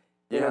Jesus.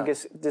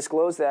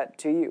 Disclose that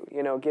to you.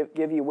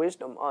 Give you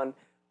wisdom on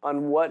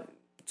what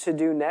to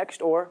do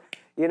next, or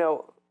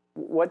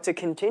what to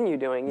continue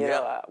doing.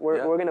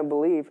 We're going to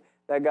believe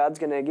that God's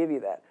going to give you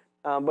that.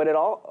 But it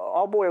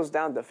all boils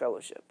down to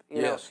fellowship.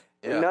 Yes.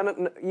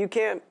 You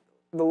can't.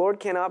 The Lord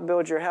cannot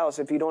build your house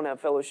if you don't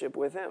have fellowship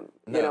with him.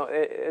 No.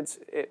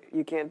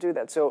 You can't do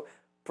that. So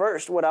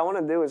first, what I want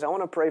to do is I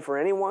want to pray for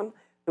anyone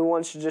who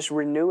wants to just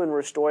renew and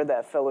restore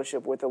that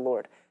fellowship with the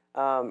Lord.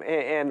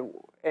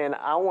 And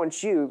I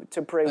want you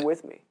to pray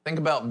with me. Think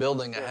about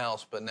building a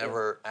house, but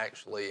never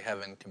actually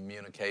having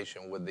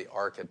communication with the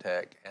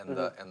architect and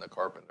the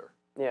carpenter.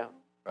 Yeah.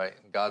 Right?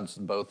 God's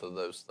both of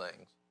those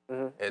things.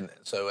 Mm-hmm. And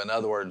so, in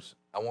other words,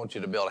 I want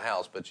you to build a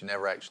house, but you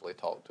never actually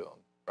talk to them.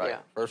 Right? Yeah.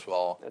 First of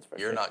all,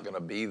 you're not going to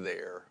be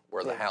there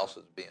where the house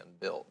is being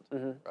built.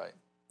 Mm-hmm. Right?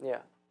 Yeah.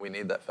 We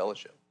need that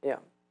fellowship. Yeah.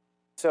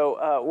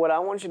 So what I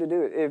want you to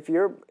do, if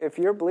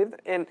you're believing,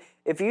 and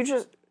if you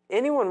just,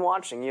 anyone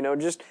watching,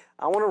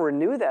 I want to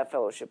renew that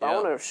fellowship. Yeah. I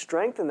want to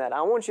strengthen that.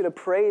 I want you to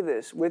pray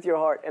this with your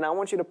heart, and I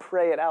want you to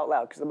pray it out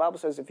loud, because the Bible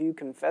says if you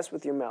confess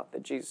with your mouth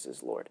that Jesus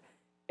is Lord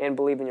and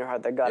believe in your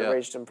heart that God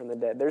raised him from the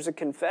dead, there's a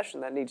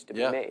confession that needs to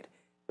be made.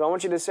 So I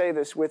want you to say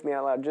this with me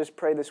out loud. Just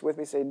pray this with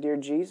me. Say, Dear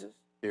Jesus.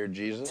 Dear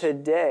Jesus.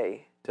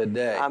 Today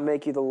Today, I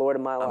make you the Lord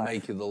of my life. I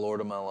make you the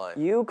Lord of my life.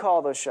 You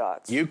call the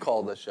shots. You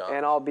call the shots.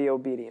 And I'll be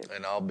obedient.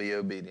 And I'll be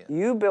obedient.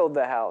 You build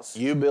the house.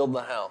 You build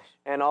the house.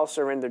 And I'll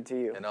surrender to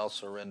you. And I'll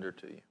surrender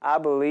to you. I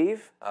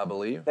believe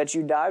that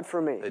you died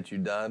for me. That you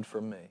died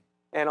for me.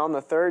 And on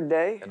the third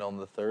day,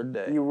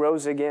 you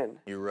rose again.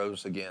 You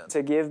rose again.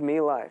 To give me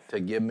life. To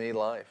give me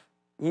life.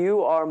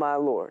 You are my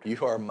Lord. You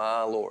are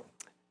my Lord.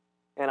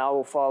 And I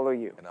will follow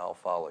you. And I'll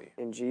follow you.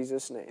 In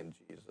Jesus' name. In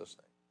Jesus'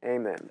 name.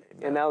 Amen.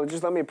 And now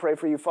just let me pray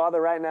for you. Father,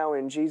 right now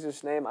in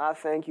Jesus' name, I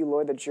thank you,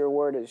 Lord, that your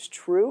word is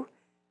true.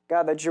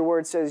 God, that your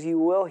word says you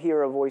will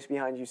hear a voice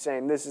behind you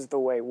saying, this is the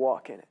way,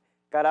 walk in it.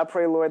 God, I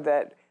pray, Lord,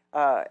 that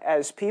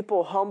as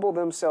people humble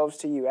themselves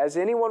to you, as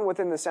anyone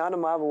within the sound of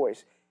my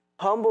voice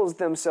humbles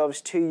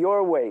themselves to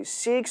your ways,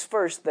 seeks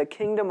first the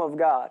kingdom of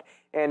God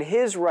and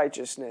his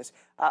righteousness,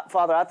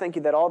 Father, I thank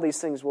you that all these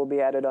things will be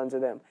added unto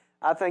them.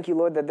 I thank you,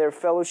 Lord, that their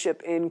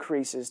fellowship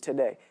increases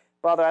today.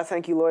 Father, I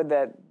thank you, Lord,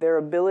 that their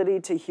ability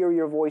to hear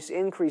your voice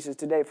increases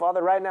today.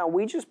 Father, right now,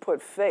 we just put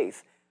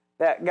faith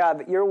that, God,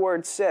 that your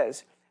word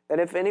says that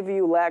if any of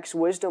you lacks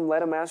wisdom,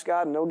 let him ask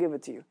God and he'll give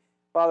it to you.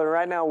 Father,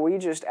 right now, we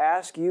just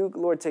ask you,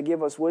 Lord, to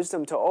give us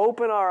wisdom, to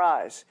open our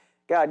eyes.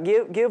 God,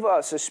 give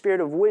us a spirit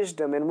of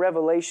wisdom and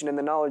revelation in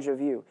the knowledge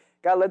of you.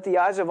 God, let the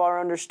eyes of our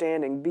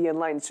understanding be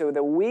enlightened so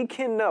that we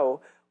can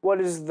know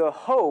what is the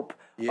hope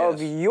of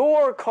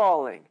your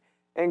calling.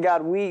 And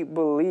God, we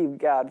believe,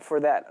 God,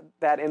 for that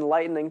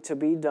enlightening to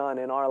be done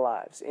in our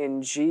lives.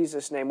 In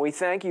Jesus' name, we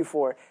thank you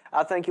for it.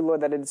 I thank you,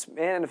 Lord, that it's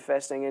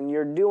manifesting and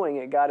you're doing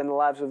it, God, in the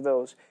lives of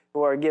those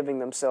who are giving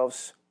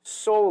themselves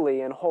solely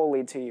and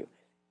wholly to you.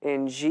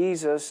 In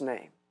Jesus'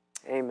 name,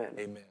 amen.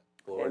 Amen.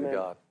 Glory to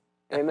God.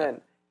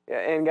 Amen.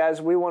 And guys,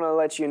 we want to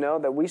let you know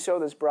that we sow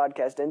this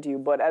broadcast into you,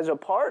 but as a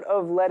part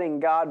of letting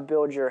God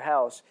build your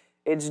house,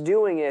 it's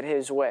doing it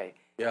his way.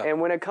 Yeah. And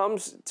when it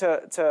comes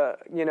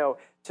to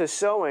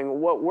sowing,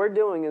 what we're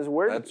doing is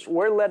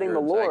we're letting the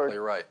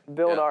Lord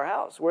build our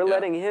house. We're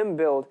letting him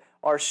build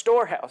our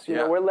storehouse. You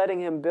know, we're letting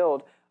him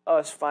build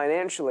us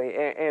financially,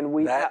 and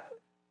we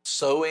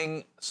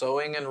sowing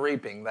and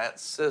reaping. That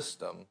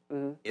system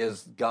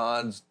is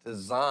God's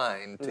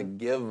design to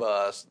give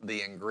us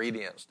the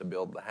ingredients to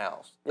build the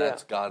house.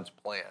 That's God's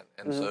plan,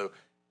 and so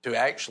to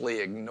actually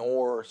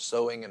ignore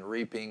sowing and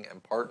reaping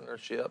and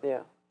partnership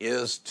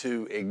is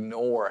to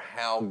ignore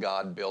how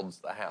God builds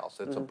the house.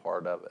 It's a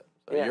part of it.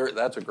 So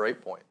that's a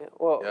great point. Yeah.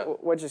 Well,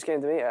 what just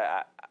came to me,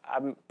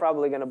 I'm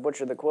probably going to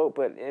butcher the quote,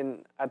 but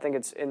I think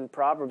it's in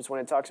Proverbs when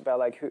it talks about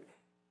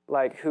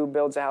who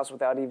builds a house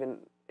without even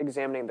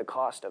examining the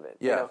cost of it,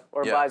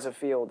 or buys a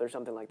field or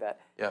something like that.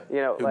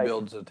 Yeah. Who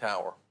builds a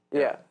tower?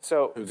 Yeah.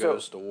 So who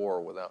goes to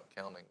war without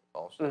counting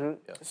costs?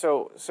 Yeah.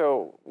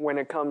 So when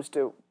it comes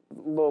to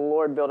the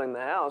Lord building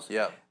the house,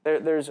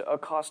 there's a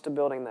cost to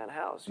building that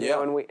house. You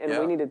know, and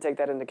we need to take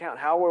that into account.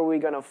 How are we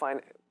going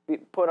to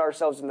put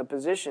ourselves in the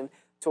position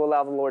to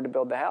allow the Lord to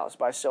build the house?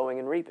 By sowing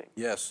and reaping.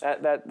 Yes.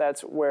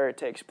 That's where it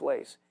takes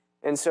place.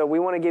 And so we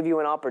want to give you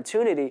an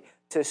opportunity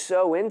to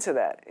sow into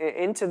that,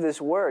 into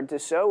this word, to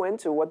sow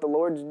into what the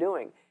Lord's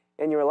doing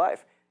in your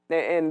life.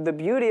 And the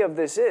beauty of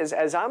this is,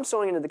 as I'm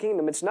sowing into the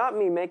kingdom, it's not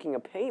me making a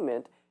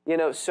payment,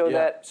 so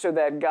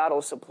that God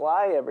will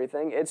supply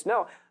everything. It's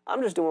no,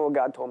 I'm just doing what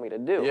God told me to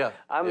do. Yeah.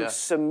 I'm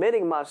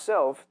submitting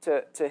myself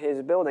to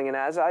his building. And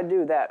as I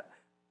do that,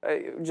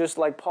 just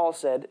like Paul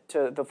said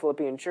to the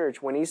Philippian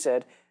church when he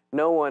said,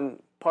 no one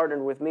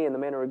partnered with me in the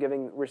manner of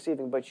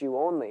receiving, but you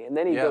only. And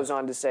then he goes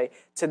on to say,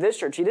 to this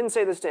church, he didn't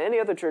say this to any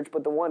other church,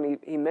 but the one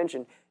he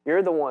mentioned,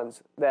 you're the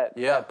ones that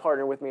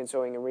partner with me in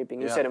sowing and reaping.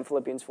 He said in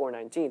Philippians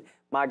 4:19,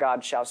 my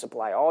God shall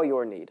supply all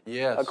your need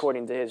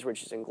according to his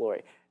riches and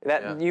glory.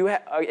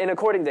 And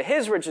according to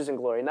his riches and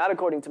glory, not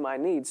according to my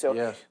needs.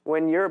 So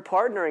when you're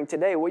partnering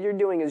today, what you're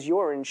doing is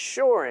you're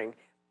ensuring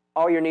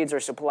all your needs are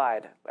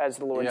supplied as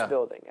the Lord's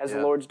building, as the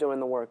Lord's doing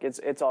the work.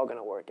 It's all going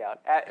to work out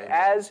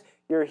as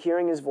you're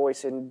hearing his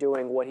voice and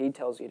doing what he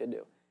tells you to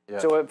do. Yeah.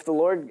 So if the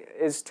Lord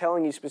is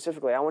telling you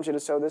specifically, I want you to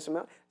sow this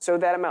amount, sow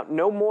that amount.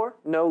 No more,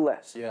 no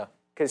less. Yeah.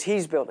 Because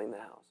he's building the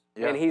house.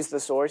 Yeah. And he's the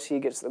source. He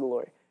gets the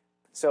glory.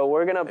 So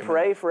we're going to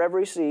pray for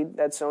every seed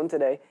that's sown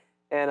today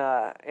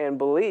and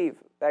believe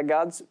that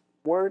God's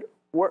word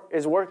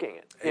is working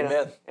it.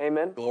 Amen.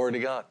 Amen. Glory to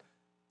God.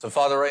 So,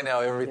 Father, right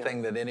now,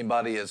 everything that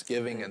anybody is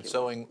giving and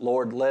sowing,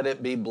 Lord, let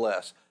it be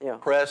blessed. Yeah.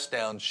 Pressed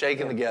down,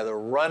 shaken together,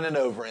 running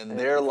over in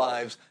their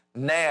lives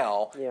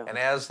now. Yeah. And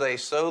as they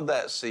sowed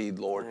that seed,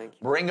 Lord,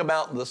 bring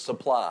about the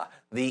supply,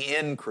 the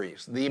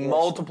increase, the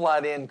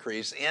multiplied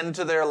increase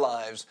into their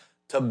lives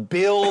to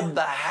build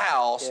the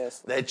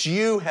house that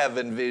you have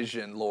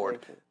envisioned,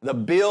 Lord.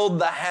 Build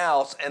the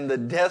house and the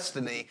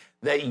destiny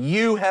that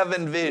you have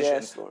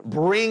envisioned.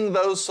 Bring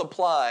those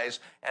supplies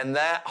and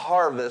that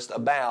harvest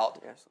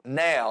about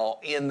now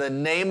in the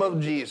name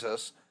of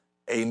Jesus.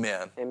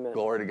 Amen.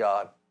 Glory to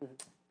God.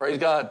 Praise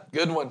God.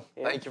 Good one.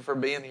 Thank you for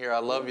being here. I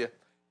love you.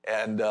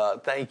 And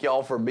thank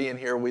y'all for being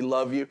here. We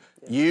love you.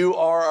 You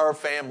are our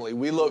family.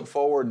 We look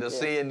forward to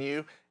seeing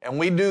you. And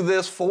we do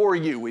this for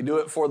you. We do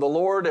it for the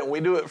Lord and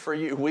we do it for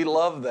you. We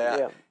love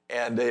that.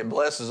 and it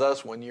blesses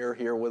us when you're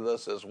here with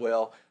us as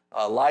well.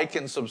 Like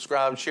and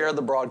subscribe, share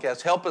the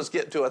broadcast. Help us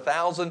get to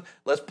 1,000.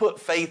 Let's put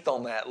faith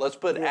on that. Let's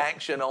put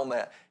action on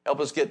that. Help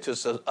us get to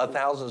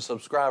 1,000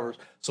 subscribers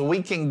so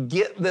we can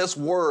get this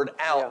word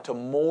out to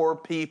more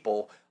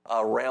people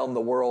around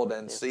the world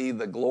and see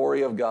the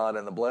glory of God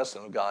and the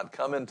blessing of God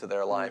come into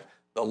their life.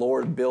 The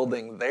Lord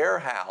building their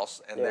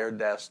house and their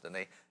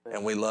destiny.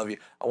 And we love you.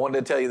 I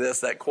wanted to tell you this.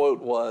 That quote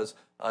was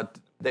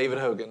David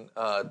Hogan,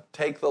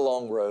 take the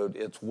long road.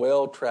 It's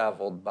well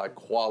traveled by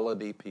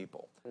quality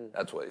people.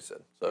 That's what he said.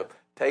 So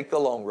take the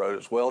long road.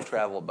 It's well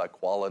traveled by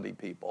quality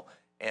people.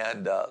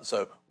 And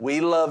so we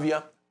love you.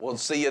 We'll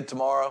see you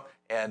tomorrow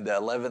and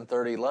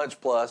 11:30 Lunch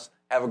Plus.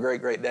 Have a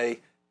great, great day.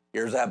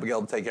 Here's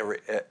Abigail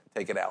to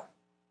take it out.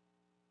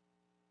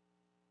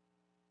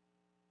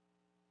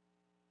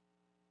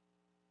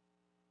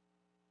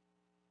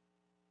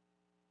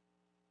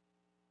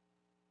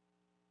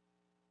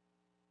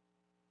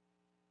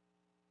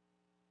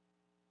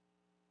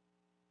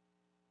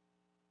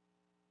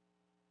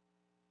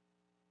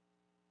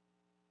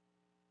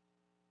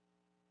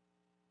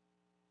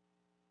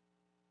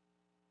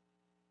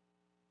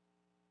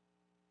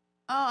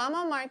 Oh, I'm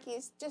on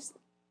Marky's.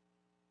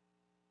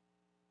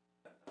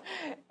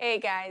 Hey,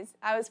 guys.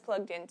 I was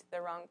plugged into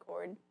the wrong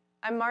cord.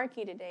 I'm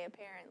Marky today,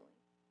 apparently.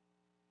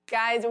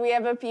 Guys, we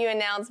have a few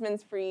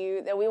announcements for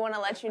you that we want to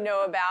let you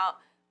know about.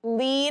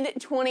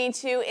 Lead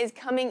 22 is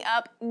coming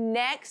up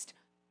next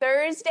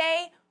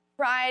Thursday,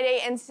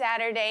 Friday, and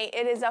Saturday.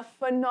 It is a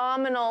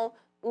phenomenal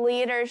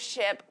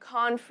leadership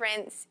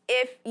conference.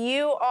 If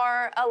you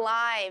are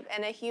alive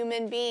and a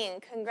human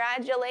being,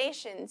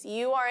 congratulations.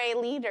 You are a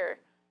leader.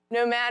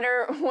 No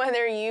matter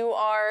whether you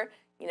are,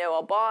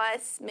 a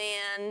boss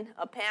man,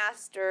 a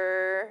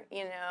pastor,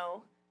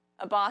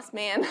 a boss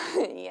man.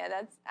 I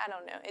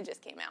don't know. It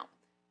just came out.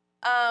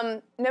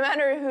 No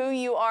matter who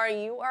you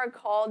are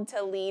called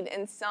to lead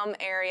in some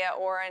area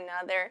or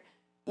another.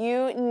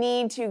 You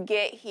need to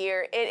get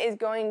here. It is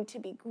going to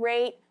be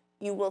great.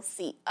 You will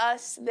see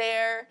us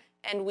there,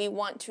 and we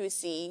want to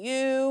see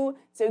you.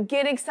 So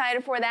get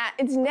excited for that.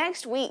 It's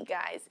next week,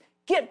 guys.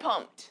 Get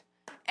pumped.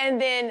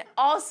 And then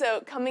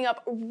also coming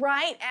up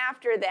right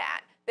after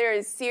that, there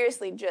is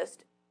seriously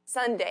just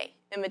Sunday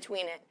in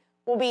between it,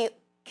 will be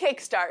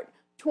Kickstart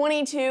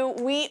 22.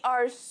 We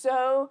are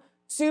so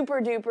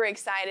super duper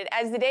excited.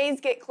 As the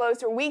days get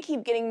closer, we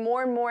keep getting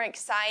more and more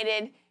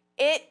excited.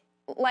 I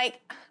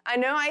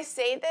know I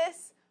say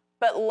this,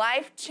 but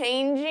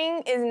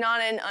life-changing is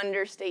not an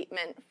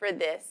understatement for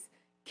this.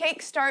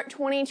 Kickstart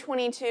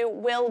 2022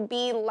 will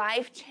be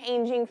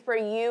life-changing for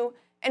you,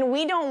 and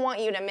we don't want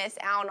you to miss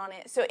out on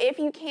it. So if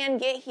you can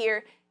get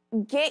here,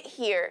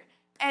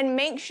 and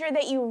make sure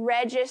that you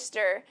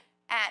register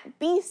at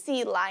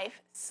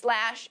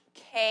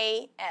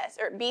bclife/KS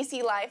or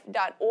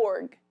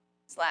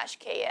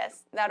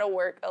bclife.org/KS. That'll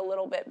work a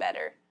little bit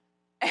better.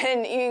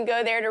 And you can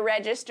go there to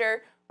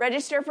register.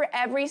 Register for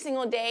every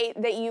single day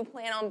that you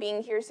plan on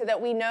being here so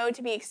that we know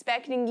to be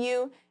expecting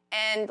you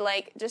and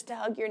just to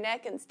hug your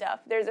neck and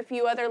stuff. There's a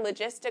few other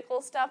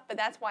logistical stuff, but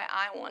that's why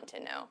I want to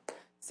know.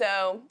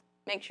 So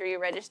make sure you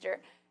register.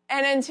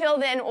 And until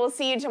then, we'll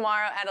see you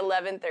tomorrow at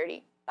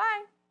 11:30.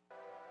 Bye.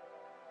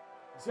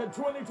 Said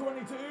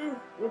 2022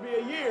 will be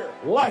a year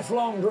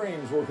lifelong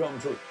dreams will come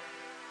true.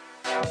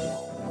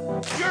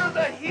 You're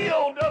the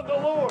healed of the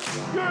Lord.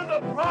 You're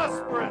the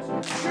prosperous.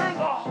 You're the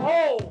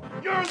whole.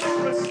 You're the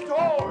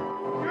restored.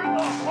 You're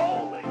the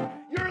holy.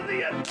 You're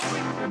the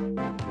anointed.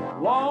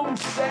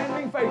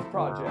 Long-standing faith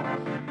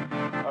projects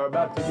are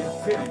about to get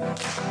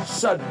finished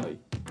suddenly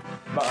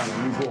by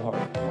unusual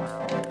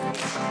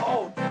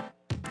harvest.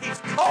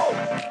 He's called.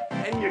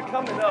 And you're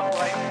coming up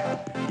right now.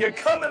 You're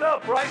coming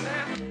up right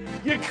now.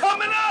 You're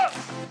coming up.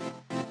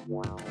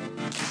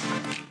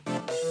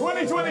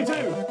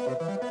 2022,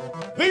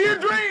 the year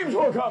dreams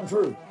will come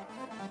true.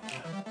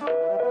 Woo!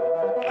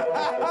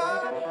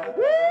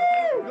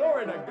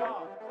 Glory to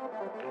God.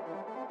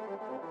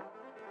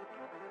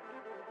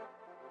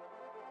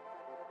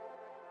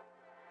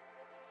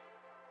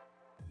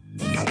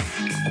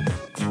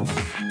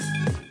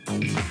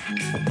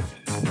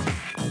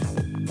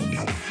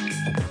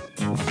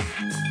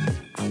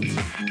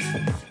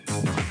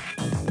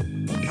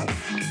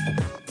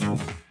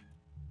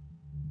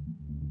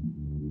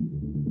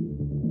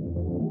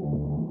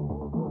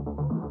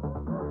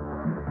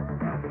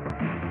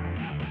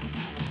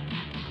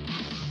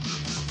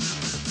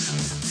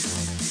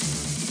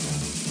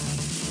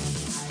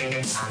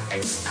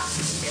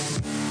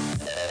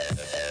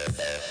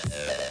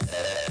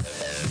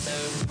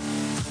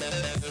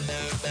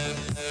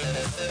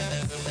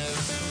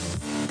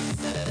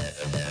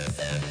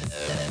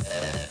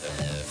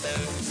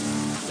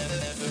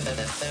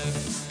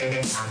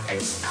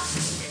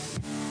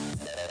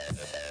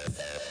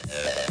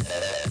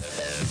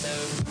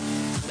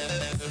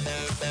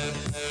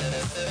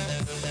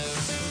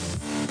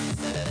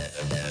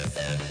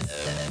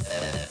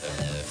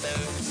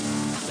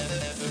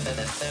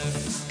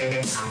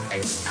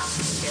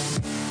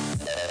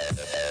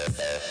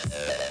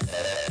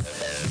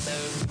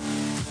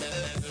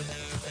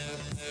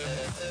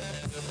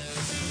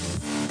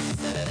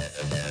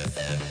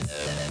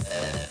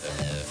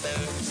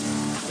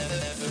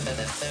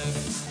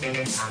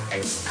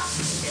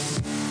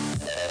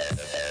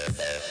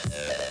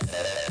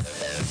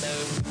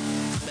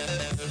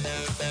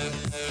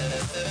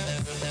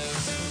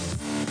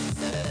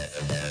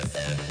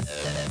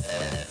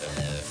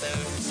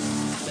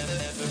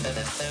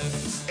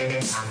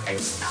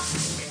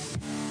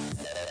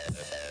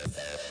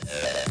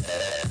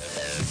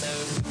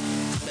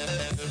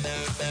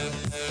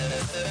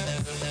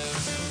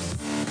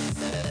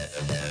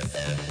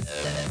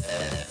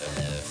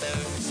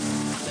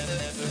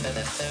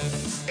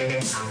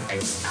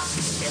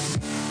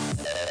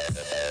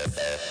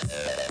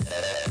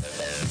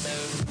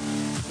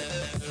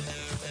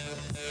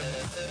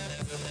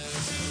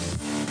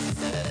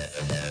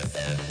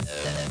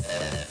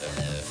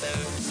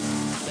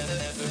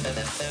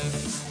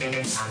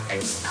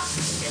 It's